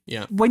 Definitely,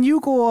 yeah. When you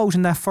go out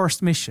in that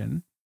first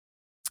mission,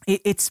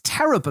 it's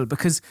terrible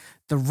because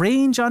the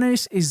range on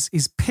it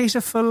is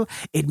pitiful.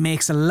 It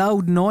makes a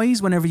loud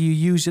noise whenever you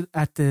use it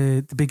at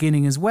the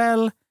beginning as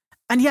well.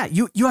 And yeah,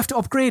 you have to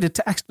upgrade it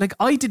to actually, like,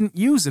 I didn't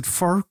use it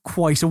for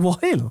quite a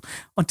while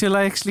until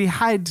I actually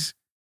had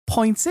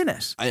points in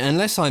it.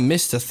 Unless I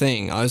missed a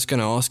thing, I was going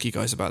to ask you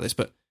guys about this,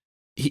 but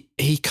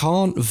he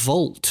can't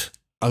vault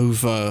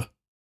over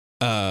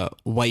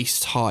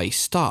waist high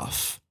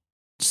stuff.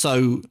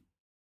 So,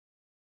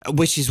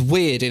 which is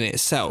weird in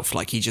itself,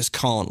 like he just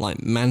can't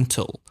like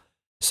mantle.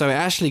 So it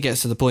actually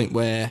gets to the point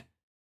where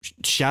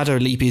Shadow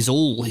Leap is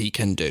all he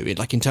can do,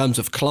 like in terms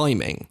of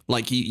climbing.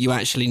 Like you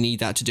actually need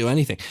that to do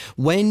anything.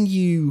 When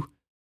you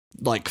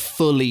like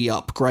fully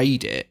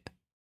upgrade it,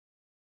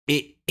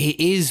 it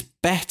is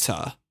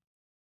better.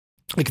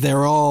 Like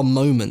there are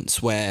moments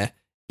where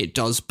it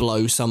does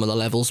blow some of the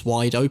levels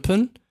wide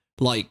open.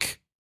 Like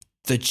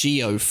the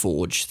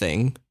Geoforge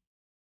thing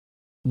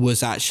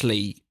was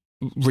actually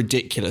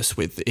ridiculous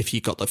with if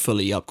you got the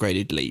fully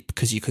upgraded leap,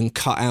 because you can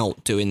cut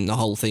out doing the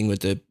whole thing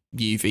with the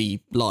UV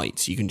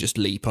lights. You can just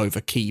leap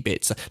over key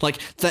bits. Like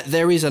that,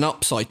 there is an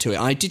upside to it.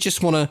 I did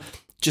just want to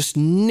just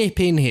nip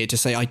in here to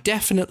say I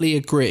definitely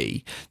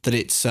agree that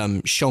it's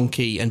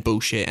shonky and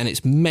bullshit, and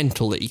it's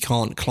mental that he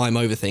can't climb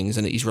over things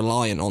and that he's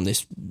reliant on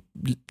this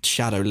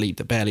shadow leap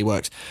that barely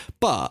works.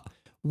 But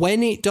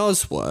when it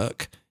does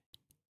work,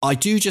 I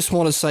do just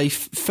want to say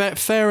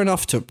fair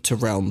enough to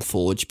Realm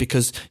Forge,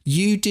 because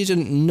you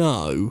didn't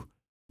know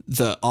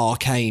that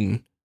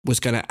Arcane was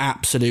going to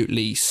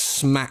absolutely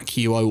smack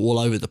you all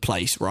over the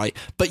place, right?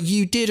 But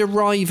you did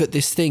arrive at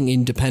this thing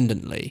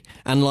independently.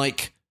 And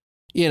like,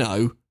 you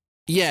know,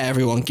 yeah,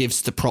 everyone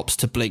gives the props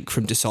to Blink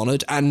from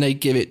Dishonored, and they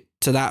give it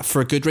to that for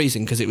a good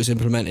reason, because it was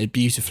implemented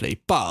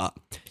beautifully. But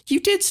you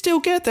did still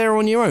get there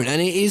on your own,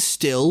 and it is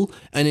still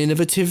an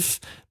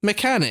innovative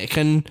mechanic.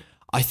 And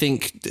I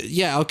think,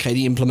 yeah, okay,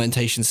 the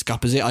implementation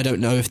scuppers it. I don't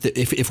know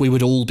if we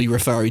would all be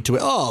referring to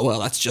it, oh, well,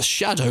 that's just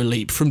Shadow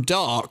Leap from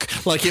Dark.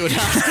 Like, it would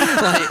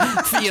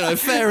have, like, you know,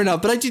 fair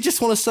enough. But I did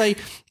just want to say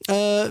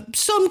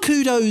some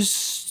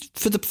kudos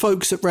for the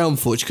folks at Realm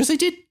Forge, because they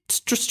did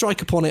just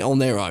strike upon it on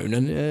their own.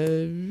 And,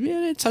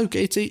 yeah, it's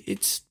okay.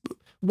 It's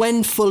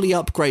when fully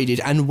upgraded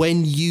and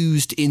when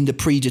used in the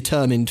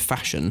predetermined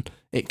fashion,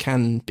 it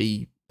can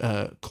be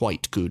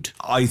quite good.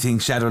 I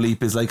think Shadow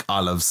Leap is like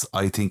olives.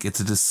 I think it's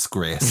a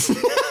disgrace.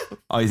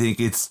 I think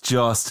it's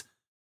just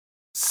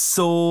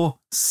so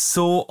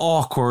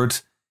awkward.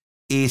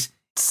 It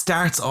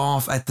starts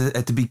off at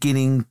the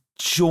beginning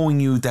showing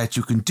you that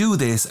you can do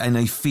this, and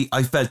I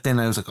felt then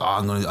I was like, oh,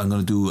 I'm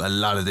gonna do a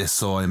lot of this.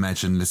 So I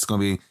imagine it's gonna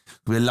be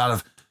a lot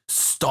of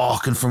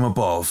stalking from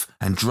above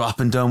and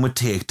dropping down with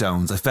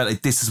takedowns. I felt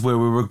like this is where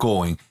we were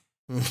going.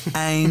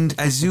 And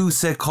as you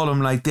said,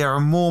 Colm, like there are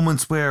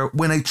moments where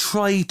when I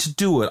tried to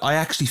do it, I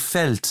actually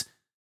felt,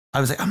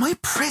 I was like, am I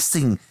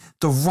pressing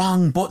the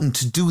wrong button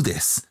to do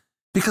this?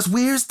 Because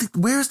where's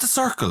the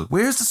circle?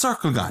 Where's the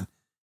circle gone?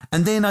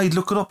 And then I'd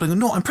look it up and go,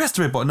 no, I'm pressed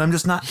the right button. I'm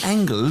just not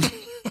angled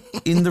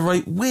in the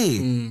right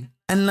way.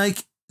 And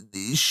like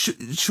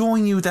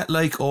showing you that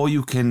like, oh,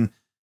 you can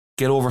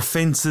get over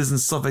fences and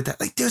stuff like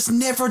that. Like there's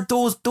never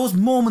those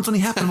moments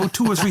only happen about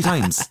 2 or 3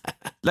 times.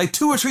 Like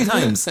 2 or 3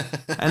 times.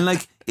 And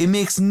like it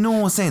makes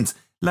no sense.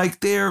 Like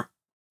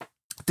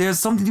there's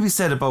something to be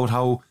said about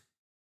how,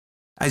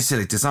 as you said,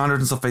 like Dishonored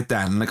and stuff like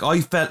that. And like I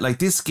felt like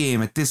this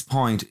game at this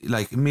point,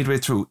 like midway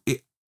through,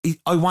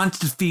 I wanted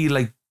to feel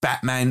like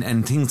Batman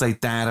and things like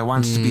that. I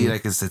wanted to be,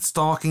 like I said,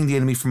 stalking the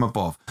enemy from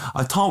above.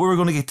 I thought we were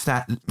going to get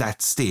to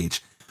that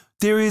stage.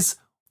 There is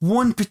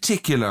one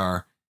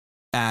particular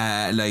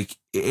like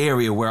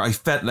area where I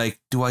felt like,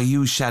 do I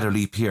use Shadow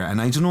Leap here?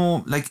 And I don't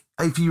know, like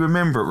if you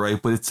remember it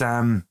right, but it's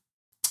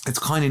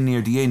kind of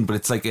near the end, but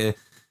it's like a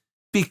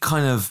big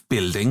kind of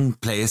building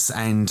place,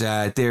 and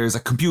there's a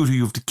computer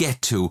you have to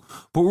get to,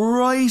 but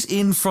right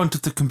in front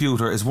of the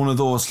computer is one of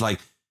those like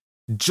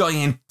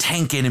giant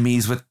tank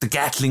enemies with the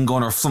Gatling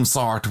gun or some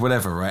sort,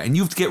 whatever, right? And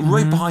you have to get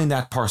right behind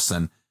that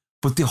person,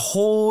 but the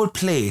whole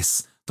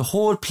place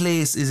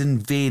is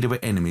invaded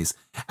with enemies,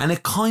 and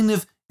it kind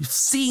of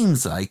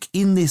seems like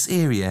in this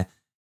area,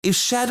 if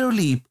Shadow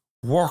Leap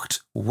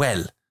worked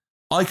well,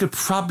 I could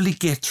probably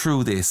get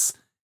through this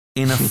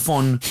in a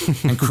fun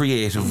and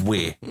creative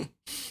way.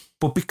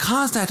 But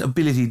because that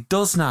ability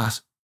does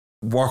not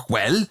work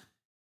well,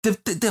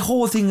 the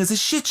whole thing is a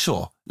shit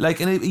show.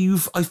 Like, and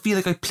I feel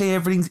like I play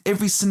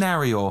every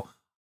scenario,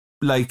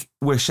 like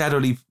where Shadow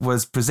Leap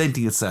was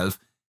presenting itself,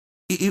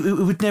 it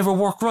would never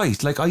work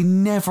right. Like, I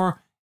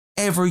never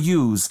ever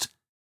used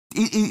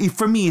it.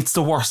 For me, it's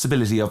the worst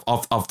ability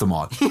of them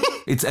all.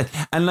 It's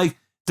and like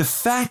the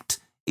fact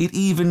it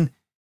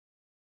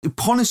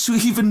punishes you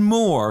even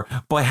more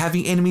by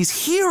having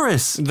enemies hear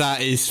it. That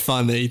is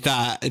funny.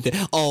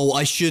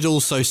 I should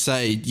also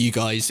say, you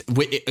guys,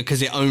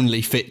 because it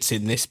only fits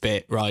in this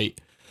bit, right?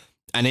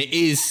 And it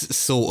is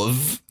sort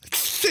of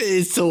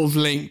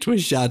linked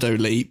with Shadow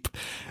Leap.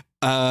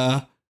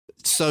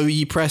 So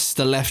you press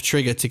the left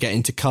trigger to get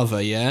into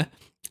cover, yeah?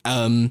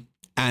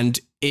 And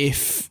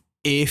if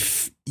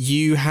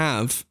you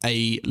have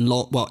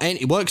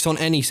it works on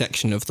any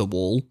section of the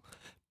wall,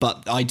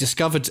 but I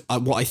discovered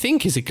what I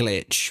think is a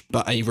glitch,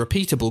 but a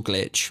repeatable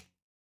glitch,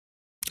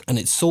 and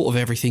it's sort of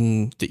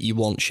everything that you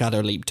want Shadow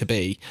Leap to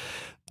be.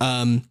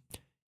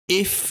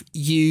 If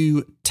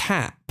you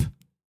tap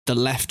the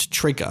left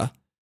trigger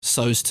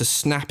so as to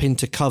snap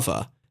into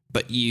cover,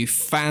 but you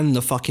fan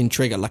the fucking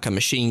trigger like a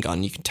machine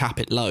gun, you can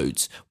tap it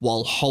loads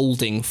while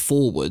holding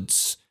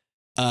forwards,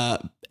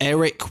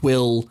 Eric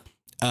will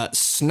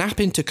snap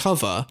into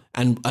cover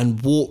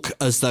and walk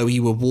as though he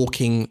were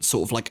walking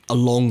sort of like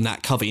along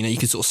that cover. You know, you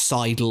can sort of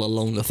sidle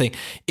along the thing.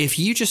 If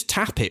you just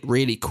tap it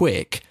really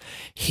quick,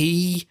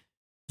 he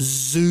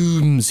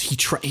zooms,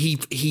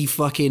 he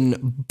fucking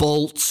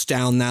bolts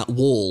down that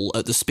wall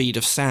at the speed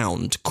of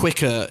sound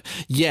quicker,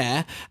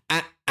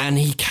 and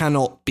he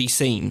cannot be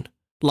seen.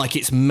 Like,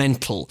 it's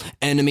mental.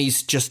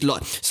 Enemies just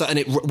like so, and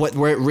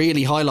where it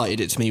really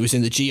highlighted it to me was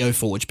in the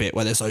Geoforge bit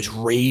where there's those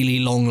really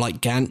long like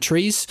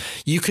gantries.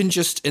 You can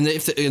just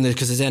because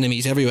there's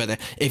enemies everywhere there.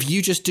 If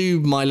you just do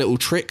my little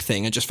trick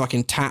thing and just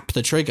fucking tap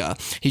the trigger,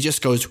 he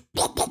just goes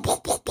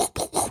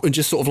and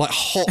just sort of like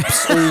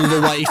hops all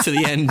the way to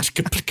the end,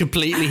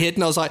 completely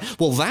hidden. I was like,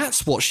 well,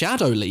 that's what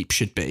Shadow Leap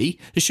should be.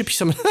 It should be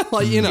something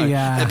like, you know.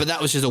 Yeah. But that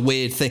was just a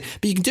weird thing.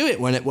 But you can do it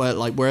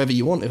like wherever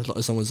you want,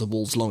 as long as the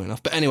wall's long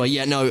enough. But anyway,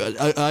 yeah, no,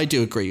 I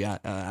do agree,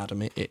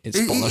 Adam.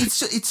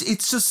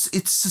 It's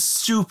just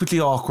stupidly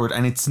awkward,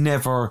 and it's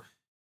never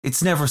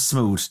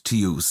smooth to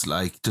use.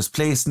 Like, just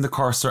placing the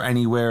cursor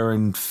anywhere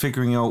and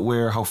figuring out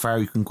how far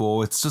you can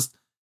go. It's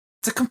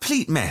a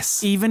complete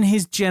mess. Even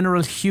his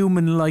general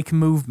human-like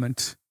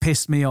movement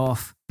pissed me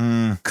off.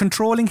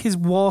 Controlling his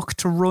walk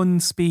to run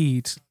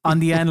speed on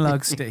the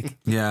analog stick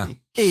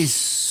is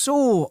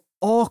so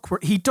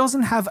awkward. He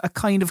doesn't have a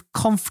kind of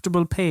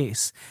comfortable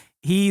pace.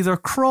 He either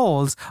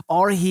crawls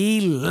or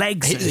he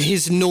legs it.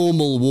 His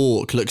normal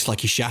walk looks like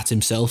he shat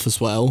himself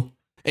as well.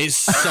 It's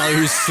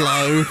so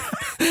slow,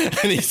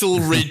 and he's all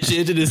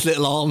rigid, and his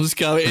little arms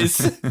go.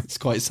 It's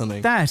quite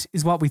something. That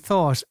is what we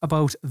thought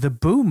about the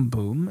Boom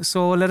Boom.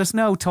 So let us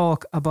now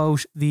talk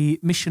about the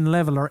mission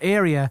level or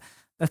area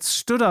that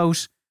stood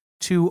out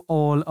to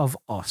all of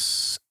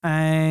us.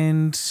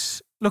 And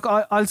look,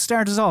 I'll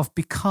start us off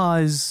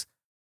because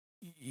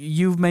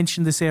you've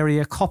mentioned this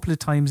area a couple of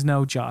times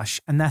now,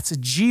 Josh, and that's a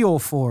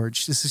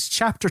Geoforge. This is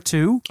chapter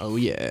 2. Oh,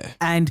 yeah.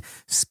 And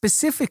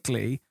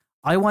specifically,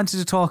 I wanted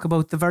to talk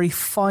about the very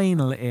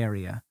final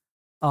area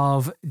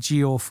of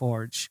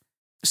Geoforge.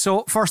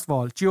 So, first of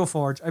all,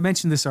 Geoforge, I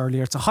mentioned this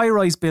earlier, it's a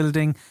high-rise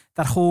building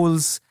that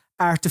holds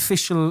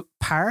artificial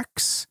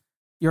parks.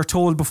 You're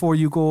told before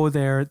you go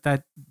there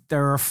that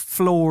there are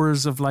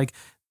floors of like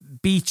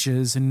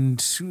beaches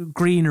and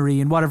greenery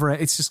and whatever.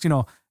 It's just, you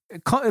know,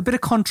 a bit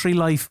of country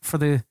life for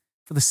the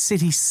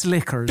city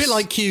slickers. A bit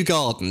like Kew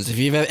Gardens. If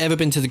you've ever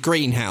been to the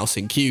greenhouse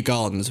in Kew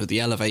Gardens with the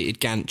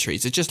elevated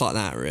gantries, it's just like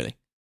that, really.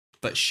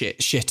 But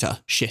shitter.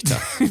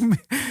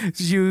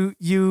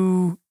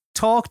 You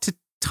talk to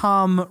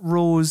Tom,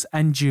 Rose,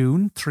 and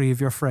June, 3 of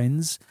your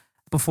friends,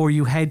 before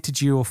you head to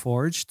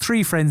Geoforge.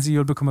 3 friends that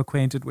you'll become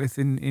acquainted with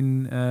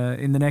in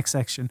the next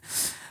section.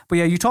 But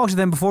yeah, you talk to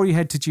them before you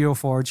head to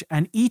Geoforge,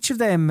 and each of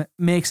them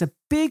makes a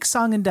big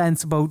song and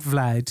dance about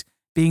Vlad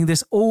being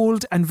this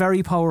old and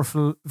very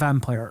powerful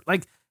vampire.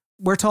 Like,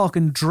 we're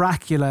talking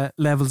Dracula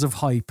levels of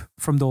hype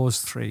from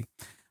those 3.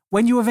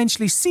 When you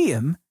eventually see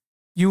him,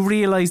 you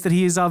realise that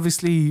he has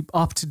obviously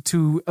opted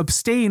to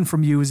abstain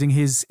from using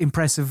his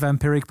impressive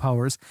vampiric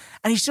powers,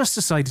 and he's just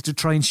decided to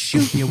try and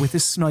shoot you with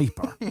his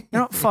sniper. You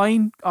know,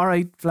 fine, all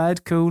right,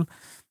 Vlad, cool.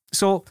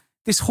 So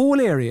this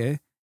whole area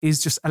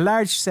is just a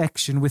large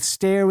section with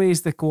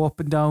stairways that go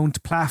up and down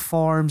to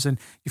platforms, and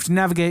you have to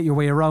navigate your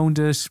way around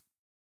it.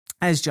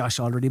 As Josh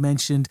already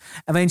mentioned,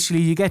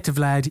 eventually you get to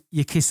Vlad,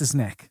 you kiss his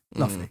neck.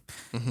 Lovely.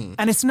 Mm-hmm.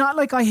 And it's not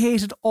like I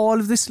hated all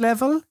of this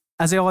level.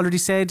 As I already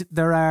said,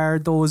 there are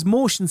those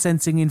motion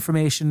sensing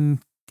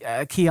information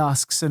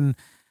kiosks, and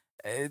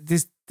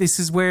this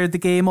is where the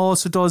game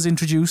also does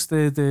introduce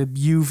the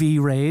UV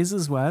rays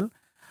as well.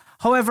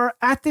 However,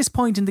 at this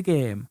point in the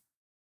game,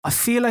 I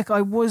feel like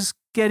I was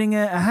getting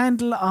a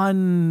handle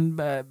on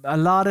a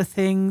lot of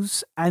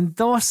things, and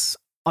thus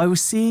I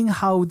was seeing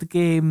how the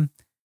game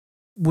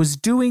was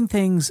doing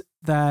things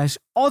that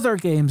other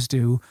games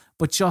do,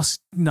 but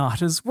just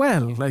not as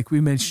well. Like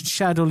we mentioned,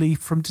 Shadow Leap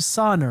from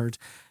Dishonored.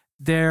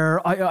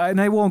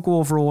 I won't go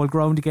over old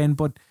ground again,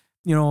 but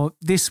you know,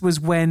 this was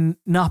when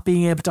not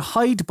being able to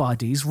hide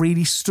bodies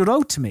really stood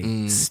out to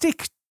me.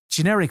 Stick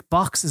generic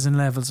boxes and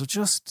levels are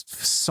just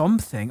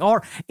something.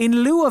 Or in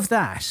lieu of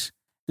that,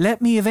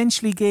 let me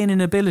eventually gain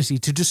an ability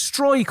to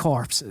destroy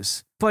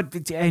corpses.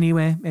 But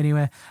anyway,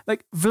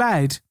 like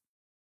Vlad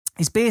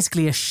is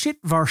basically a shit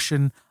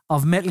version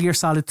of Metal Gear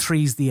Solid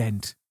 3's The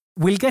End.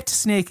 We'll get to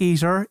Snake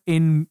Eater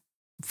in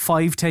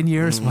 5-10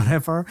 years,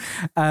 whatever,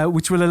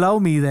 which will allow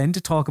me then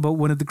to talk about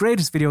one of the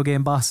greatest video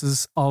game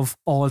bosses of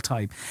all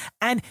time.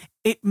 And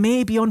it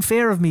may be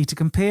unfair of me to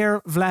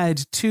compare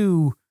Vlad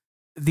to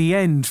The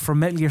End from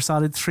Metal Gear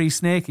Solid 3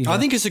 Snake Eater. I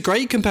think it's a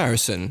great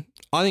comparison.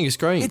 I think it's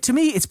great. To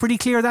me, it's pretty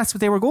clear that's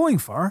what they were going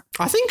for.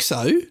 I think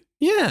so.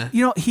 Yeah.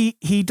 You know,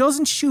 he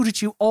doesn't shoot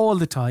at you all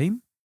the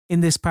time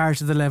in this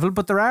part of the level,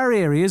 but there are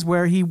areas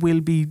where he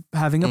will be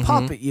having a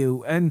pop at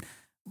you, and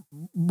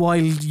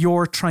while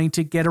you're trying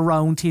to get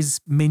around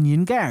his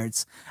minion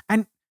guards.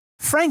 And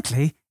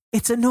frankly,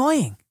 it's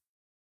annoying.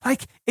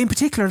 Like, in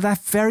particular,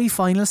 that very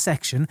final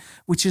section,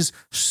 which is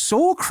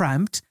so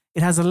cramped,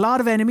 it has a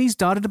lot of enemies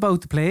dotted about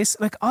the place.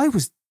 Like, I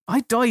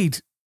died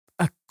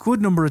a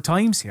good number of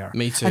times here.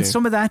 Me too. And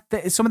some of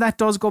that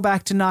does go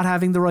back to not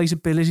having the right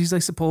abilities, I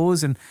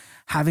suppose, and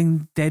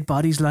having dead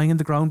bodies lying in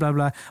the ground, blah,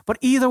 blah. But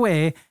either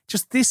way,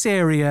 just this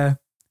area,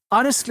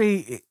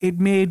 honestly, it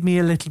made me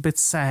a little bit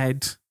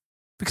sad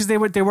because they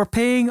were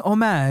paying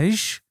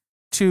homage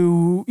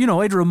to, you know,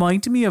 it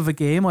reminded me of a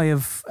game I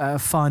have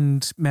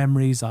fond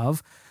memories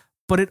of,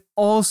 but it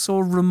also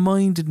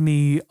reminded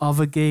me of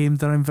a game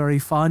that I'm very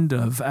fond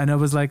of. And I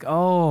was like,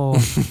 oh,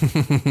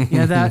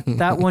 yeah,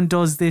 that one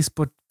does this,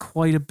 but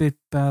quite a bit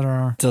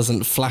better.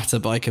 Doesn't flatter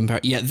by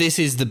comparison. Yeah, this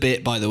is the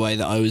bit, by the way,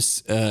 that I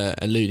was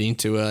alluding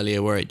to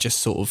earlier, where it just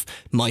sort of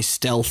my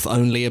stealth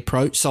only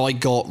approach. So I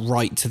got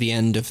right to the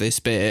end of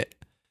this bit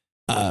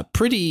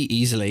pretty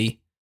easily.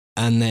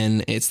 And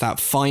then it's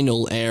that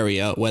final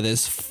area where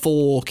there's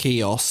 4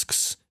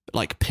 kiosks,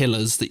 like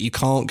pillars that you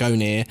can't go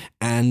near,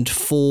 and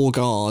 4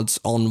 guards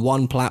on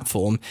one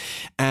platform.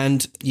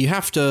 And you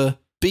have to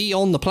be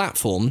on the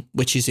platform,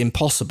 which is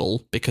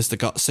impossible because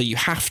so you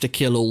have to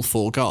kill all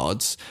 4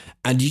 guards,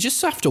 and you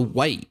just have to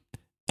wait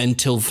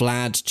until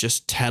Vlad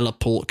just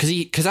teleport.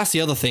 Because that's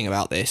the other thing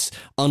about this.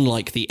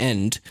 Unlike The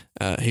End,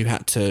 who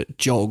had to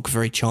jog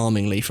very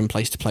charmingly from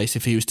place to place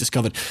if he was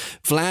discovered,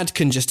 Vlad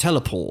can just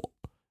teleport.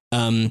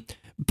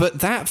 But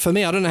that, for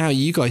me, I don't know how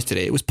you guys did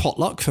it. It was pot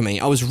luck for me.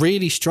 I was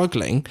really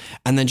struggling.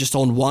 And then just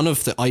on one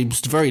of I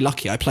was very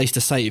lucky. I placed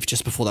a save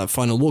just before that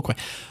final walkway.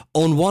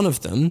 On one of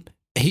them,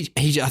 he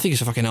I think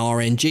it's a fucking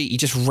RNG. He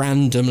just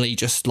randomly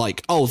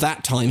that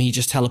time he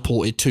just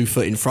teleported 2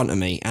 foot in front of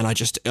me. And I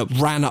just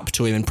ran up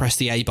to him and pressed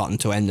the A button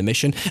to end the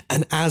mission.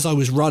 And as I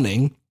was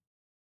running,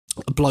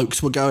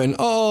 blokes were going,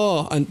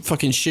 oh, and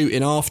fucking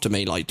shooting after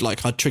me,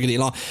 like I'd trigger the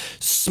alarm,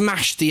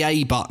 smashed the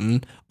A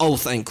button. Oh,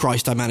 thank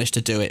Christ, I managed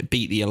to do it,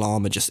 beat the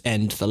alarm and just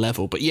end the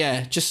level. But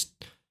yeah, just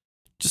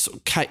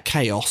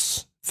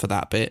chaos for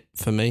that bit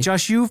for me.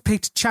 Josh, you've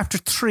picked chapter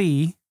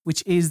 3,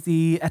 which is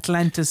the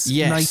Atlantis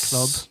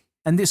nightclub,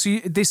 and this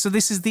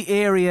is the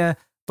area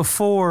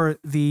before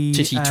the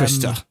Titty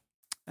Twister.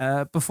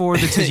 Before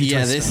the Titty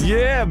Twister.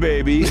 Yeah,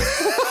 baby.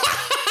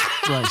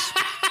 Right.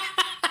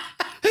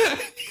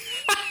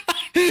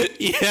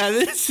 Yeah,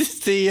 this is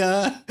the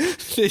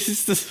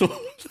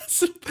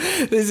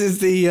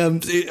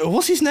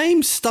what's his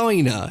name?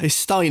 Steiner. It's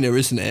Steiner,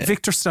 isn't it?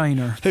 Victor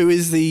Steiner, who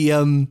is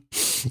the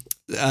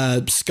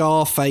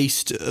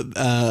scar-faced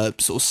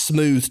sort of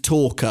smooth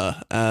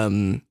talker.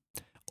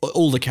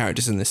 All the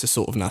characters in this are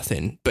sort of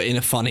nothing, but in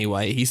a funny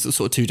way. He's sort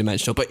of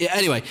two-dimensional. But yeah,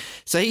 anyway,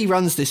 so he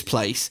runs this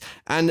place,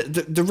 and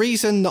the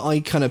reason that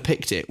I kind of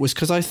picked it was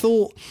because I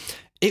thought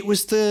it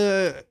was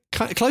the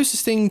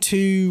closest thing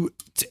to.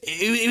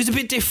 It was a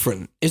bit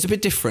different.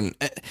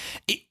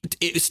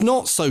 It's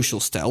not social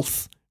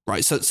stealth,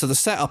 right? So the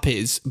setup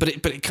is, but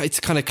it's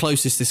kind of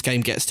closest this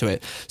game gets to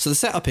it. So the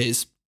setup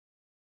is,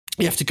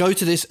 you have to go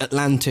to this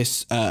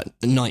Atlantis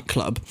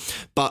nightclub,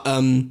 but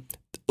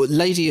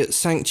lady at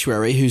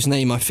Sanctuary, whose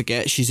name I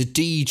forget, she's a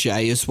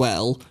DJ as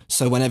well.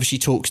 So whenever she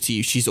talks to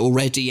you, she's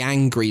already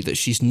angry that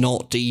she's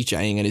not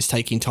DJing and is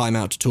taking time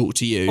out to talk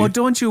to you. Oh,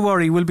 don't you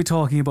worry, we'll be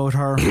talking about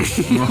her.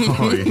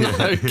 Oh,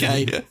 yeah.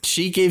 Okay.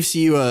 She gives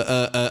you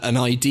an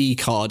ID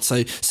card,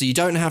 so you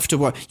don't have to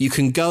worry. You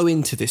can go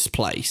into this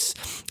place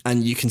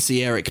and you can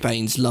see Eric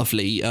Bain's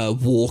lovely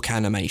walk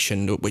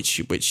animation, which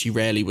you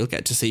rarely will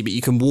get to see, but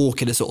you can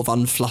walk in a sort of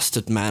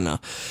unflustered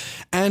manner.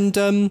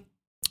 And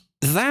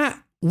that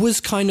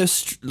was kind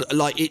of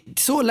like, it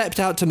sort of leapt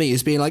out to me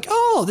as being like,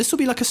 oh, this will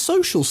be like a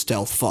social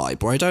stealth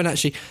vibe where it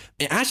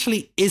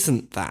actually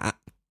isn't that.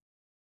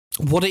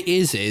 What it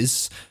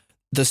is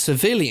the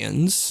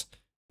civilians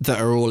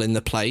that are all in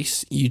the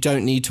place, you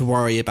don't need to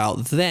worry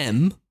about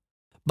them,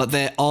 but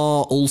there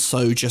are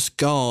also just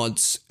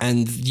guards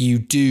and you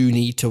do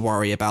need to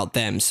worry about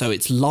them. So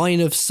it's line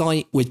of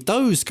sight with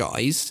those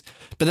guys,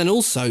 But then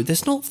also,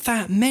 there's not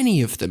that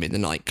many of them in the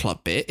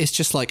nightclub bit. It's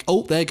just like,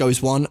 oh, there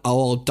goes one.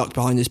 Oh, I'll duck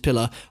behind this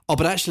pillar. Oh,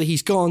 but actually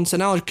he's gone. So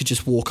now I could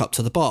just walk up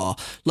to the bar.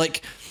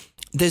 Like,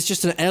 there's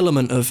just an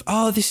element of,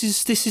 oh, this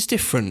is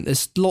different.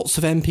 There's lots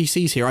of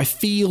NPCs here. I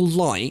feel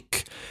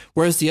like,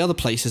 whereas the other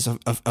places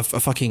are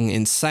fucking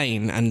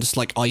insane and just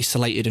like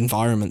isolated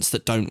environments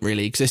that don't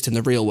really exist in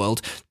the real world,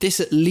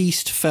 this at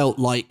least felt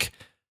like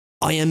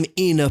I am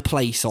in a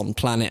place on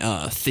planet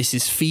Earth. This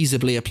is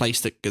feasibly a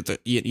place that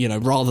you know,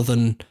 rather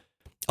than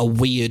a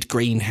weird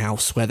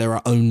greenhouse where there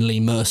are only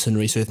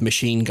mercenaries with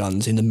machine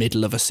guns in the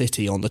middle of a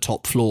city on the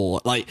top floor.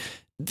 Like,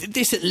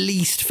 this at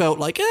least felt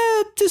like,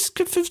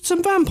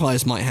 some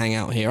vampires might hang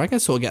out here. I can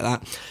sort of get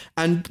that.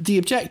 And the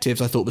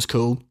objectives I thought was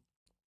cool,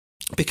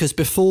 because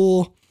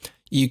before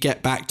you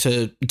get back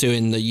to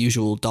doing the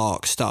usual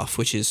dark stuff,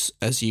 which is,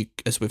 as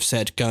we've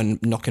said, going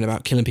knocking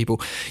about, killing people,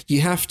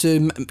 you have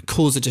to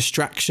cause a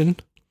distraction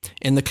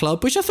in the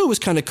club, which I thought was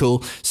kind of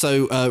cool.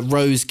 So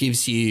Rose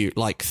gives you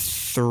like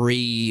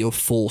 3 or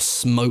 4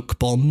 smoke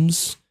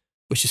bombs,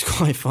 which is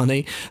quite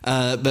funny.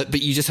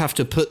 But you just have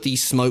to put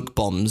these smoke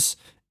bombs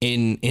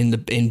in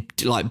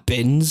like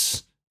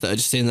bins that are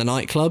just in the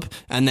nightclub,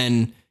 and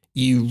then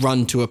you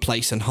run to a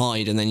place and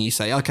hide, and then you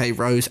say, okay,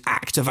 Rose,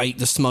 activate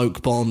the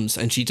smoke bombs,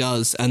 and she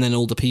does, and then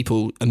all the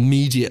people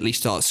immediately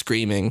start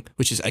screaming,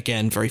 which is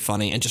again very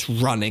funny, and just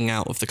running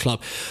out of the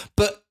club.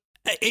 But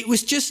it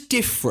was just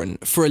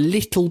different for a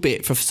little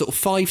bit, for sort of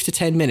 5 to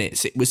 10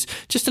 minutes. It was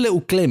just a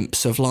little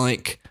glimpse of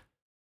like,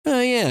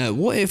 oh yeah,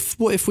 what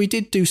if we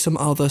did do some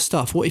other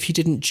stuff? What if you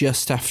didn't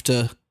just have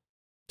to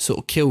sort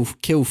of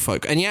kill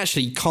folk, and you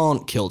actually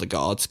can't kill the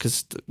guards,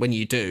 because when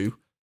you do,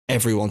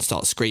 everyone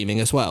starts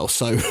screaming as well.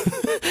 So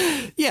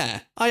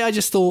yeah, I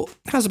just thought,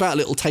 how's about a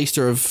little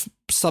taster of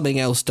something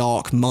else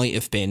dark might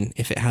have been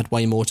if it had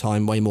way more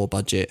time, way more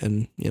budget,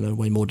 and, you know,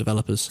 way more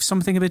developers.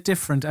 Something a bit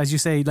different, as you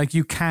say, like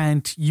you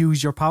can't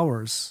use your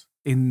powers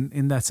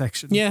in that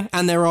section. Yeah,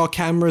 and there are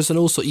cameras and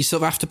also you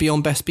sort of have to be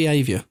on best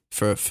behaviour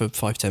for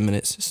 5-10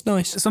 minutes. It's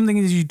nice.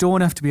 Something that you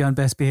don't have to be on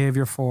best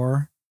behaviour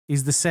for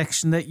is the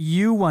section that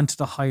you wanted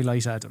to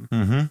highlight, Adam.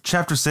 Mm-hmm.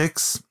 Chapter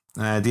 6,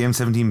 the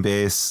M17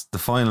 base, the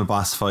final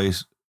boss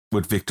fight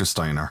with Victor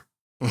Steiner.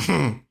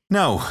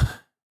 Now,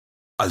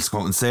 I'll just go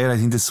out and say it, I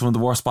think this is one of the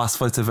worst boss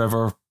fights I've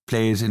ever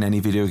played in any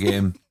video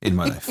game in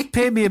my life.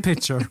 Paint me a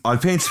picture. I'll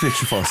paint a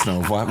picture first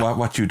now of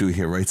what you do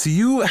here, right? So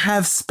you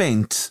have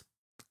spent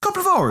a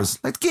couple of hours,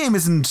 like the game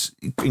isn't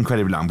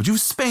incredibly long, but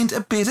you've spent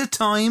a bit of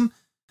time.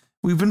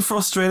 We've been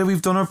frustrated,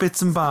 we've done our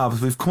bits and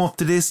bobs, we've come up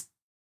to this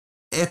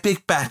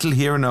epic battle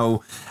here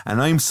now,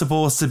 and I'm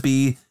supposed to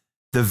be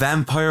the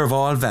vampire of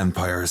all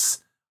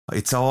vampires.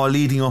 It's all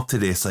leading up to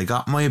this. I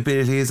got my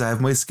abilities, I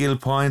have my skill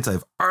points,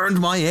 I've earned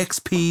my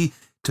XP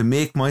to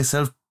make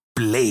myself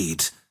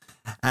Blade.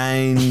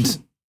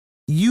 And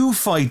you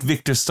fight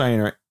Victor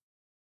Steiner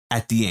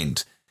at the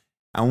end.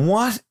 And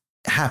what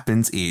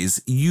happens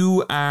is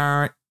you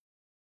are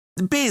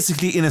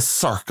basically in a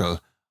circle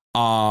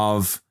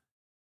of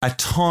a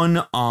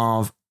ton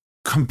of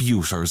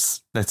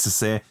computers, let's just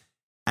say,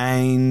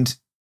 and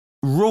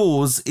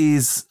Rose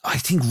is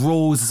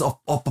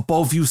up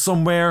above you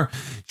somewhere,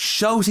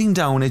 shouting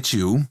down at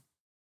you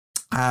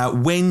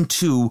when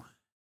to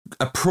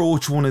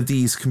approach one of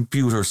these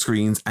computer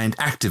screens and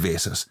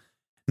activate it.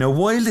 Now,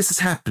 while this is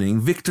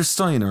happening, Victor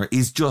Steiner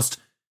is just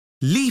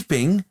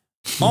leaping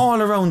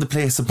all around the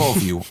place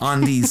above you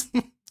on these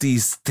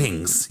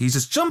things. He's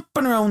just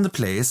jumping around the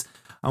place,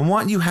 and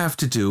what you have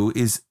to do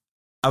is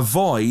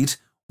avoid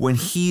when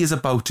he is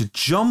about to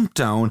jump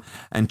down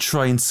and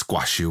try and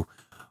squash you.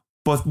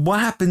 But what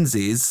happens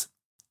is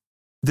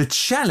the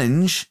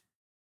challenge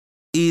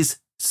is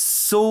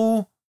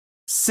so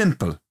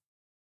simple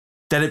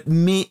that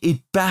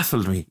it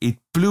baffled me. It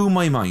blew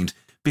my mind,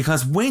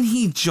 because when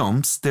he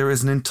jumps, there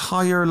is an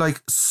entire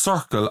like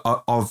circle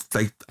of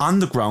like on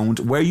the ground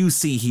where you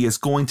see he is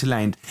going to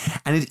land,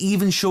 and it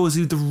even shows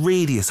you the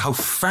radius, how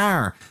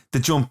far the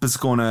jump is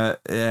going to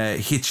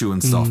hit you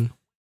and stuff.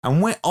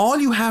 And when all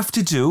you have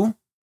to do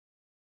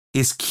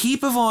is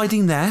keep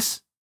avoiding that,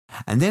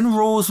 and then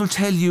Rose will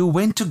tell you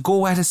when to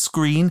go at a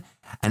screen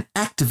and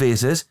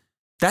activate it.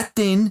 That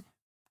then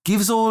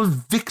gives old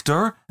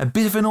Victor a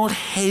bit of an old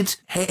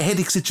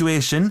headache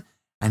situation,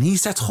 and he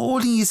starts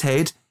holding his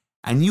head,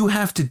 and you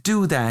have to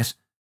do that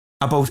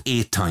about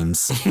 8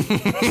 times.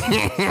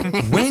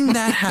 When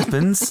that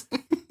happens,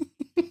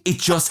 it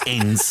just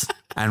ends,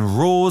 and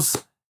Rose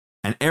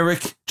and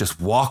Eric just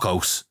walk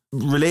out.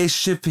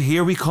 Relationship,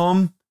 here we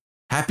come.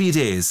 Happy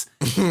days.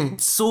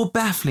 So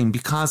baffling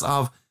because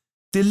of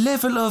the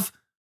level of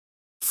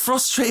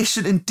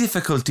frustration and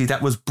difficulty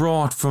that was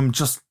brought from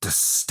just the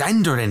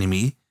standard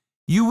enemy.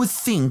 You would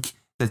think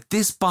that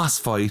this boss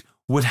fight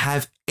would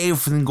have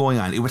everything going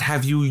on. It would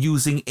have you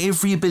using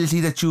every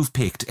ability that you've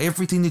picked,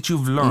 everything that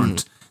you've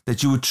learned,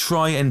 that you would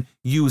try and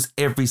use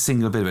every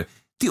single bit of it.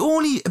 The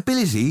only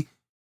ability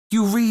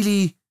you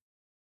really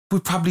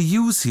would probably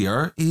use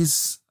here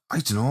is, I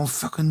don't know,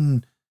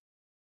 fucking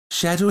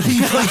Shadow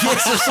Leap, I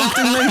guess, or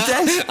something like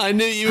that. I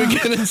knew you were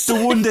going to say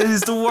The one that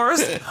is the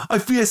worst. I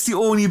feel it's the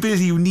only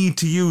ability you need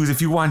to use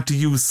if you want to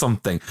use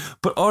something.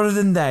 But other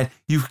than that,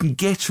 you can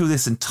get through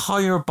this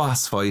entire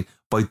boss fight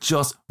by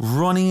just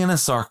running in a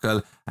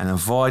circle and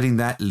avoiding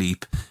that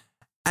leap.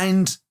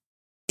 And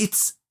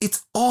it's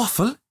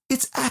awful.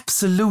 It's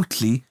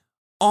absolutely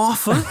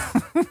awful.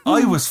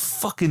 I was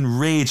fucking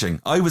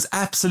raging. I was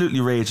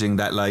absolutely raging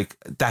that, like,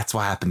 that's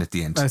what happened at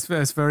the end.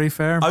 That's very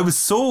fair. I was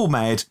so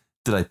mad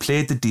that I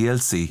played the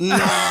DLC.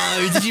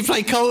 No, did you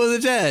play Cult of the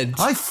Dead?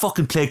 I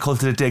fucking played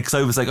Cult of the Dead because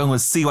I was like, I'm going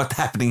to see what's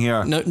happening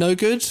here. No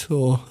good?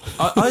 Or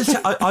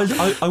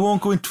I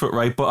won't go into it,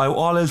 right? But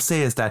all I'll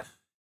say is that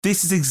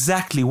this is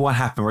exactly what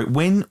happened, right?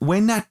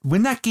 When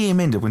that game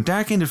ended, when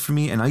Dark ended for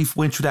me and I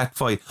went through that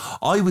fight,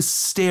 I was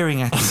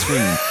staring at the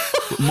screen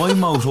with my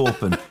mouth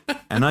open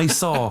and I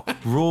saw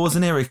Rose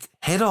and Eric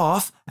head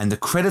off and the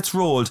credits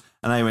rolled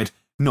and I went,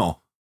 no.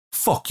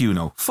 Fuck you,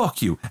 no.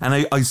 Fuck you. And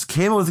I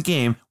came out of the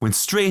game, went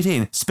straight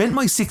in, spent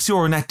my €6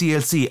 on that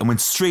DLC and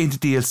went straight into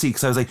DLC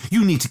because I was like,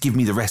 you need to give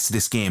me the rest of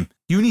this game.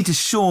 You need to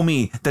show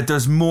me that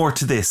there's more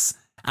to this.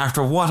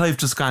 After what I've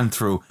just gone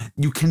through,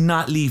 you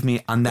cannot leave me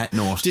on that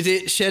note. Did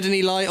it shed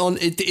any light on,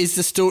 is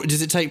the story,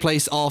 does it take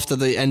place after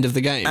the end of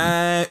the game?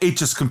 It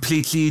just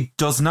completely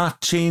does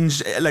not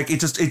change. Like, it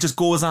just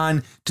goes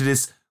on to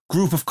this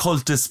group of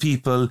cultist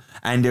people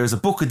and there's a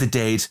book of the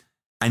dead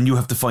and you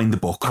have to find the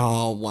book.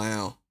 Oh,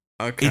 wow.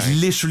 Okay. It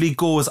literally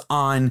goes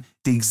on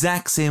the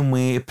exact same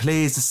way. It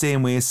plays the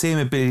same way, same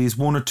abilities,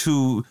 one or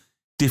two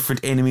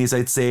different enemies,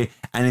 I'd say,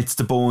 and it's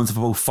the bones of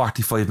about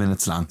 45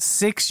 minutes long.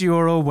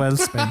 €6 well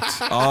spent.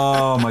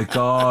 Oh my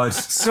God.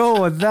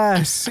 So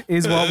that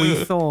is what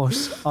we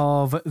thought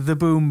of the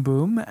Boom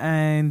Boom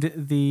and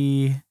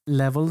the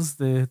levels,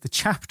 the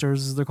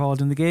chapters as they're called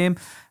in the game,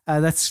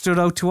 that stood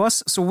out to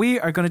us. So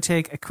we are going to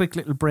take a quick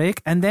little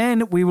break and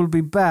then we will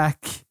be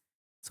back.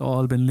 It's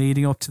all been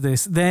leading up to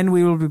this. Then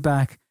we will be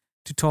back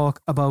to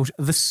talk about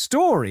the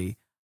story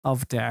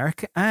of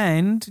Dark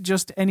and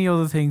just any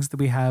other things that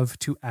we have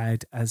to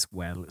add as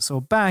well. So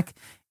back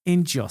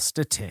in just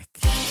a tick.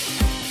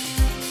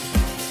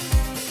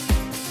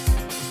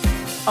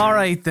 All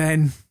right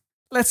then,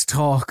 let's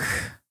talk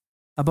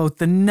about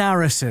the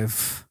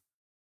narrative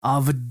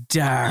of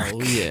Dark.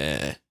 Oh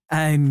yeah.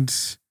 And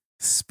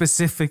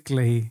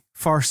specifically,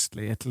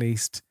 firstly at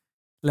least,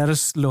 let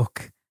us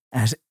look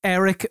at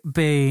Eric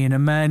Bain, a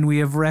man we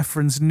have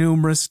referenced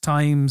numerous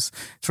times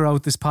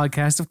throughout this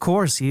podcast. Of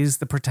course, he is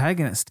the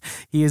protagonist.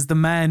 He is the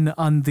man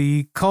on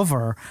the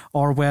cover,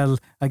 or well,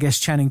 I guess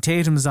Channing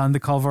Tatum's on the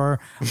cover,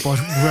 but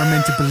we're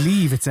meant to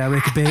believe it's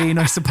Eric Bain,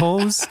 I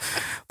suppose.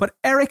 But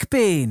Eric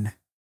Bain,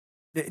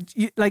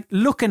 like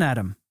looking at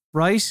him,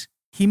 right?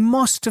 He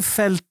must have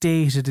felt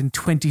dated in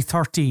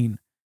 2013,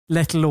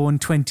 let alone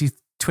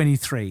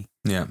 2023.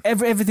 Yeah.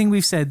 Everything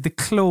we've said, the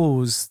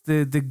clothes,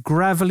 the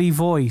gravelly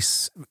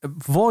voice,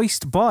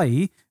 voiced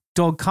by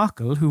Doug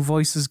Cockle, who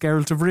voices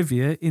Geralt of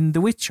Rivia in The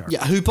Witcher.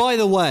 Yeah, who, by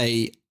the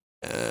way,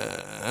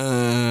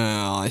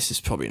 this is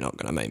probably not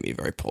going to make me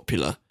very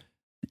popular.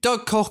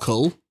 Doug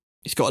Cockle,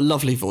 he's got a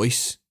lovely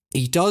voice.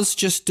 He does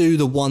just do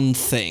the one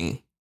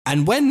thing.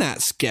 And when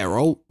that's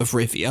Geralt of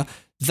Rivia,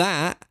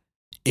 that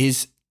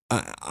is,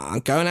 I'm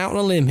going out on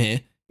a limb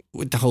here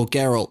with the whole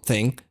Geralt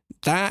thing,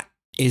 that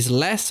is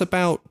less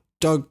about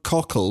Doug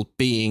Cockle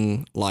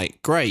being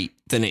like great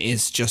than it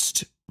is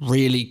just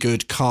really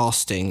good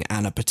casting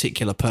and a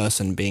particular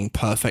person being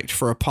perfect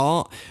for a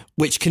part,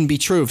 which can be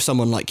true of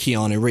someone like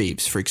Keanu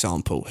Reeves, for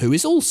example, who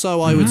is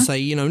also, I would say,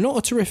 you know, not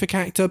a terrific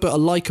actor, but a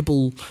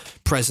likable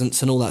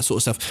presence and all that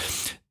sort of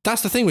stuff.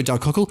 That's the thing with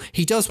Doug Cockle.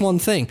 He does one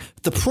thing.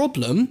 The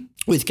problem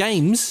with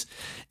games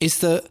is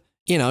that,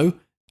 you know,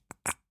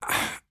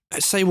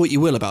 say what you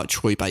will about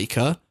Troy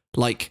Baker,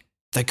 like,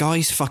 the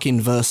guy's fucking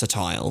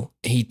versatile.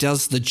 He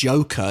does the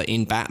Joker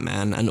in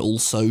Batman and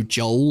also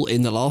Joel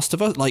in The Last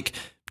of Us. Like,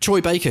 Troy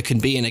Baker can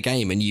be in a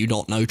game and you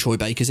not know Troy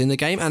Baker's in the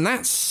game. And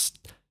that's,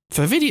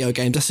 for video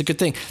games, that's a good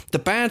thing. The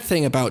bad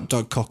thing about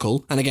Doug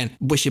Cockle, and again,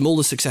 wish him all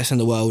the success in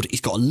the world.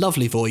 He's got a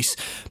lovely voice.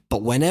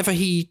 But whenever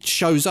he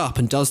shows up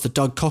and does the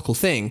Doug Cockle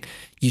thing,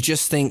 you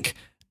just think,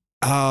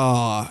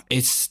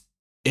 it's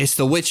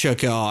the Witcher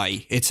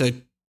guy.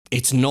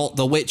 It's not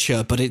the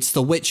Witcher, but it's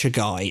the Witcher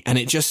guy. And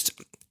it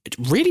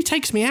really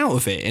takes me out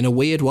of it in a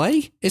weird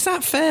way. Is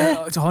that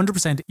fair? It's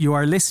 100%. You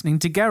are listening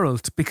to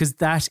Geralt because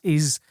that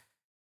is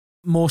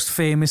most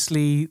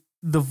famously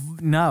the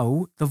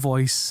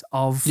voice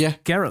of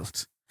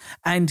Geralt.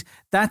 And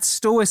that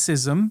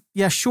stoicism,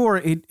 yeah, sure,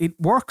 it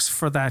works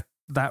for that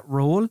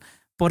role,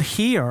 but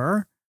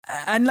here,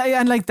 and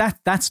like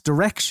that's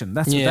direction.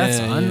 That's what that's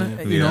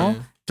on, you know,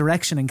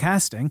 direction and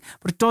casting,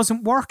 but it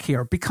doesn't work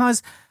here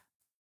because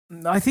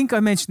I think I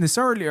mentioned this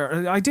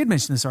earlier. I did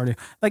mention this earlier.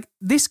 Like,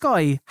 this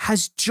guy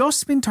has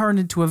just been turned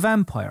into a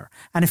vampire.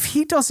 And if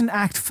he doesn't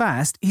act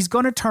fast, he's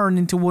going to turn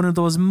into one of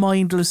those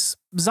mindless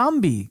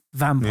zombie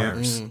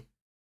vampires. Yeah.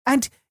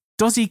 And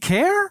Does he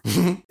care?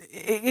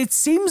 It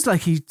seems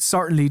like he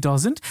certainly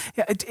doesn't.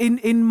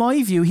 In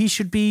my view, he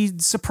should be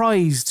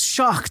surprised,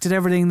 shocked at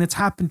everything that's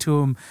happened to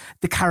him,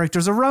 the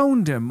characters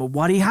around him,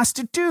 what he has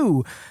to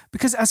do.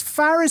 Because as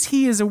far as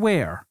he is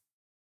aware,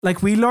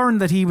 like we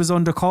learned that he was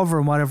undercover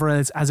and whatever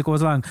else as it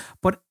goes along.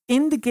 But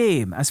in the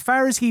game, as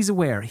far as he's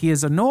aware, he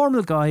is a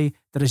normal guy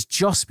that has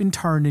just been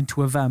turned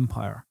into a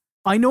vampire.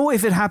 I know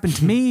if it happened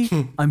to me,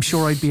 I'm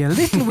sure I'd be a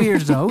little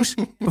weirded out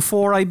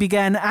before I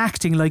began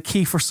acting like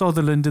Kiefer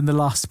Sutherland in The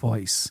Lost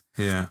Boys.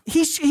 Yeah.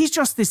 He's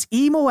just this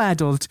emo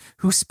adult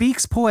who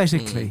speaks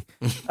poetically,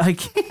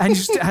 like, and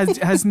just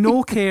has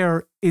no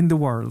care in the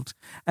world.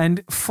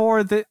 And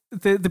for the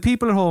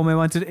people at home, I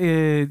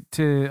wanted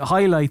to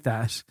highlight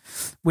that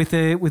with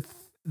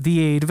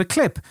the aid of a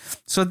clip.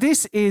 So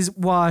this is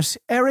what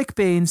Eric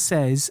Bain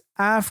says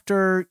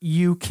after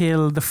you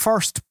kill the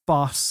first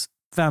boss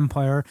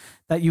vampire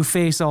that you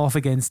face off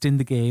against in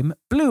the game,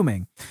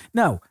 Blooming.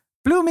 Now,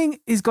 Blooming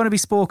is going to be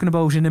spoken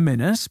about in a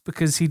minute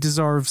because he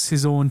deserves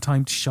his own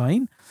time to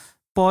shine.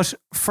 But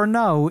for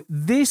now,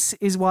 this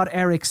is what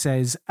Eric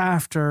says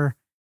after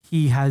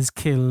he has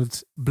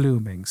killed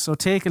Blooming. So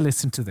take a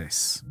listen to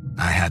this.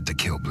 I had to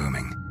kill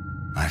Blooming.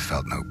 I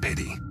felt no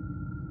pity.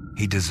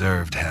 He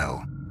deserved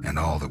hell and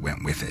all that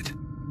went with it.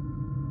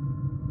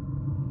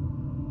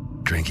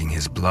 Drinking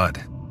his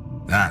blood,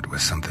 that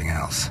was something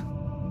else.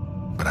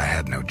 But I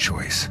had no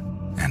choice,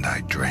 and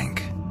I drank.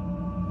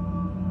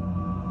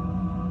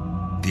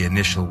 The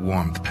initial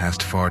warmth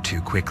passed far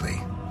too quickly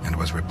and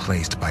was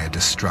replaced by a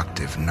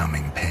destructive,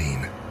 numbing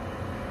pain.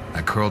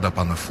 I curled up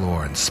on the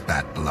floor and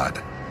spat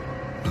blood.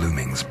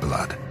 Blooming's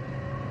blood.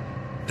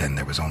 Then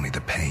there was only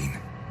the pain,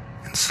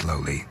 and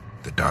slowly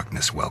the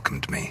darkness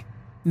welcomed me.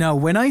 Now,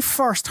 when I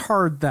first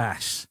heard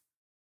that,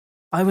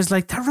 I was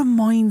like, that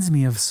reminds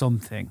me of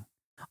something.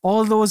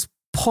 All those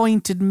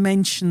pointed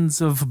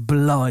mentions of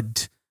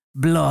blood.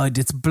 Blood,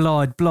 it's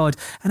blood.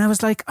 And I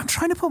was like, I'm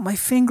trying to put my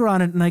finger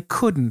on it and I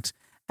couldn't.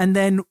 And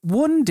then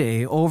one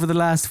day over the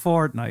last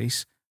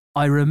fortnight,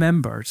 I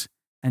remembered.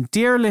 And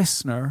dear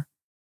listener,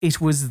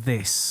 it was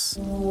this.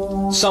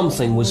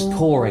 Something was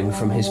pouring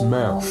from his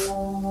mouth.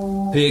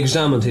 He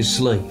examined his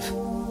sleeve.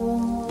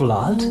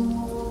 Blood?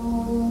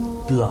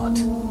 Blood.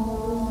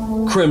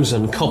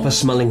 Crimson,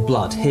 copper-smelling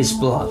blood. His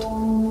blood.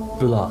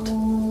 Blood.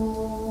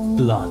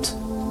 Blood.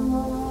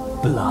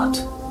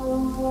 Blood.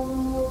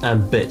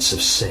 And bits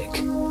of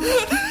sick.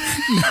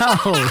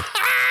 Now,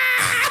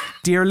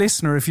 dear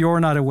listener, if you're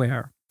not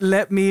aware,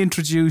 let me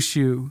introduce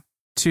you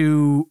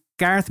to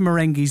Garth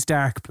Marenghi's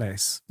Dark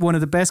Place. One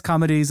of the best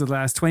comedies of the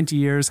last 20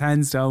 years,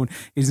 hands down.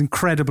 Is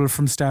incredible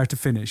from start to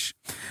finish.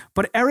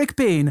 But Eric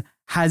Bain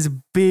has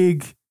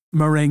big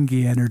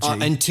Marenghi energy.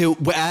 Until,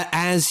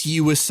 as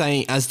you were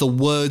saying, as the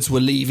words were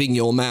leaving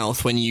your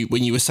mouth when you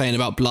were saying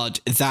about blood,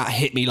 that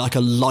hit me like a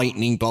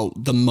lightning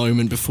bolt the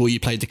moment before you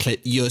played the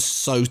clip.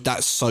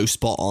 That's so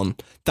spot on.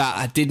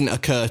 That didn't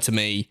occur to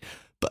me,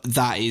 but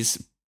that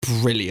is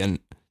brilliant.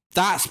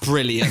 That's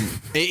brilliant.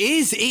 It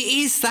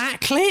is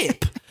that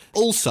clip.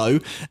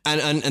 Also,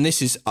 and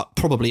this is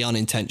probably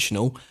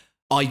unintentional,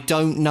 I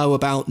don't know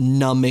about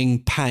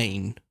numbing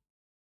pain.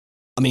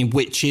 I mean,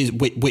 which is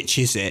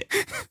it?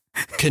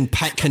 Can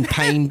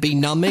pain be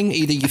numbing?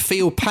 Either you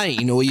feel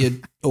pain or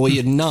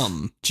you're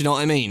numb. Do you know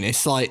what I mean?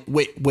 It's like,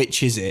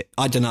 which is it?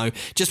 I don't know.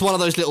 Just one of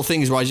those little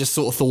things where I just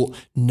sort of thought,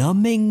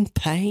 numbing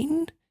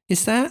pain?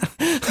 Is that?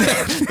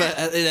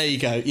 But there you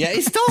go. Yeah,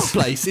 it's Dark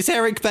Place. It's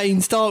Eric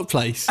Bain's Dark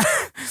Place.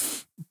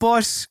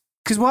 But,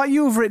 because what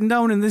you've written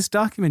down in this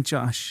document,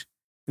 Josh,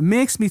 it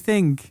makes me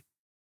think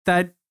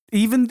that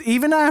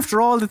even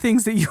after all the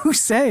things that you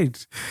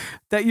said,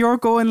 that you're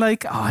going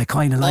like, oh, I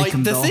kind of like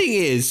him, the though. thing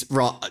is,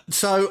 right,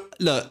 so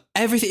look,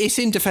 everything, it's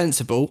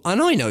indefensible,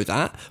 and I know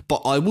that,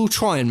 but I will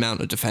try and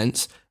mount a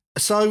defense.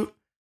 So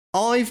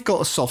I've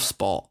got a soft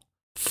spot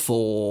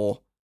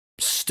for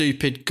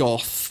stupid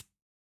goth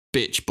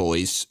bitch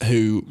boys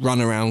who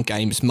run around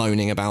games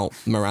moaning about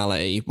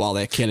morality while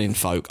they're killing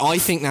folk. I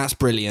think that's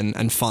brilliant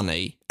and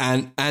funny,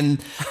 and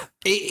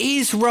it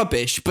is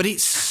rubbish, but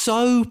it's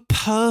so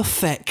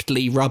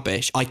perfectly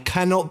rubbish. I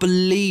cannot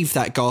believe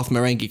that Garth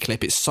Marenghi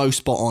clip. It's so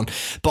spot on.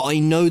 But I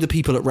know the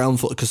people at Realm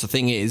Thought, because the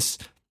thing is,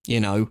 you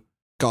know,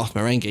 Garth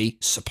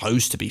Marenghi,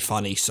 supposed to be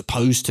funny,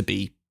 supposed to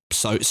be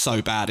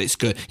so bad it's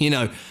good, you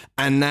know,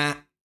 and that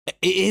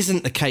it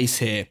isn't the case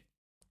here.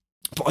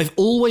 But I've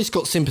always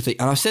got sympathy,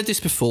 and I've said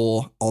this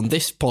before on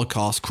this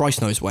podcast,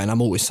 Christ knows when,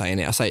 I'm always saying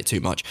it, I say it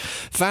too much.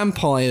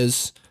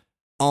 Vampires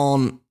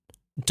aren't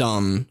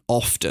done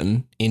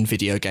often in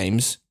video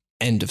games,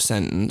 end of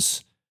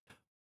sentence.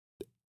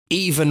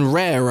 Even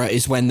rarer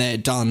is when they're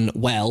done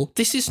well.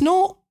 This is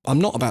not, I'm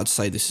not about to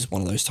say this is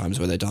one of those times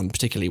where they're done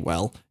particularly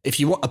well. If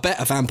you want a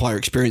better vampire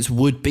experience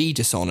would be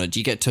Dishonored.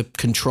 You get to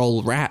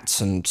control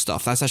rats and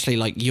stuff. That's actually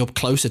like, you're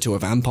closer to a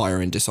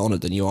vampire in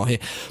Dishonored than you are here.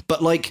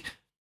 But like,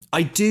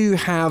 I do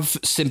have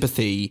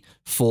sympathy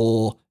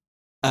for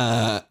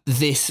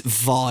this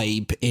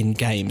vibe in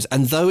games.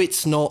 And though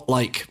it's not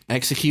like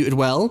executed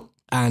well,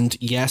 and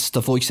yes, the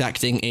voice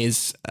acting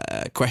is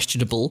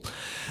questionable,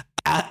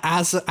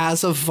 as a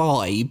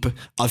vibe,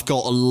 I've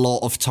got a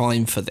lot of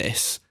time for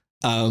this.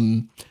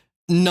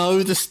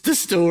 No, the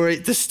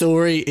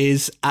story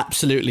is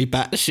absolutely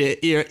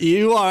batshit.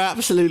 You are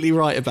absolutely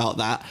right about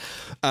that.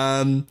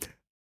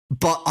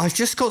 But I've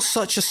just got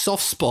such a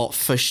soft spot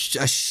for a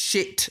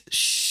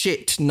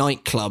shit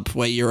nightclub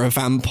where you're a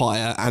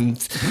vampire,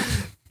 and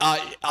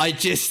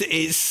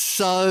it's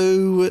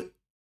so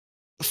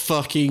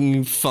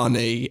fucking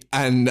funny,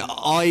 and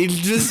I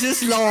was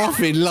just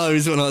laughing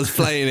loads when I was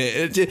playing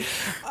it.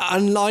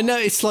 And I know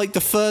it's like the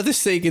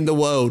furthest thing in the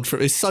world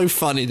from, it's so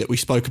funny that we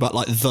spoke about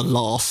like The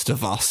Last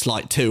of Us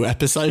like 2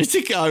 episodes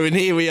ago, and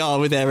here we are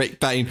with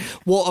Eric Bain.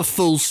 What a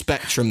full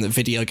spectrum that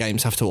video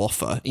games have to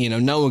offer. You know,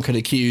 no one could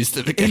accuse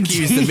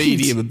the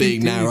medium of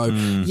being narrow.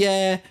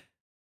 Yeah,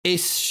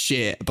 it's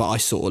shit, but I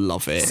sort of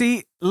love it.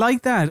 See,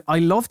 like that, I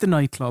love the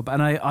nightclub,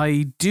 and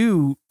I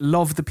do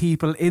love the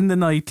people in the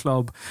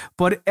nightclub,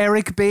 but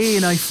Eric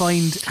Bain I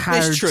find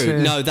hard. It's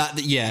true.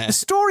 The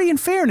story, in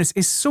fairness,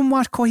 is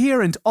somewhat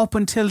coherent up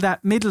until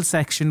that middle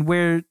section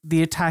where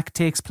the attack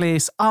takes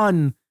place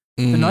on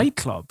the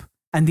nightclub,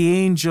 and the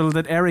angel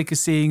that Eric is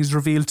seeing is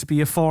revealed to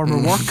be a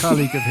former work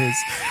colleague of his.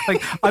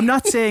 Like, I'm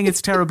not saying it's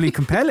terribly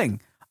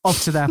compelling up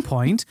to that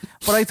point,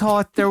 but I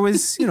thought there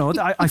was,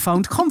 I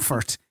found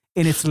comfort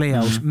in its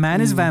layout.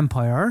 Man is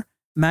vampire.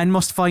 Man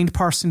must find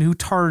person who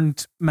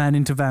turned man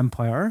into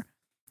vampire.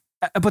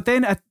 But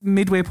then at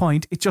midway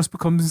point, it just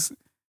becomes,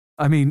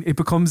 it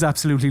becomes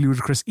absolutely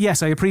ludicrous.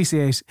 Yes, I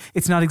appreciate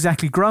it's not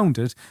exactly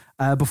grounded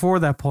before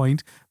that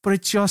point, but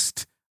it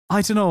just,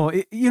 I don't know.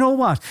 You know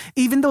what?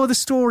 Even though the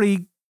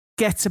story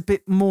gets a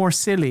bit more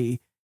silly,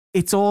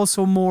 it's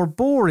also more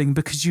boring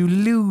because you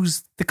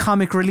lose the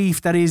comic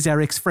relief that is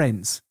Eric's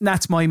friends. And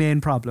that's my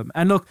main problem.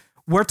 And look,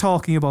 we're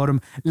talking about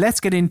him. Let's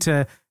get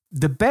into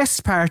the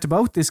best part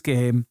about this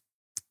game,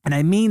 and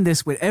I mean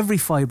this with every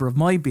fibre of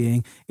my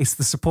being. It's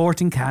the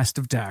supporting cast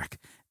of Dark.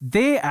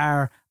 They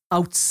are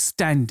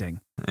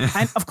outstanding.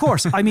 And of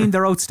course,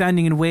 they're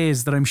outstanding in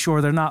ways that I'm sure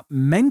they're not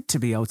meant to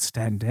be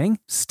outstanding.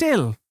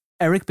 Still,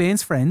 Eric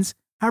Bain's friends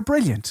are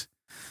brilliant.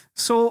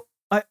 So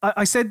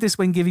I said this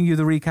when giving you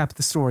the recap of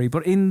the story,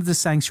 but in the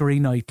Sanctuary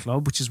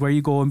nightclub, which is where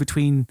you go in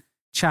between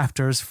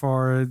chapters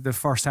for the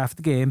first half of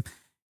the game,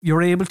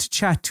 you're able to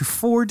chat to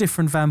 4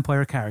 different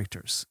vampire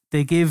characters.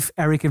 They give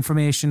Eric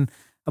information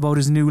about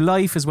his new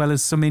life as well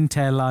as some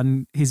intel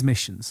on his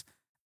missions.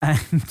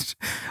 And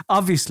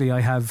obviously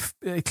I have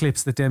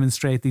clips that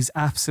demonstrate these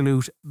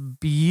absolute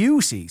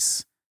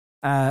beauties.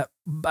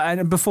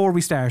 And before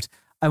we start,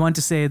 I want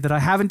to say that I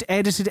haven't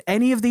edited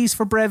any of these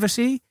for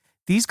brevity.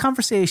 These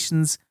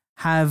conversations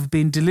have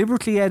been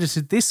deliberately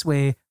edited this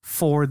way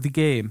for the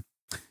game.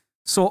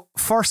 So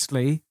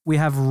firstly, we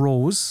have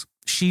Rose.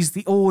 She's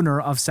the owner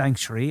of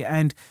Sanctuary,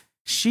 and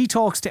she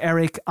talks to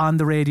Eric on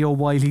the radio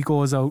while he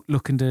goes out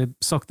looking to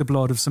suck the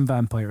blood of some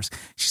vampires.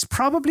 She's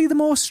probably the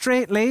most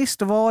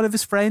straight-laced of all of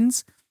his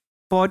friends,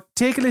 but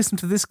take a listen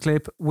to this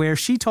clip where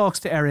she talks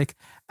to Eric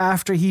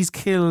after he's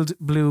killed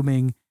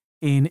Blooming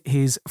in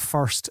his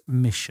first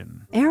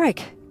mission.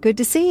 Eric, good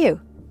to see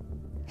you.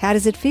 How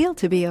does it feel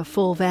to be a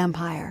full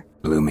vampire?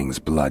 Blooming's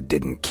blood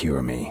didn't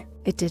cure me.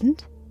 It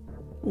didn't?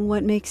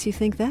 What makes you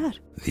think that?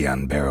 The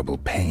unbearable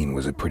pain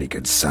was a pretty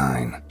good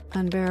sign.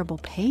 Unbearable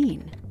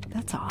pain?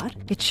 That's odd.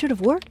 It should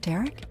have worked,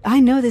 Eric. I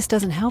know this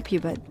doesn't help you,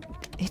 but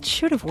it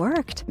should have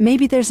worked.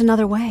 Maybe there's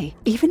another way,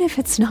 even if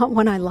it's not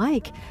one I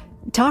like.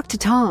 Talk to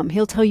Tom.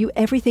 He'll tell you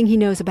everything he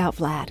knows about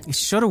Vlad. It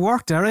should have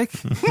worked, Eric.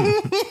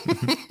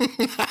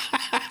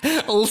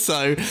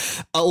 Also,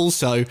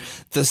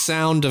 the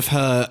sound of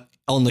her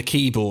on the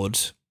keyboard,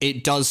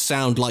 it does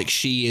sound like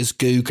she is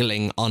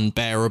Googling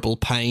unbearable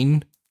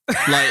pain.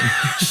 Like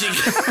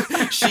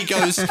she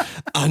goes,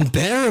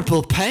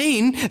 unbearable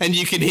pain, and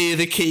you can hear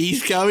the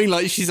keys going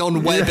like she's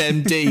on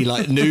WebMD,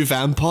 like new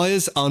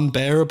vampires,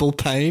 unbearable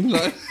pain.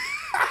 Like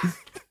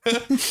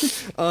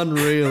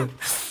unreal.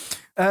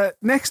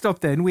 Next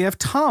up then we have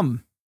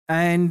Tom,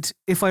 and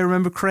if I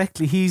remember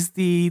correctly, he's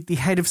the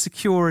head of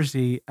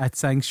security at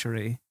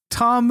Sanctuary.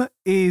 Tom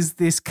is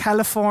this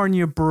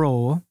California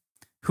bro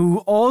who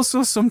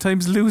also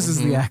sometimes loses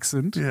the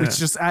accent, which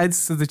just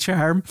adds to the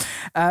charm.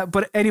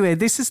 But anyway,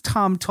 this is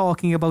Tom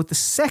talking about the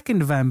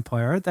second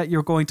vampire that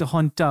you're going to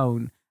hunt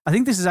down. I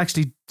think this is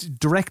actually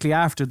directly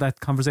after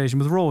that conversation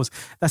with Rose.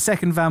 That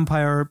second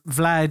vampire,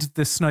 Vlad,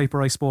 the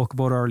sniper I spoke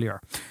about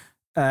earlier.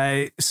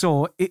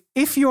 So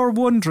if you're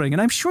wondering,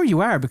 and I'm sure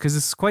you are because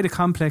it's quite a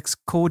complex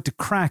code to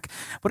crack,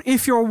 but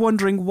if you're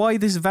wondering why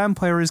this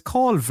vampire is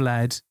called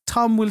Vlad,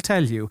 Tom will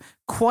tell you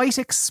quite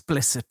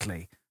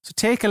explicitly. So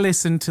take a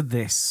listen to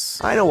this.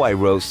 I know why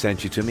Rose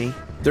sent you to me.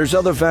 There's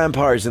other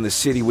vampires in the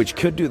city which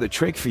could do the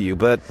trick for you,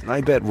 but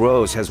I bet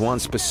Rose has one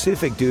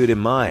specific dude in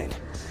mind.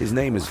 His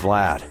name is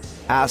Vlad.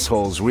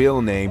 Asshole's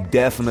real name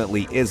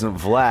definitely isn't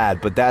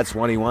Vlad, but that's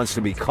what he wants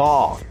to be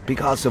called.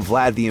 Because of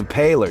Vlad the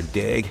Impaler,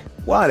 dig?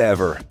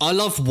 Whatever. I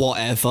love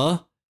whatever.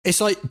 It's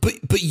like,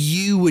 but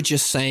you were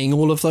just saying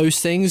all of those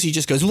things. He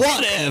just goes,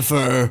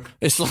 whatever.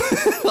 It's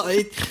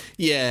like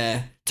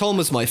yeah. Tom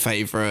was my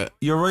favourite.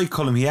 You're right,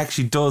 Colm. He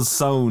actually does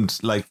sound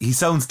like, he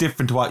sounds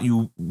different to what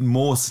you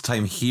most of the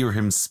time hear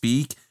him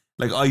speak.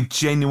 Like, I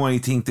genuinely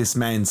think this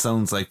man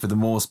sounds like, for the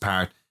most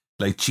part,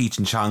 like Cheech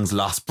and Chong's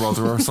lost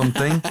brother or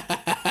something.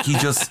 He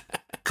just,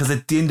 because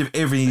at the end of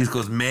everything, he just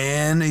goes,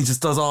 man. He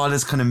just does all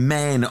this kind of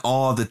man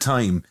all the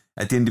time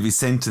at the end of his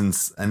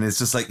sentence. And it's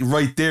just like,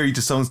 right there, he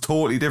just sounds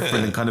totally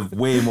different and kind of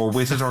way more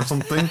witted or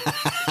something.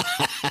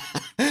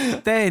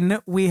 Then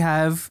we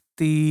have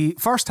the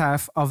first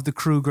half of the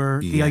Kruger,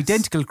 the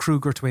identical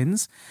Kruger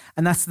twins,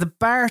 and that's the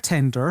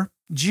bartender,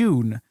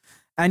 June.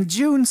 And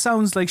June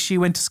sounds like she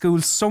went to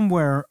school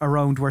somewhere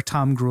around where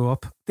Tom grew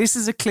up. This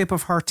is a clip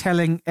of her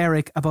telling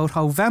Eric about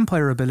how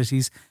vampire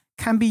abilities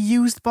can be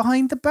used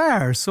behind the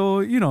bar. So,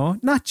 you know,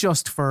 not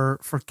just for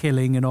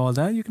killing and all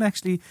that. You can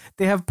actually,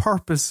 they have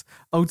purpose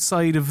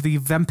outside of the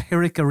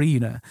vampiric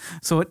arena.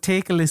 So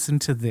take a listen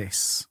to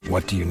this.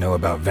 What do you know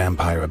about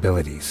vampire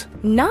abilities?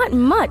 Not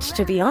much,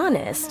 to be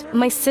honest.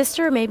 My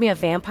sister made me a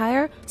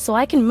vampire, so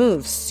I can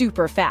move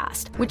super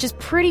fast, which is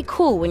pretty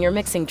cool when you're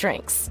mixing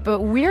drinks.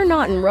 But we're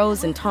not in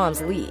Rose and Tom's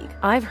league.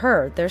 I've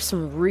heard there's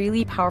some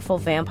really powerful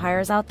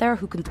vampires out there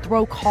who can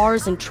throw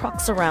cars and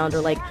trucks around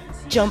or, like,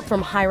 jump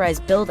from high-rise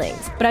buildings.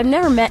 But I've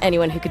never met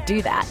anyone who could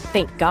do that,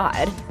 thank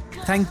God.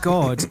 Thank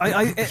God.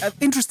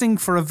 Interesting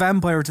for a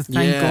vampire to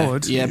thank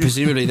God. Yeah,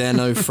 presumably they're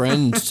no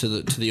friend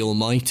to the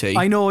Almighty.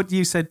 I know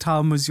you said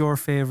Tom was your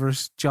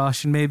favourite,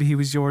 Josh, and maybe he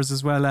was yours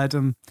as well,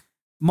 Adam.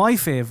 My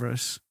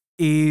favourite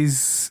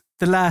is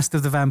the last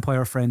of the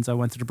vampire friends I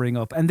wanted to bring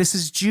up. And this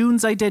is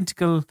June's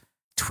identical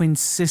twin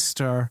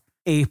sister,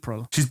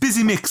 April. She's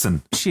busy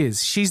mixing. She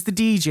is. She's the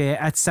DJ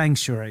at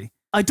Sanctuary.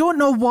 I don't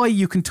know why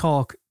you can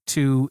talk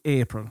to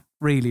April,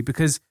 really,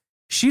 because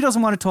she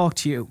doesn't want to talk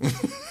to you.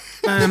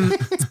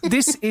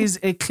 This is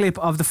a clip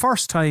of the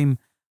first time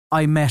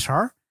I met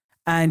her,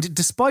 and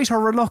despite her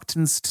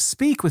reluctance to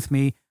speak with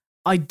me,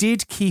 I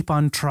did keep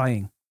on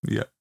trying.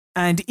 Yeah.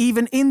 And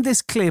even in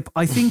this clip,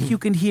 I think you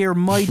can hear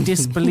my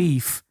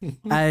disbelief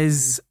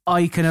as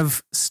I kind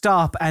of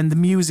stop and the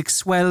music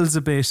swells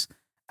a bit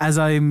as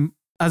I'm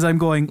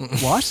going,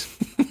 what?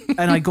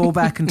 And I go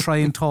back and try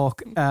and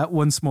talk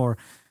once more.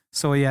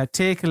 So yeah,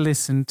 take a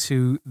listen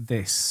to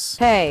this.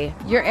 Hey,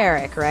 you're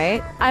Eric,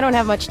 right? I don't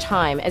have much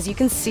time. As you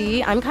can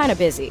see, I'm kind of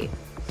busy.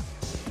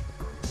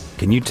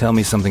 Can you tell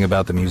me something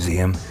about the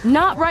museum?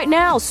 Not right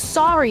now.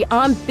 Sorry,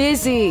 I'm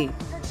busy.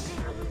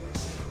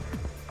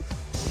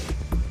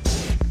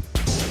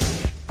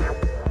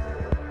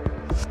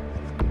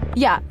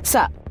 Yeah,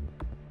 sup?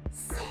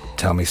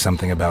 Tell me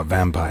something about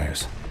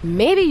vampires.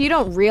 Maybe you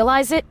don't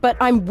realize it, but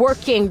I'm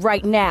working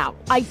right now.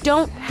 I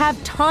don't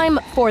have time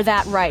for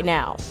that right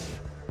now.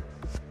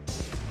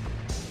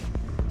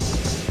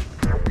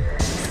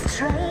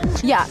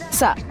 Yeah,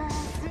 sup?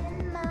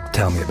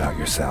 Tell me about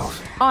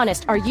yourself.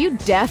 Honest, are you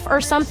deaf or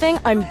something?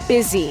 I'm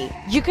busy.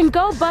 You can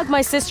go bug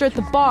my sister at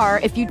the bar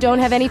if you don't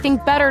have anything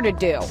better to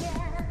do.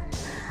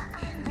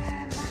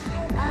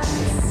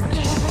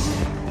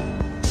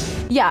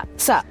 Yeah,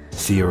 sup?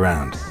 See you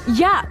around.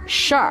 Yeah,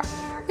 sure.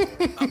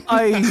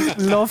 I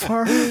love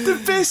her.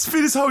 The best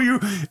bit is how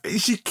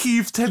she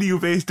keeps telling you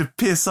basically to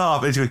piss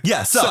off, and she goes,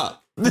 yeah,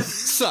 sup?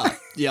 Sup?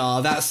 Yeah,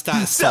 that's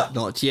top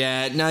notch.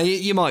 Yeah, no,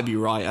 you might be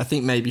right. I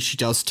think maybe she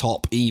does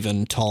top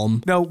even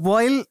Tom. Now,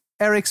 while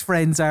Eric's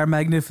friends are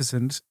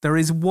magnificent, there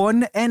is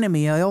one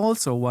enemy I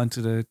also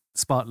wanted to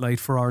spotlight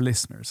for our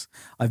listeners.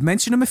 I've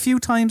mentioned him a few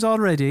times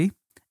already,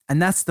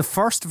 and that's the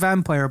first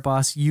vampire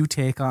boss you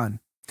take on.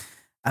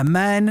 A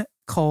man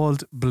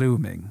called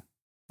Blooming.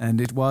 And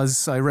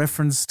I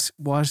referenced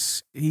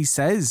what he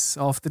says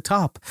off the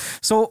top.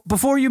 So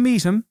before you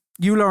meet him,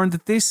 you learn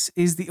that this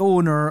is the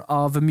owner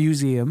of a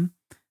museum.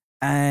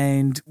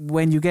 And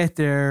when you get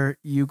there,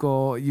 you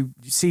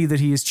see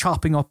that he is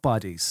chopping up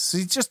bodies. So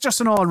he's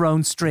just an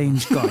all-round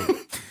strange guy.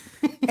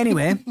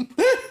 Anyway,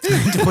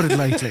 to put it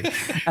lightly,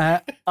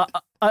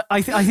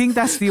 I think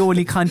that's the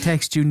only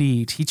context you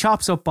need. He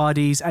chops up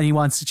bodies and he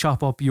wants to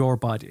chop up your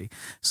body.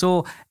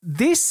 So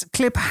this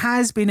clip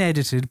has been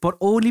edited, but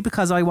only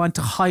because I want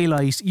to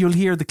highlight, you'll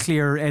hear the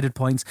clear edit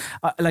points.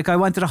 I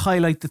wanted to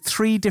highlight the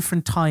 3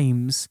 different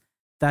times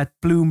that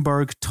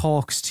Bloomberg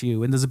talks to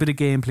you, and there's a bit of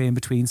gameplay in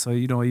between, so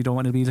you don't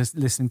want to be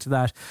listening to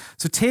that.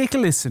 So take a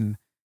listen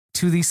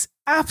to this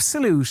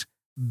absolute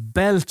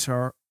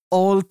belter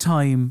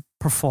all-time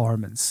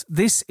performance.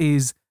 This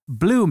is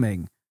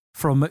Blooming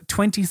from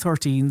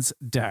 2013's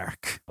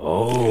Dark.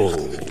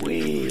 Oh,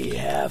 we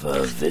have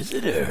a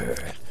visitor.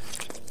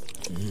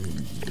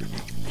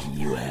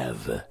 You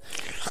have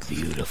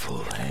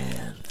beautiful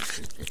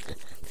hands.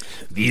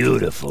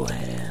 Beautiful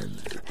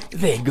hands.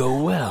 They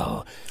go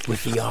well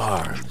with the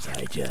arms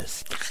I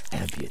just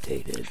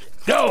amputated.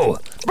 Go!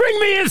 Bring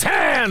me his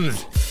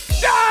hands!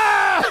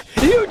 Ah!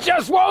 You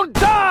just won't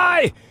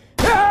die!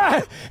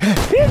 Ah!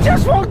 You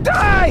just won't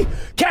die!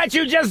 Can't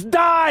you just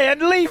die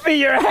and leave me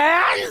your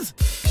hands?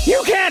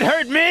 You can't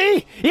hurt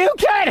me! You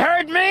can't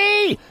hurt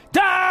me!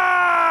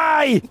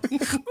 Die!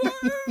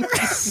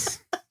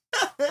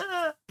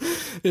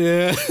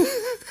 Yeah.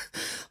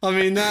 I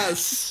mean,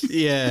 that's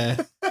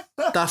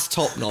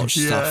top-notch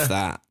stuff,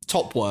 that.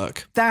 Top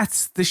work.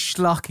 That's the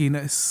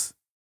schlockiness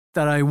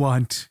that I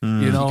want, you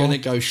know? If you're going to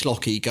go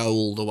schlocky, go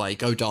all the way.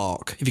 Go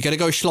dark. If you're going to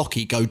go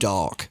schlocky, go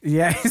dark.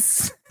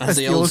 Yes. As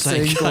the old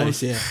saying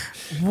goes, yeah.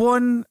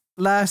 One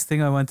last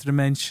thing I wanted to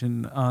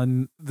mention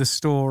on the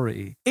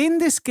story. In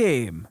this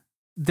game,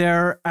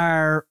 there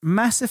are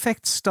Mass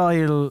Effect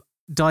style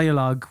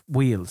dialogue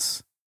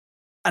wheels,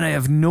 and I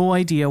have no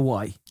idea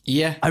why.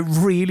 Yeah.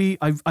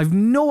 I've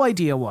no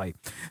idea why.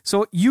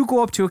 So you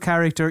go up to a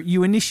character,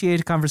 you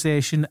initiate a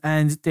conversation,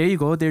 and there you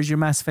go. There's your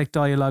Mass Effect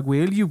dialogue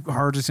wheel. You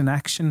heard it in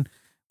action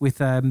with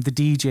the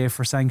DJ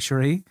for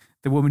Sanctuary,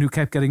 the woman who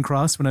kept getting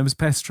cross when I was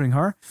pestering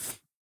her.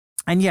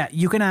 And yeah,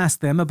 you can ask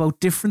them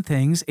about different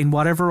things in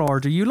whatever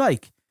order you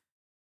like.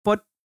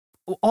 But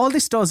all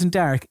this does in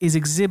Dark is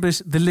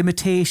exhibit the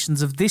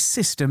limitations of this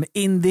system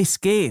in this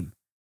game.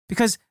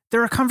 Because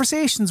there are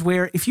conversations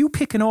where if you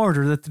pick an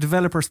order that the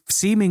developer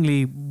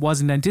seemingly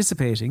wasn't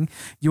anticipating,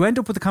 you end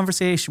up with a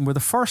conversation where the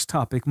first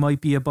topic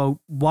might be about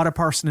what a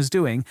person is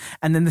doing,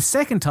 and then the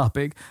second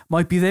topic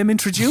might be them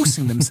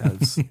introducing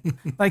themselves.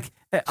 Like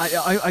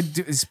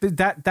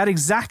that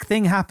exact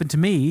thing happened to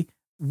me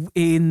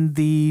in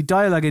the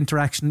dialogue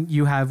interaction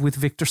you have with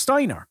Victor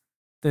Steiner,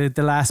 the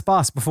last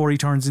boss before he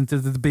turns into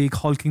the big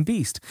hulking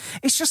beast.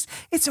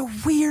 It's a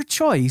weird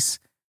choice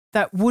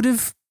that would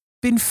have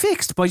been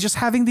fixed by just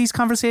having these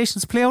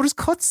conversations play out as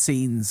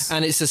cutscenes.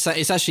 And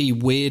it's actually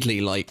weirdly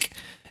like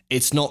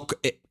it's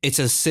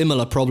a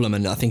similar problem,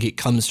 and I think it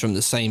comes from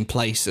the same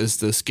place as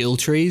the skill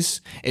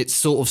trees. It's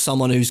sort of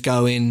someone who's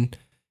going,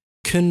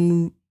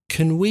 can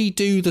we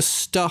do the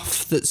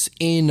stuff that's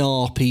in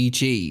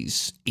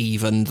RPGs,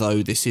 even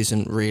though this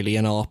isn't really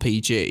an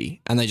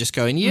RPG? And they're just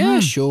going, yeah,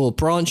 sure,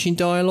 branching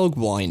dialogue,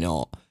 why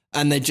not?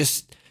 And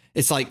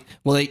it's like,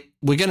 well,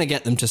 we're going to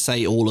get them to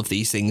say all of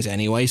these things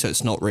anyway, so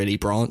it's not really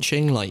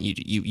branching. Like,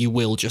 you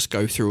will just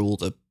go through all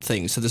the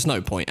things, so there's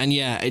no point. And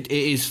yeah, it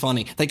is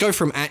funny. They go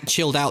from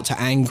chilled out to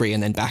angry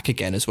and then back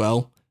again as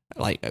well,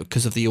 like,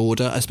 because of the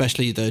order,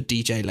 especially the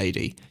DJ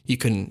lady. You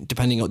can,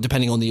 depending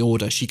on the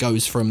order, she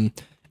goes from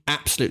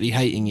absolutely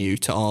hating you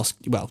to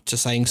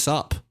saying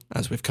sup,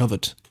 as we've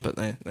covered. But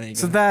there you go.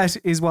 So that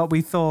is what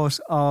we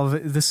thought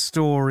of the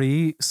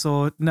story.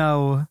 So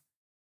now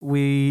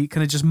we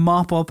kind of just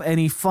mop up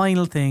any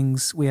final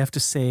things we have to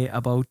say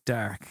about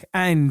Dark.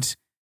 And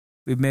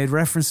we've made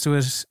reference to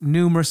it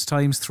numerous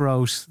times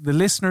throughout. The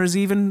listeners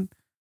even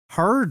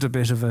heard a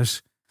bit of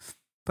it.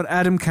 But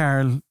Adam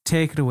Carroll,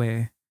 take it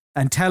away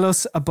and tell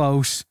us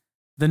about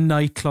the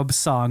Nightclub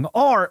song.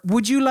 Or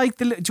would you like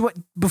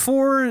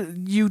before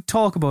you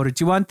talk about it,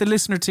 do you want the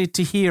listener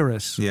to hear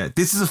it? Yeah,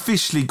 this is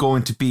officially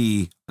going to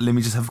be, let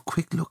me just have a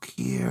quick look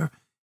here.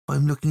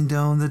 I'm looking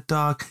down the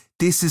dock.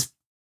 This is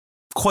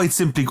quite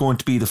simply going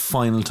to be the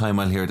final time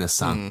I'll hear this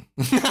song.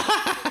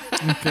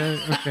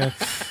 Okay.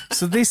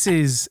 So this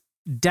is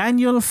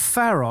Daniel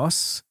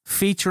Faros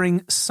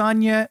featuring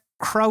Sonia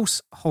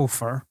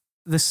Kraushofer.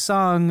 The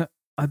song,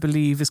 I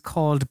believe, is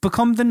called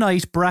Become the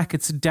Night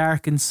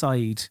 (Dark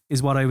Inside)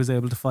 is what I was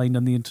able to find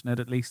on the internet,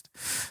 at least.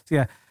 So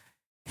yeah,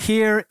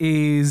 here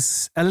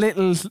is a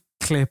little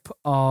clip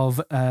of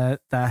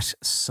that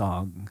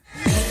song.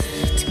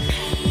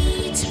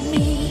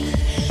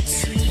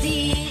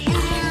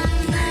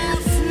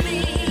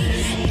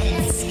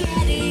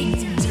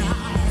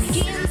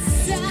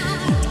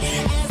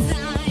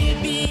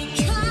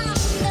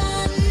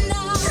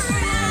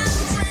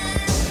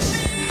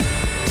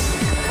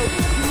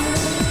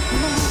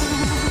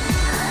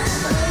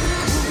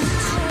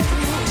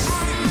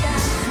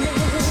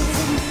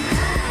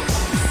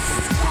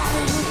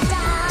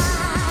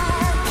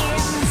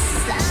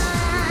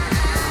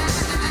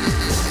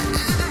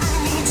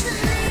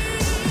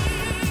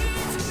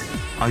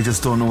 I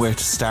just don't know where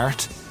to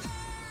start.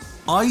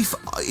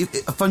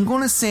 If I'm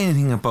going to say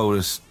anything about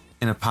it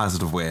in a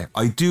positive way,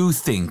 I do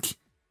think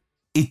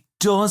it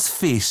does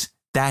fit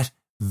that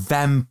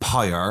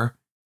vampire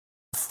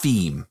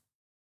theme,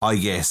 I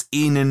guess,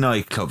 in a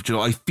nightclub. You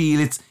know, I feel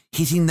it's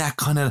hitting that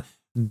kind of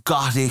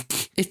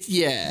gothic.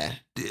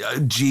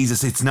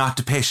 Jesus, it's not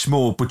Depeche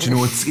Mode, but you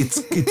know,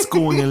 it's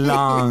going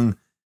along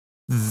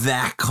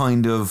that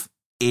kind of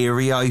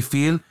area, I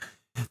feel.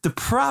 The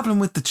problem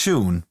with the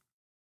tune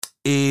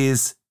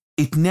is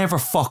it never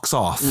fucks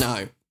off.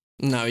 No,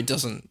 it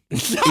doesn't.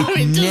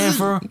 It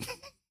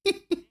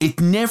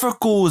never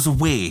goes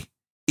away.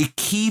 It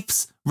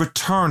keeps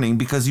returning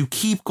because you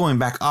keep going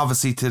back,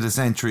 obviously, to the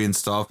Century and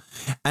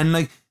stuff. And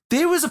like,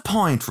 there was a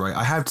point, right?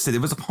 I have to say,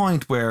 there was a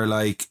point where,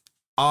 like,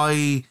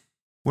 when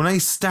I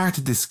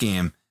started this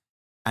game,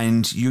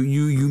 and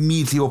you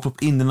immediately open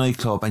up in the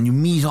nightclub, and you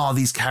meet all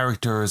these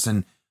characters,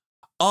 and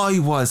I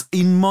was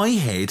in my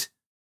head,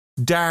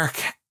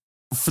 Dark.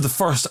 For the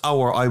first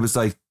hour, I was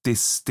like,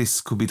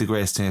 this could be the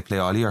greatest thing I play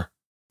all year.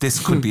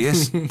 This could be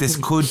it. This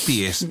could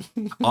be it.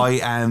 I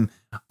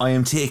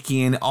am taking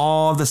in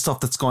all the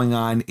stuff that's going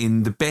on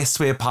in the best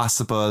way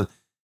possible.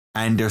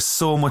 and there's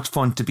so much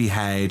fun to be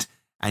had,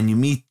 and you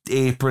meet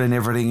April and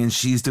everything, and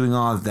she's doing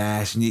all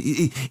that, and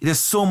there's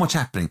so much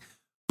happening.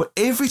 But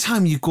every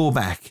time you go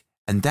back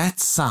and that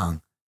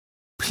song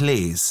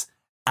plays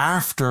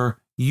after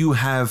you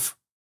have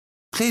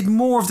played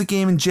more of the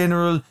game in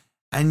general,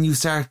 and you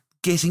start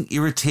getting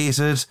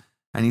irritated,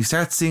 and you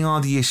start seeing all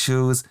the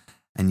issues,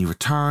 and you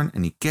return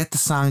and you get the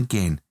song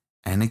again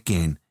and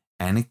again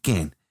and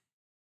again,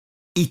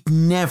 it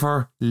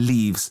never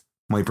leaves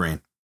my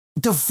brain.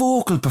 The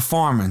vocal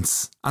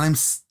performance, and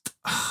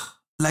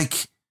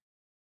like,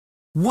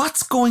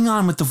 what's going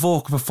on with the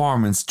vocal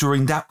performance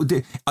during that?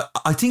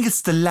 I think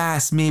it's the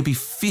last maybe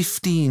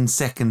 15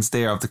 seconds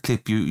there of the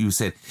clip you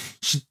said.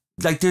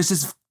 There's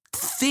this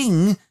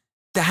thing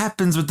that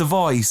happens with the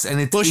voice,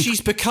 and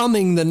she's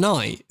becoming the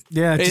night.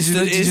 Yeah, did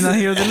you not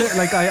hear the lyrics?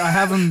 Like, I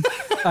have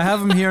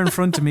them here in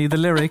front of me, the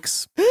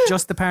lyrics,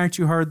 just the part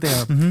you heard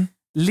there. Mm-hmm.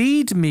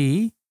 Lead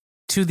me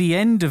to the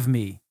end of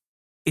me.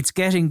 It's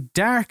getting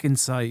dark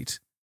inside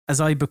as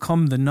I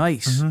become the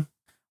night. Mm-hmm.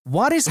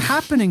 What is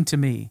happening to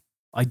me?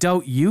 I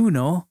doubt you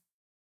know.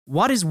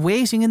 What is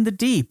waiting in the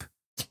deep?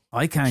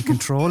 I can't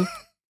control.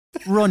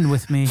 Run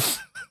with me.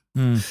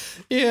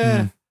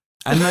 Yeah.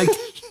 And like,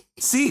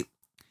 see,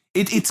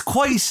 it's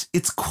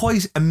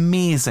quite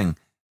amazing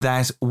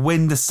that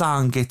when the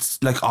song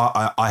gets like,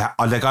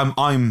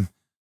 I'm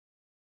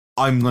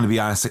going to be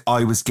honest,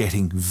 I was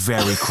getting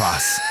very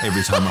cross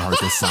every time I heard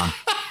this song.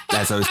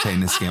 As I was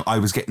playing this game, I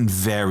was getting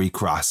very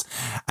cross.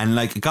 And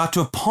like, it got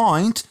to a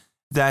point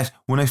that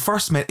when I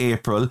first met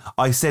April,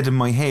 I said in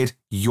my head,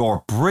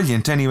 you're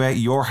brilliant anyway,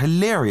 you're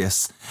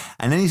hilarious.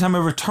 And anytime I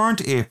returned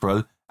to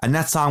April and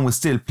that song was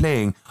still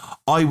playing,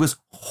 I was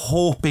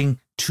hoping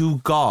to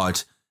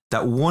God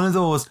that one of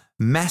those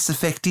Mass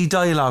Effect-y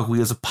dialogue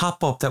wheels would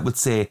pop up that would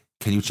say,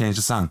 can you change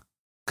the song?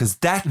 Because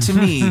that to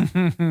me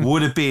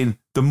would have been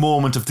the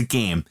moment of the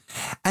game.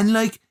 And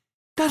like,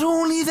 not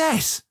only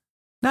that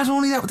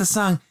with the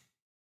song,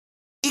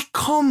 it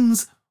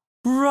comes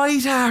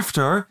right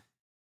after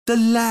the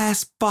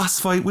last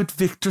boss fight with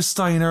Victor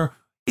Steiner.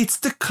 It's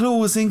the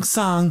closing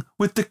song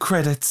with the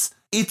credits.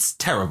 It's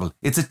terrible.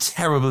 It's a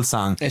terrible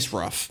song. It's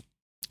rough.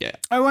 Yeah.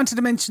 I wanted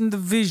to mention the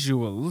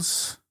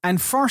visuals.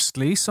 And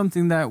firstly,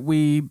 something that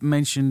we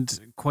mentioned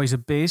quite a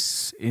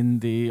bit in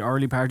the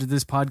early part of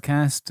this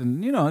podcast,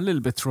 and, you know, a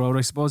little bit throughout,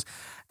 I suppose,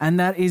 and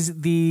that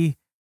is the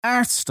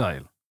art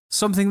style.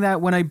 Something that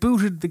when I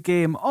booted the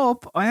game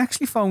up, I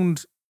actually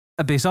found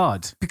a bit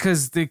odd,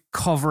 because the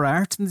cover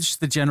art and just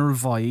the general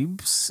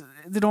vibes,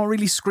 they don't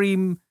really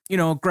scream, you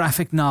know,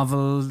 graphic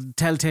novel,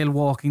 Telltale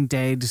Walking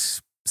Dead,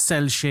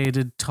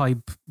 cel-shaded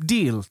type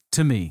deal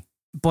to me.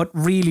 But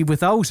really,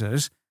 without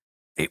it,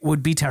 it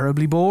would be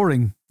terribly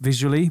boring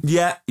visually.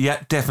 Yeah,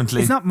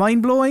 definitely. It's not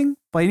mind-blowing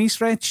by any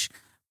stretch,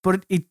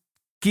 but it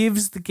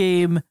gives the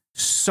game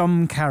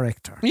some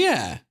character.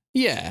 Yeah,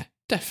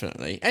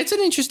 definitely. It is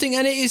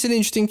an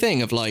interesting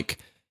thing of like,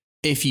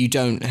 if you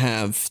don't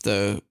have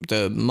the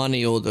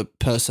money or the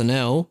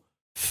personnel,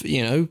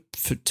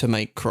 to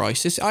make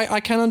Crysis, I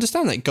can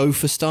understand that. Go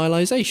for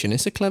stylization.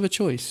 It's a clever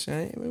choice.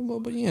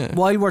 But yeah.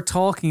 While we're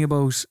talking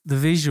about the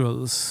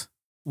visuals,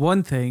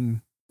 one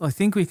thing I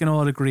think we can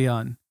all agree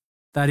on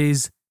that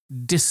is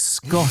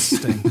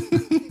disgusting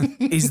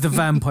is the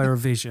vampire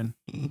vision.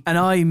 And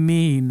I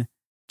mean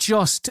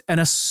just an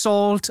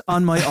assault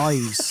on my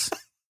eyes.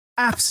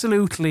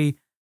 Absolutely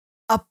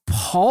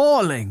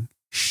appalling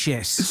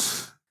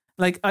shit.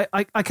 Like,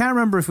 I can't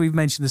remember if we've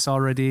mentioned this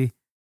already.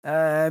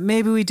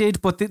 Maybe we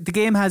did, but the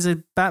game has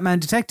a Batman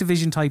Detective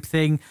Vision type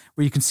thing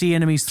where you can see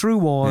enemies through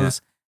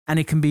walls, and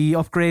it can be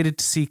upgraded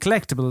to see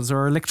collectibles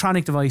or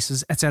electronic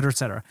devices, etc.,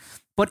 etc.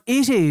 But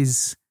it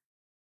is,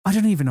 I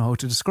don't even know how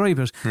to describe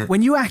it.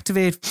 When you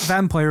activate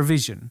Vampire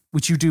Vision,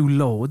 which you do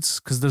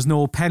loads, because there's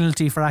no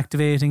penalty for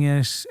activating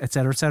it,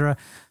 etc., etc.,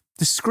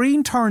 the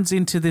screen turns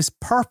into this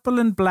purple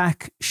and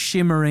black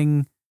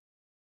shimmering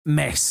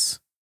mess,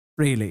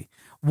 really.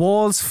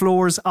 Walls,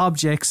 floors,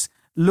 objects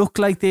look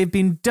like they've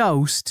been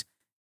doused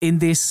in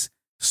this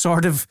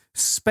sort of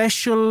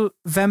special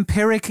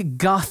vampiric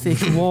gothic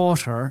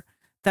water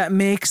that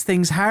makes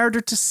things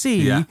harder to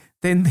see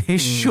than they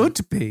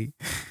should be.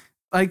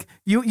 Like,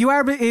 you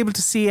are able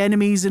to see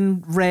enemies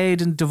in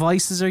red and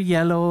devices are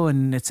yellow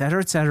and et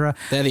cetera, et cetera.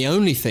 They're the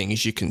only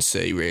things you can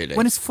see, really.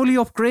 When it's fully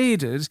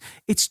upgraded,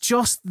 it's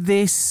just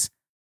this,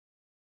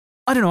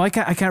 I don't know, I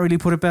can't really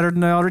put it better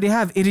than I already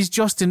have. It is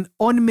just an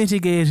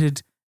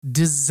unmitigated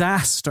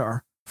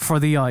disaster for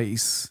the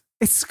eyes.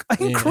 It's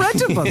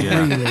incredible,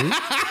 really.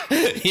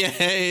 Yeah,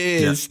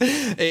 it is.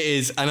 It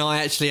is. And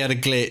I actually had a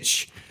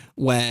glitch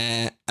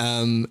where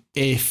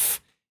if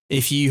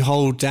you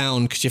hold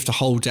down, because you have to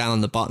hold down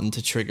the button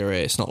to trigger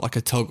it, it's not like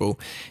a toggle.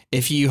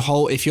 If you're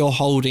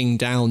holding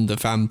down the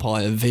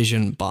Vampire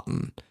Vision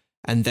button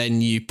and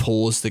then you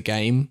pause the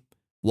game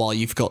while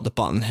you've got the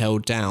button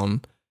held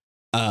down,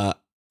 and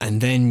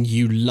then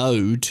you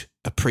load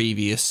a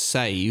previous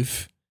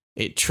save,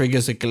 it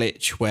triggers a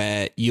glitch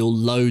where you'll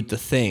load the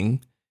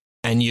thing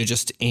and you're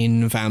just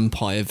in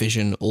vampire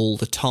vision all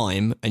the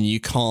time, and you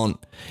can't.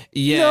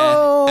 Yeah,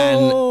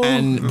 No!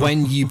 and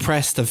when you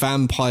press the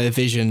vampire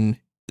vision.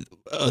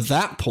 At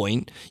that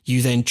point,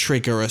 you then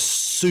trigger a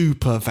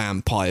super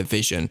vampire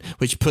vision,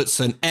 which puts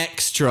an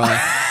extra,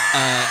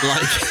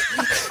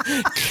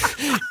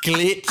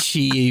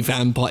 glitchy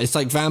vampire. It's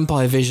like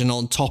vampire vision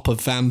on top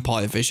of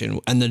vampire vision,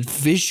 and the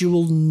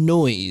visual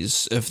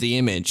noise of the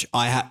image.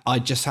 I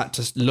just had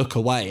to look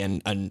away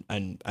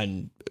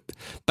and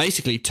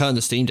basically turn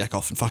the Steam Deck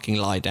off and fucking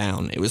lie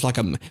down. It was like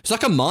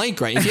a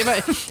migraine.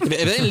 If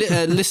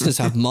any listeners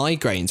have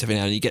migraines every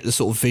now and then, you get the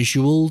sort of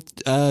visual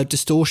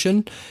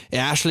distortion. It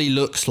actually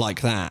looks like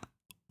that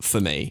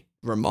for me.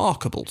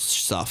 Remarkable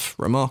stuff.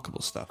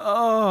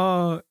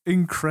 Oh,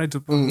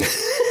 incredible.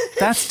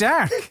 That's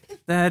dark.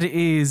 That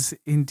is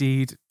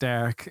indeed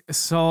dark.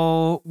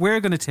 So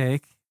we're going to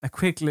take a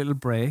quick little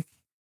break.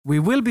 We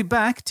will be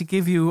back to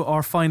give you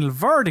our final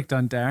verdict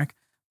on dark.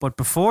 But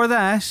before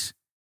that,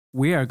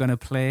 we are going to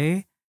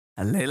play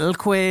a little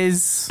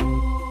quiz.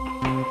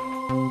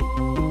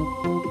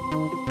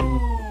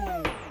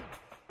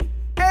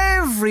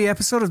 Every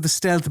episode of the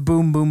Stealth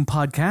Boom Boom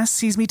podcast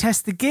sees me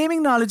test the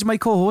gaming knowledge of my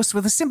co-host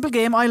with a simple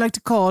game I like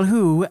to call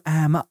Who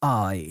Am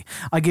I?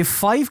 I give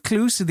 5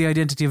 clues to the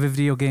identity of a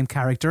video game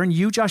character, and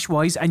you, Josh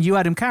Wise, and you,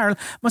 Adam Carroll,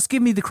 must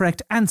give me the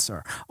correct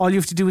answer. All you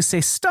have to do is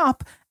say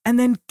stop and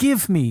then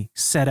give me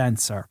said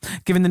answer.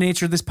 Given the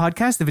nature of this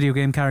podcast, the video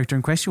game character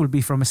in question will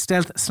be from a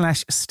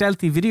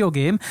stealth/stealthy video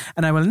game,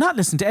 and I will not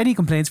listen to any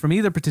complaints from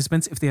either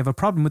participants if they have a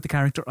problem with the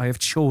character I have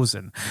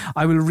chosen.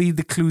 I will read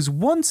the clues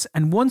once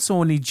and once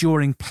only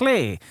during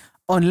play,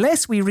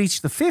 unless we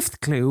reach the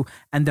 5th clue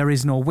and there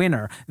is no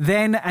winner.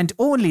 Then and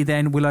only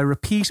then will I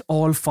repeat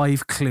all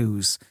 5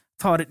 clues.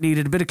 Thought it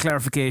needed a bit of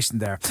clarification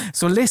there.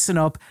 So listen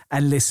up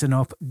and listen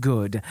up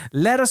good.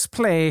 Let us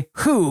play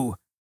Who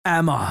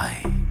Am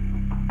I?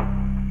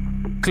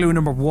 Clue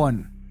number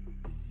 1.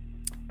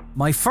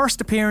 My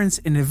first appearance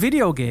in a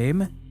video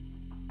game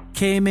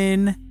came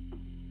in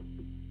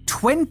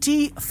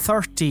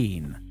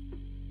 2013.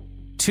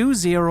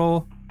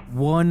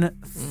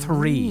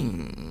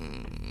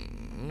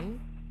 2013.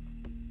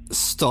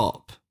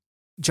 Stop.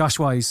 Josh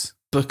Wise.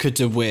 Booker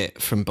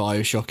DeWitt from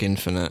Bioshock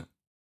Infinite.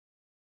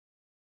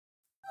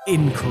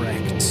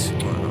 Incorrect.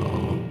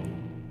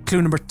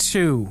 Clue number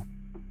 2.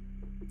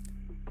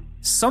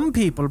 Some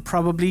people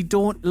probably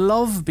don't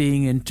love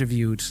being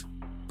interviewed,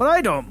 but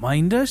I don't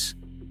mind it.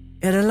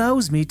 It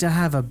allows me to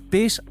have a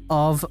bit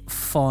of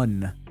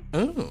fun.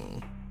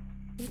 Oh.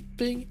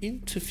 Being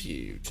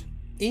interviewed.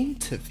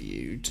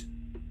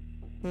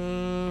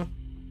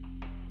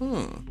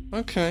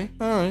 Okay,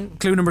 alright.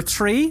 Clue number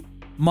 3.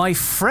 My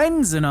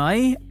friends and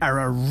I are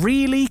a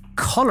really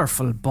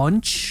colourful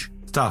bunch.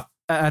 Stop.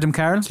 Adam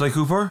Carroll? Sly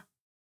Cooper?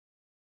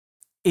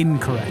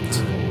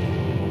 Incorrect.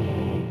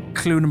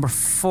 Clue number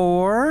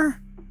 4.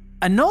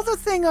 Another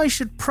thing I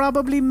should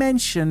probably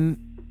mention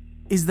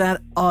is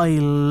that I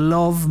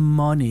love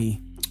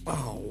money.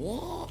 Oh,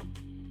 what?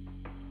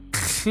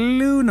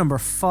 Clue number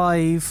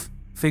 5.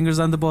 Fingers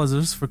on the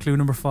buzzers for clue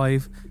number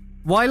 5.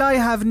 While I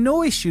have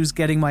no issues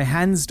getting my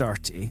hands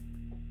dirty,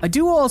 I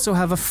do also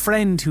have a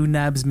friend who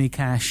nabs me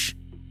cash.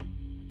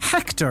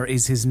 Hector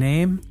is his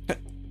name.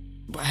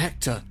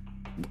 Hector?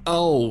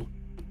 Oh.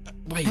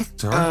 Wait.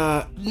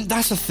 Hector?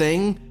 That's a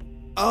thing.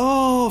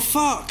 Oh,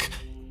 fuck.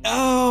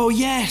 Oh,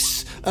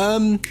 yes.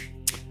 Oh,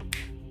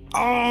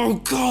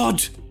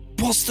 God.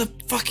 What's the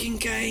fucking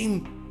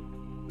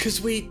game? Because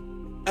we...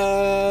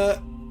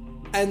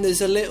 and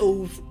there's a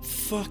little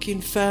fucking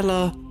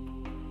fella...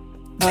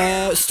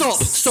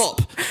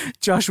 Stop.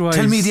 Josh Wise.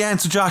 Tell me the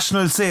answer, Josh, and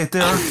I'll say it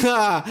there.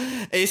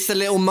 It's the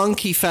little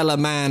monkey fella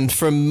man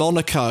from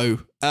Monaco.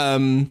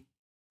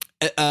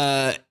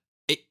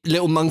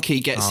 Little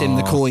monkey gets him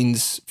the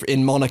coins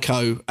in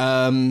Monaco.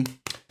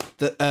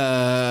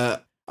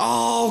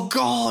 Oh,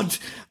 God.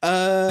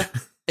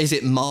 Is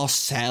it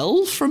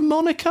Marcel from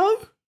Monaco?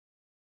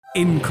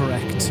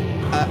 Incorrect.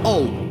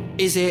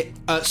 Is it...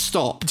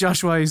 stop.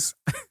 Josh Wise.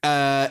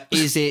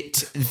 Is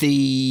it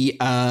the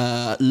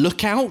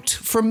Lookout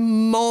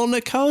from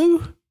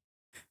Monaco?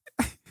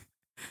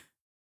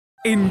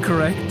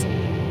 Incorrect.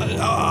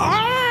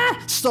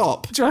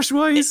 Stop. Josh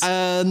Wise.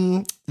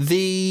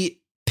 The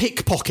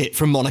Pickpocket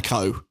from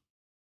Monaco.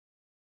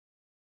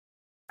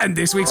 And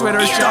this week's winner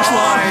is Josh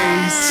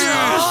Wise.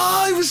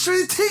 I was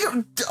trying to think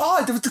of...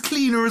 there was the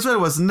cleaner as well,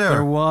 wasn't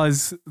there?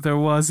 There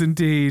was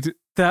indeed.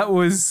 That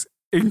was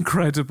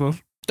incredible.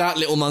 That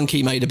little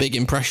monkey made a big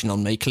impression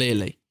on me,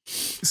 clearly.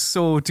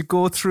 So to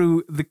go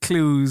through the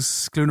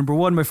clues, clue number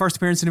 1, my first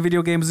appearance in a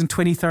video game was in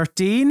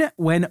 2013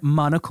 when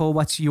Monaco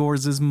What's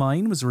Yours Is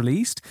Mine was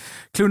released.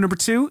 Clue number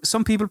 2,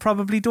 some people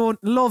probably don't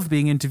love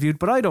being interviewed,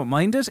 but I don't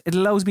mind it. It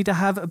allows me to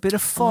have a bit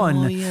of fun.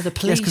 Oh, yeah, the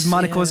police. Yes, because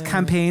Monaco's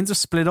campaigns are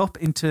split up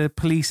into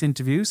police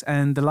interviews,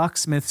 and the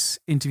locksmith's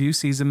interview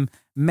sees him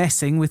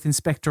messing with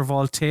Inspector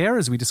Voltaire,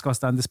 as we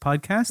discussed on this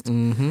podcast.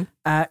 Mm-hmm.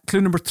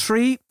 Clue number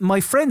 3, my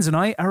friends and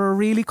I are a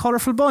really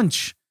colourful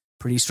bunch.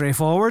 Pretty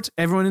straightforward.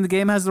 Everyone in the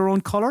game has their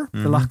own colour,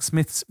 the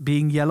locksmiths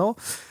being yellow.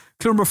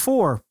 Clue number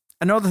 4,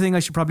 Another thing I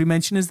should probably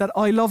mention is that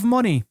I love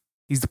money.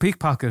 He's the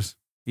pickpocket.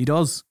 He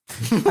does.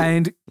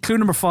 And clue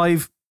number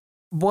 5,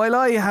 while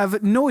I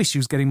have no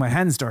issues getting my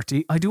hands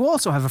dirty, I do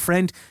also have a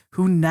friend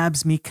who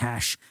nabs me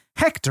cash.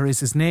 Hector is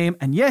his name,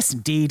 and yes,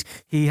 indeed,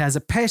 he has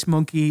a pet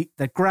monkey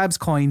that grabs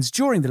coins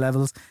during the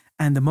levels,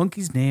 and the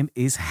monkey's name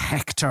is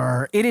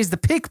Hector. It is the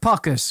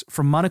pickpocket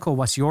from Monaco.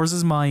 What's yours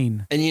is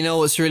mine. And you know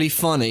what's really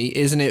funny?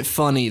 Isn't it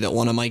funny that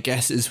one of my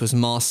guesses was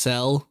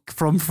Marcel?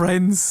 From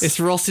Friends. It's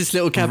Ross's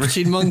little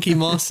capuchin monkey,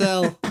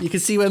 Marcel. You can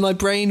see where my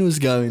brain was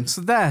going. So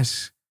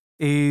that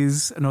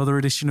is another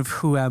edition of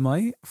Who Am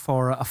I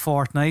for a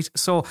fortnight.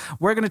 So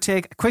we're going to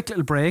take a quick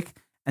little break,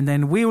 and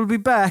then we will be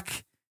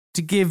back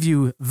to give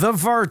you the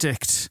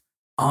verdict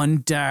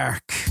on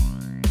Dark.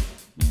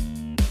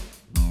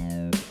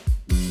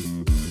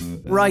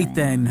 Right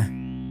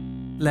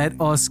then, let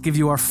us give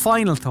you our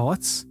final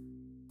thoughts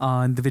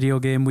on the video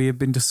game we have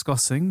been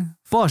discussing.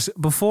 But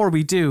before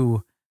we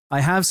do,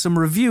 I have some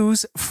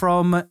reviews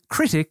from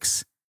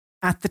critics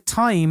at the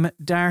time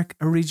Dark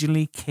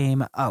originally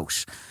came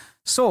out.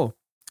 So,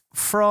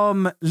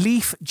 from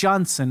Leif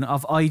Johnson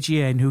of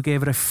IGN, who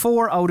gave it a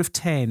 4 out of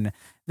 10,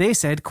 they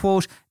said,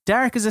 quote,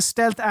 Dark is a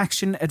stealth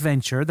action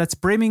adventure that's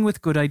brimming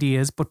with good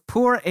ideas, but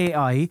poor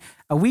AI,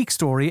 a weak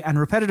story, and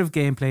repetitive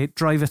gameplay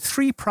drive a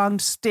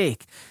 3-pronged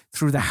stake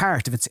through the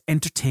heart of its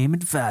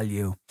entertainment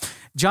value.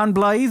 John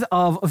Blythe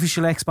of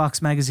Official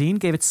Xbox Magazine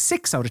gave it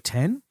 6 out of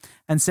 10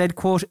 and said,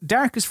 quote,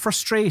 Dark is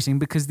frustrating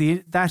because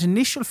that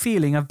initial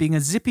feeling of being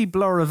a zippy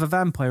blur of a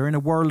vampire in a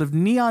world of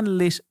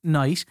neon-lit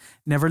night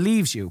never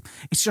leaves you.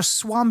 It's just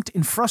swamped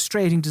in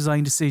frustrating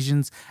design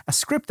decisions, a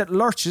script that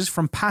lurches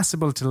from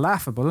passable to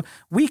laughable,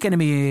 weak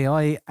enemy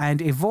AI,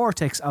 and a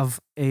vortex of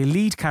a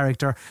lead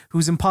character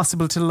who's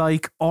impossible to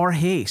like or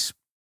hate.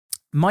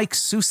 Mike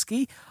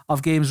Suski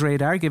of Games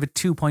Radar gave it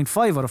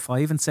 2.5 out of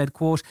 5 and said,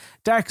 quote,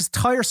 Dark is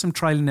tiresome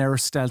trial and error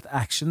stealth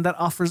action that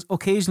offers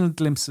occasional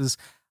glimpses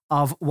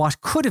of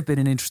what could have been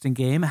an interesting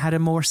game had a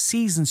more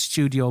seasoned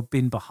studio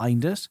been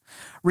behind it.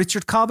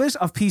 Richard Cobbett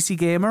of PC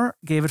Gamer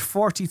gave it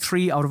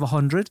 43 out of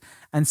 100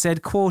 and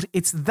said, quote,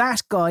 it's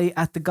that guy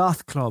at the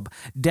goth club,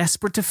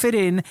 desperate to fit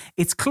in,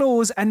 its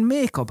clothes and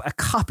makeup a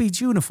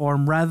copied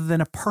uniform rather than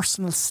a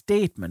personal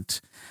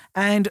statement.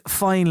 And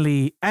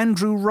finally,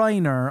 Andrew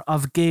Reiner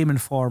of Game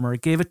Informer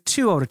gave it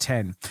 2 out of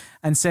 10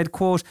 and said,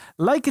 quote,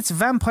 like its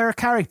vampire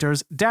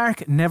characters,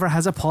 Dark never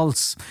has a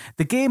pulse.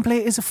 The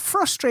gameplay is a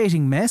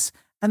frustrating mess,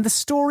 and the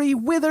story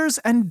withers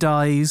and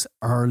dies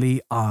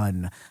early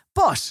on.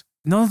 But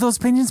none of those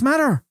opinions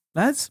matter,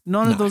 lads.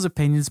 None of those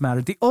opinions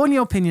matter. The only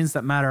opinions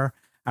that matter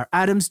are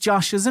Adam's,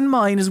 Josh's, and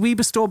mine as we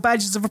bestow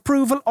badges of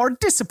approval or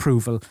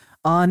disapproval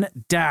on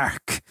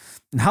Dark.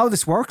 And how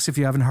this works, if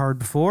you haven't heard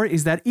before,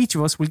 is that each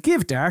of us will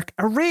give Dark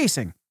a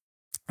rating.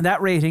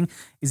 That rating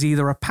is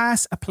either a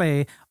pass, a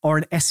play, or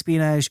an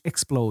espionage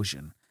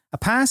explosion. A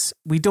pass,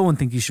 we don't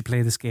think you should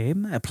play this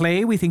game. A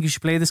play, we think you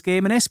should play this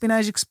game. An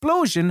espionage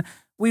explosion,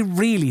 we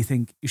really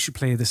think you should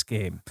play this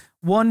game.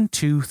 1,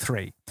 2,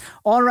 3.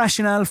 All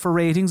rationale for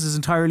ratings is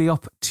entirely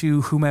up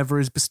to whomever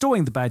is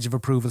bestowing the badge of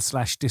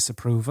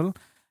approval/disapproval.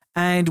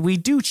 And we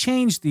do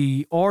change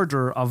the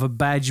order of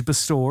badge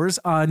bestowers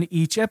on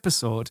each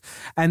episode.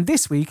 And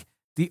this week,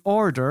 the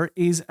order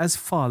is as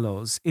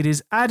follows. It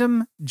is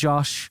Adam,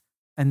 Josh,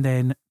 and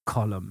then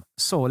Colm.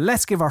 So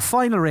let's give our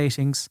final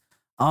ratings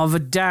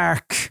of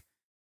Dark.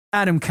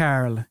 Adam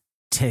Carroll,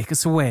 take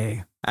us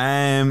away.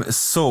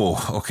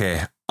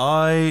 Okay.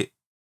 I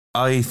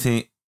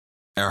think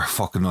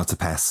fucking no, it's a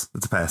pass.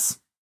 It's a pass.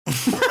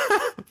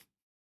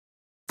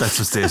 That's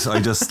just it.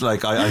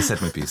 I said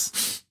my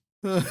piece.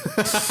 Oh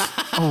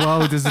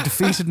wow, there's a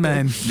defeated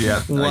man.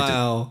 Yeah.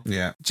 Wow.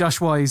 Yeah. Josh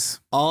Wise.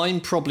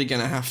 I'm probably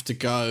going to have to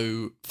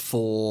go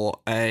for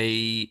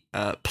a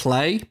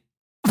play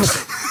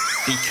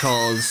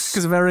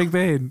because of Eric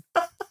Bain.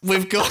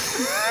 We've gone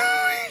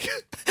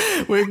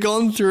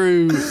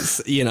through,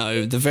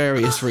 the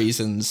various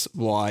reasons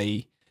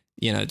why,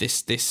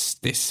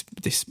 this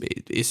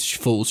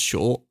falls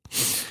short.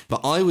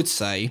 But I would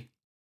say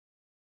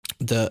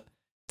that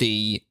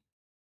the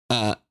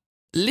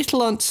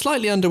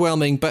slightly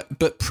underwhelming,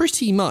 but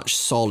pretty much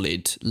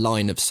solid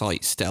line of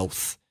sight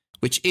stealth,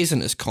 which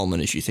isn't as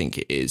common as you think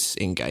it is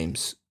in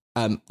games.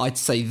 I'd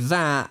say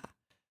that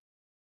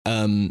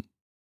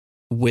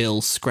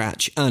will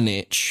scratch an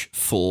itch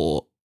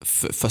for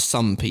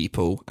some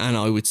people, and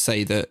I would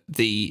say that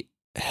the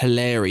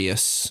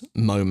hilarious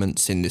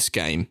moments in this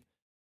game,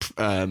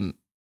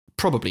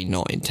 probably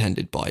not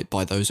intended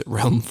by those at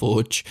Realm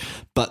Forge,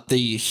 but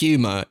the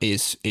humor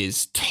is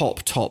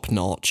top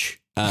notch.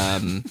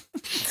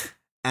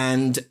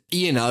 And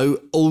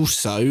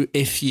also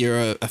if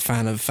you're a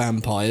fan of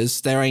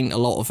vampires, there ain't a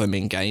lot of them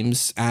in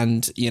games,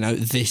 and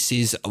this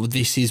is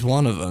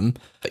one of them.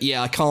 But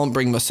yeah, I can't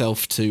bring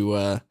myself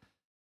to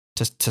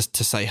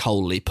say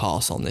wholly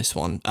pass on this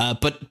one.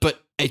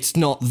 But it's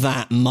not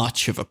that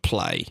much of a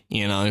play,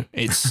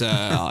 It's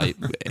I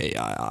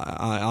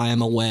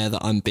am aware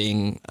that I'm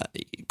being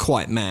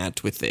quite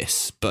mad with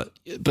this, but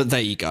there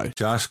you go.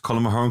 Josh,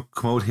 Colm Mahone,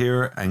 come out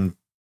here and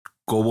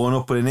go one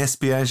up with an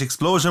espionage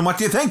explosion. What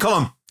do you think,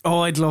 Colm?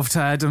 Oh, I'd love to,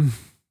 Adam.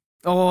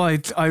 Oh,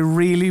 I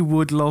really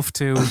would love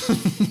to.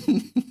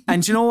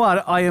 And you know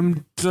what? I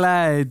am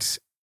glad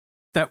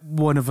that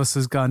one of us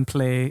has gone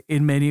play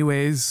in many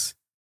ways,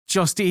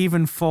 just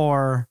even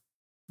for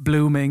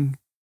blooming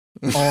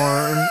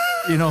or,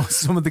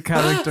 some of the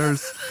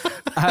characters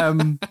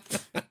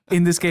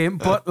in this game.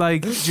 But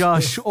like,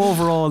 Josh,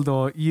 overall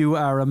though, you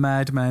are a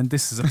madman.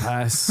 This is a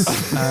pass.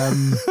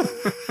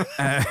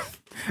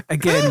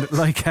 Again,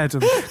 like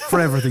Adam, for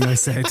everything I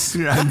said.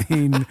 I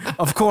mean,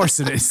 of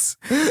course it is.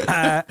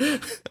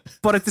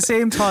 But at the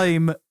same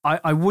time,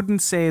 I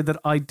wouldn't say that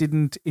I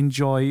didn't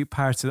enjoy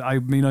parts of it. I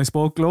mean, I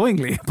spoke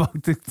glowingly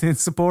about the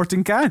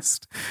supporting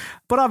cast.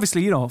 But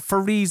obviously,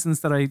 for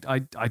reasons that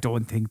I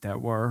don't think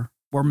that were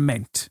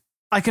meant.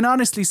 I can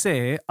honestly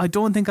say I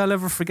don't think I'll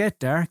ever forget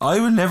Dark. I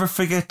will never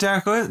forget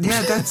Dark.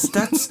 Yeah,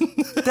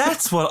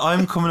 that's what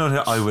I'm coming out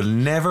here. I will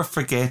never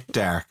forget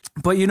Dark.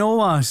 But you know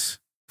what?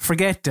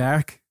 Forget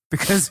Dark,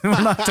 because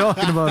we're not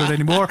talking about it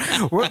anymore,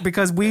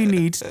 because we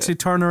need to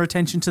turn our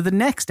attention to the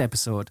next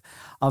episode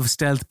of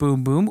Stealth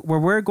Boom Boom, where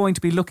we're going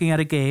to be looking at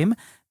a game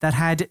that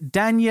had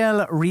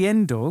Daniel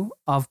Riendeau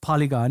of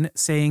Polygon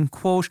saying,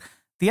 quote,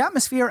 "The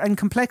atmosphere and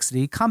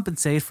complexity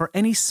compensate for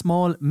any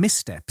small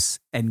missteps,"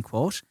 end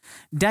quote.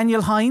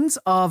 Daniel Hines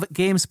of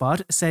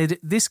GameSpot said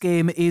this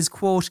game is,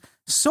 quote,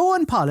 "so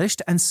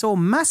unpolished and so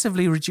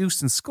massively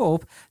reduced in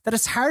scope that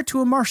it's hard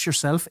to immerse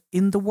yourself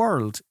in the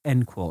world,"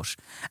 end quote.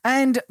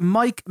 And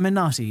Mike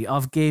Minotti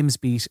of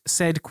GamesBeat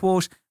said,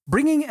 quote,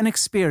 "Bringing an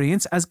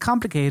experience as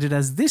complicated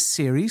as this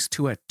series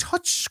to a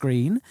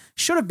touchscreen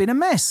should have been a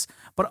mess,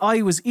 but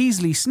I was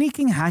easily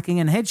sneaking, hacking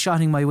and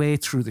headshotting my way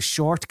through the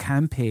short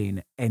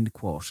campaign," end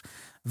quote.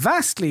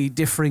 Vastly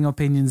differing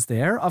opinions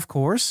there, of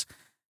course,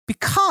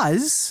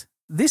 because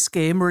this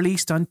game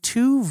released on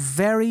two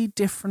very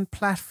different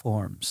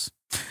platforms.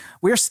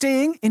 We're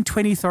staying in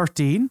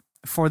 2013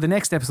 for the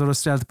next episode of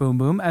Stealth Boom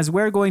Boom, as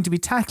we're going to be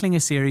tackling a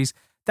series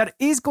that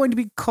is going to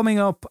be coming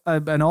up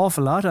an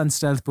awful lot on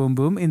Stealth Boom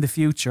Boom in the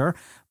future.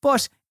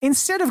 But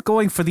instead of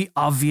going for the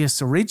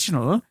obvious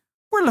original,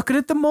 we're looking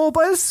at the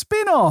mobile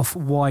spin-off.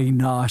 Why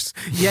not?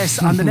 Yes,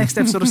 on the next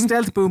episode of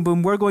Stealth Boom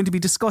Boom, we're going to be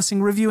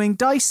discussing, reviewing,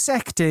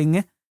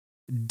 dissecting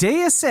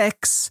Deus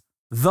Ex: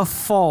 The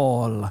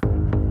Fall.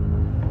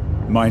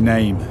 My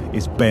name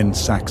is Ben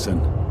Saxon.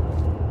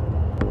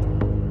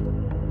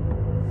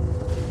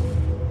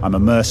 I'm a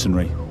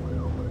mercenary.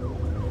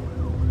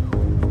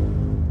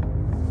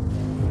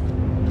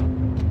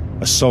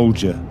 A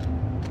soldier.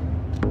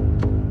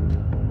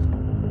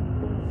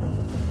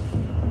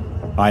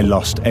 I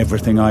lost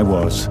everything I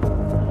was.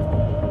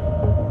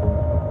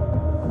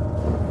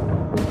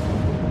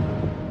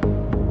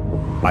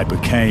 I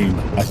became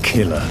a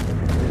killer.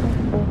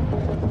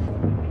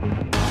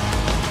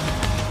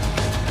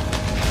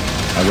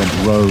 I went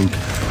rogue.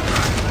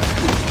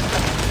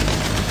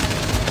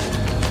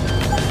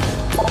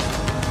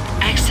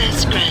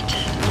 Access granted.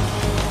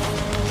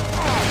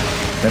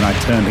 Then I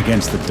turned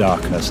against the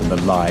darkness and the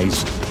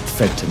lies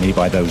fed to me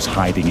by those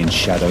hiding in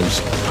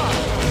shadows.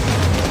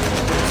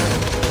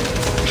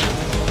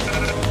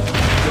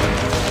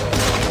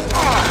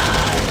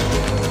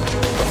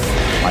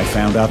 I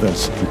found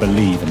others who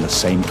believe in the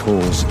same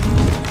cause.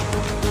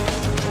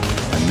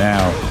 And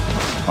now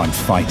I'm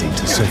fighting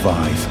to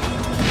survive.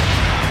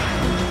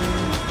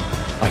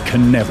 I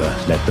can never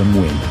let them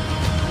win.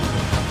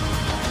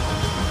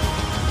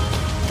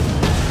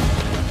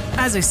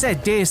 As I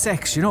said, Deus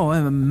Ex,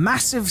 a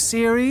massive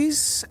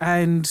series,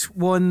 and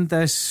one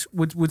that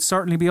would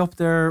certainly be up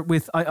there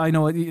with, I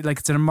know, like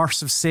it's an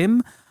immersive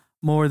sim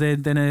more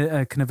than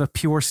a kind of a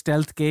pure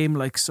stealth game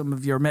like some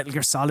of your Metal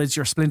Gear Solids,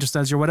 your Splinter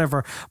Cells, your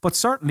whatever. But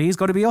certainly it's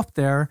got to be up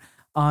there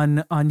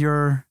on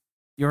your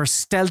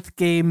stealth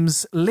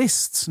games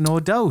lists, no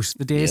doubt.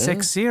 The Deus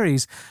Ex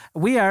series.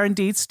 We are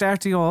indeed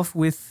starting off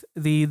with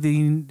the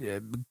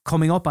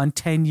coming up on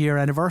 10-year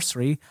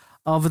anniversary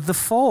of The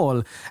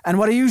Fall. And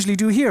what I usually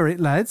do here,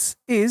 lads,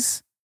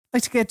 is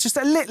like to get just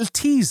a little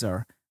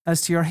teaser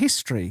as to your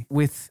history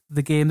with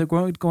the game that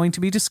we're going to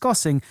be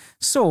discussing.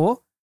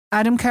 So,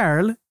 Adam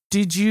Carroll,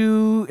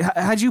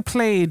 had you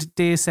played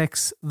Deus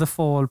Ex: The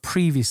Fall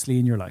previously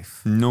in your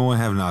life? No, I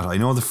have not. I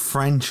know the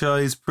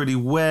franchise pretty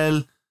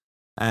well.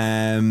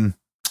 The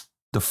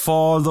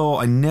Fall, though,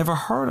 I never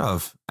heard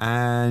of.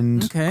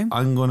 And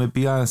I'm going to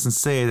be honest and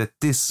say that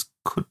this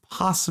could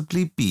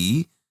possibly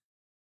be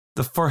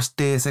the first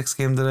Deus Ex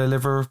game that I'll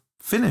ever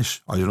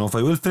finish. I don't know if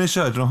I will finish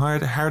it. I don't know how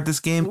hard this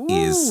game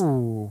is.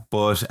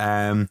 But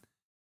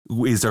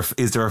is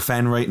there a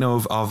fan right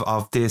now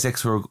of Deus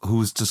Ex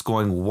who's just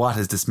going, what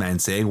is this man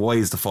saying? Why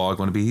is The Fall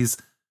going to be his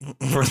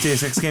first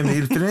Deus Ex game that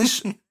he'll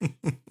finish?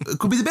 It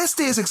could be the best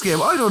Deus Ex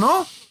game. I don't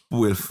know.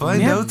 We'll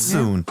find out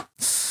soon.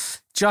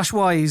 Josh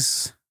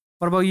Wise,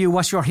 What about you?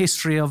 What's your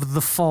history of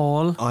The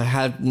Fall? I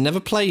had never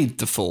played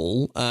The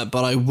Fall, but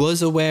I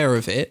was aware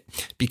of it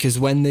because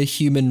when the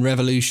Human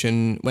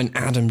Revolution, when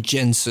Adam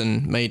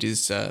Jensen made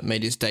his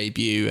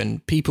debut,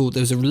 and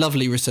there was a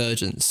lovely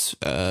resurgence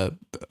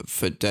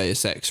for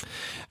Deus Ex,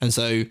 and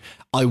so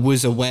I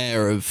was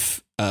aware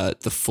of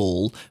The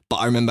Fall.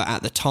 But I remember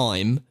at the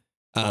time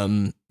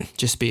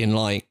just being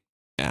like,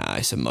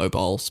 it's a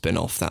mobile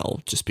spin-off,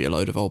 that'll just be a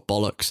load of old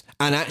bollocks,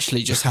 and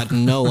actually just had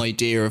no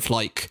idea of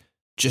like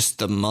just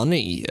the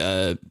money,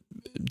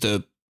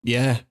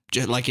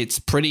 it's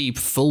pretty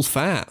full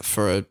fat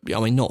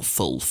not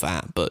full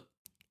fat, but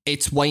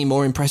it's way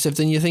more impressive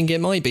than you think it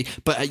might be.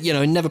 But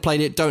never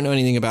played it, don't know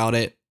anything about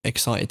it.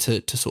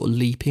 Excited to sort of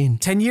leap in.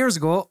 10 years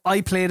ago,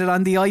 I played it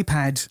on the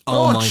iPad.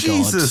 Oh my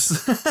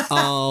Jesus. God.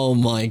 Oh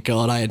my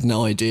God. I had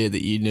no idea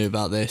that you knew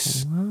about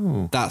this.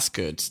 Oh. That's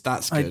good.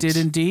 I did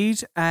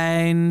indeed.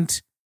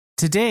 And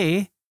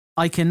today,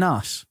 I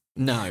cannot.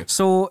 No.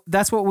 So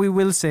that's what we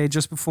will say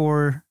just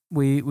before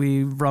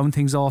we round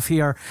things off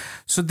here.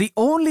 So the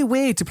only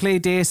way to play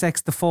Deus Ex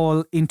The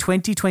Fall in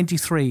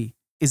 2023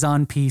 is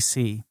on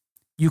PC.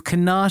 You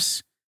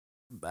cannot,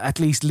 at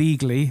least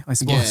legally, I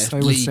suppose, I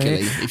would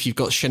legally, say, if you've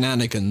got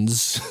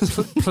shenanigans,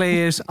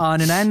 play it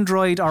on an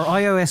Android or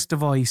iOS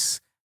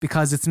device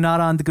because it's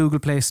not on the Google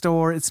Play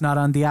Store, it's not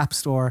on the App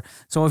Store.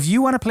 So if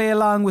you want to play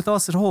along with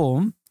us at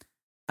home,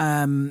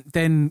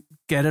 then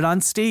get it on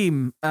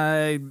Steam.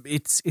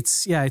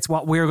 It's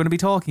what we're going to be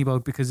talking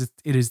about because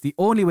it is the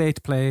only way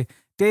to play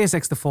Deus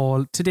Ex The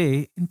Fall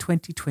today in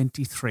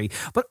 2023.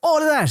 But all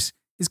of that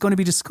is going to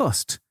be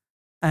discussed,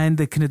 and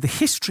the kind of the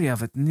history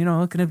of it, and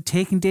kind of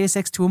taking Deus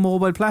Ex to a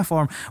mobile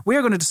platform.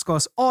 We're going to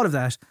discuss all of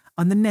that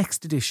on the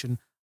next edition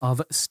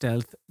of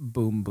Stealth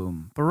Boom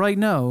Boom. But right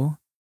now,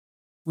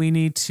 we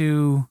need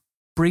to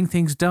bring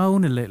things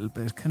down a little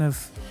bit, kind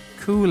of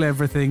cool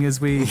everything as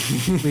we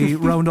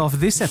round off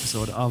this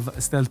episode of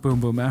Stealth Boom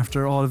Boom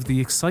after all of the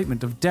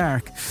excitement of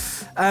Dark.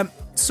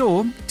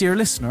 So, dear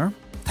listener,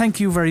 thank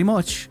you very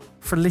much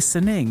for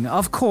listening.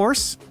 Of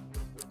course,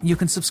 you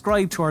can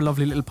subscribe to our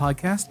lovely little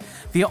podcast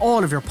via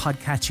all of your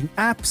podcatching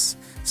apps: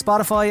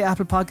 Spotify,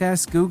 Apple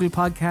Podcasts, Google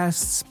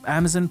Podcasts,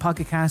 Amazon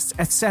Pocket Casts,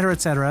 etc.,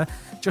 etc.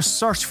 Just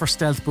search for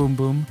Stealth Boom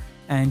Boom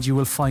and you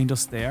will find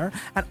us there.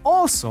 And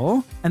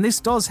also, and this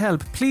does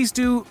help, please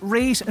do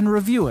rate and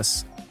review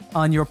us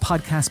on your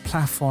podcast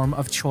platform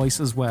of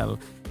choice as well.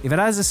 If it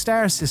has a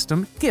star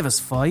system, give us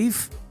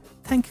 5.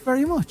 Thank you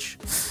very much.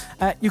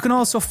 You can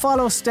also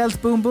follow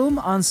Stealth Boom Boom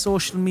on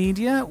social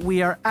media.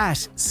 We are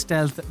at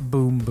Stealth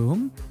Boom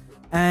Boom.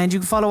 And you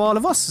can follow all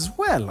of us as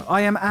well.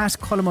 I am at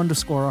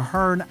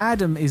Colm_Ahern.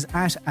 Adam is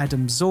at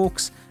Adam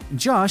Zokes. And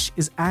Josh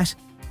is at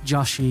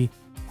Joshy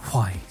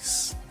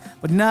Wise.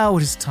 But now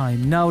it is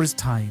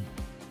time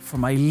for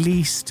my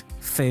least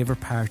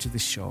favourite part of the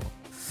show.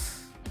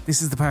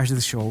 This is the part of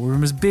the show where we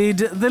must bid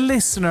the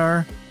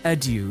listener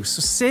adieu.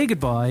 So say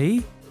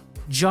goodbye,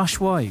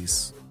 Josh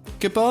Wise.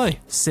 Goodbye.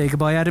 Say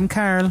goodbye, Adam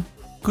Carroll.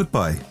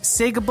 Goodbye.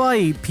 Say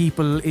goodbye,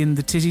 people in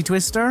the Titty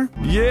Twister.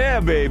 Yeah,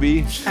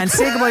 baby. And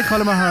say goodbye,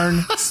 Colm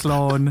Ahern,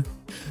 Sloan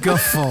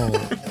Guffaw.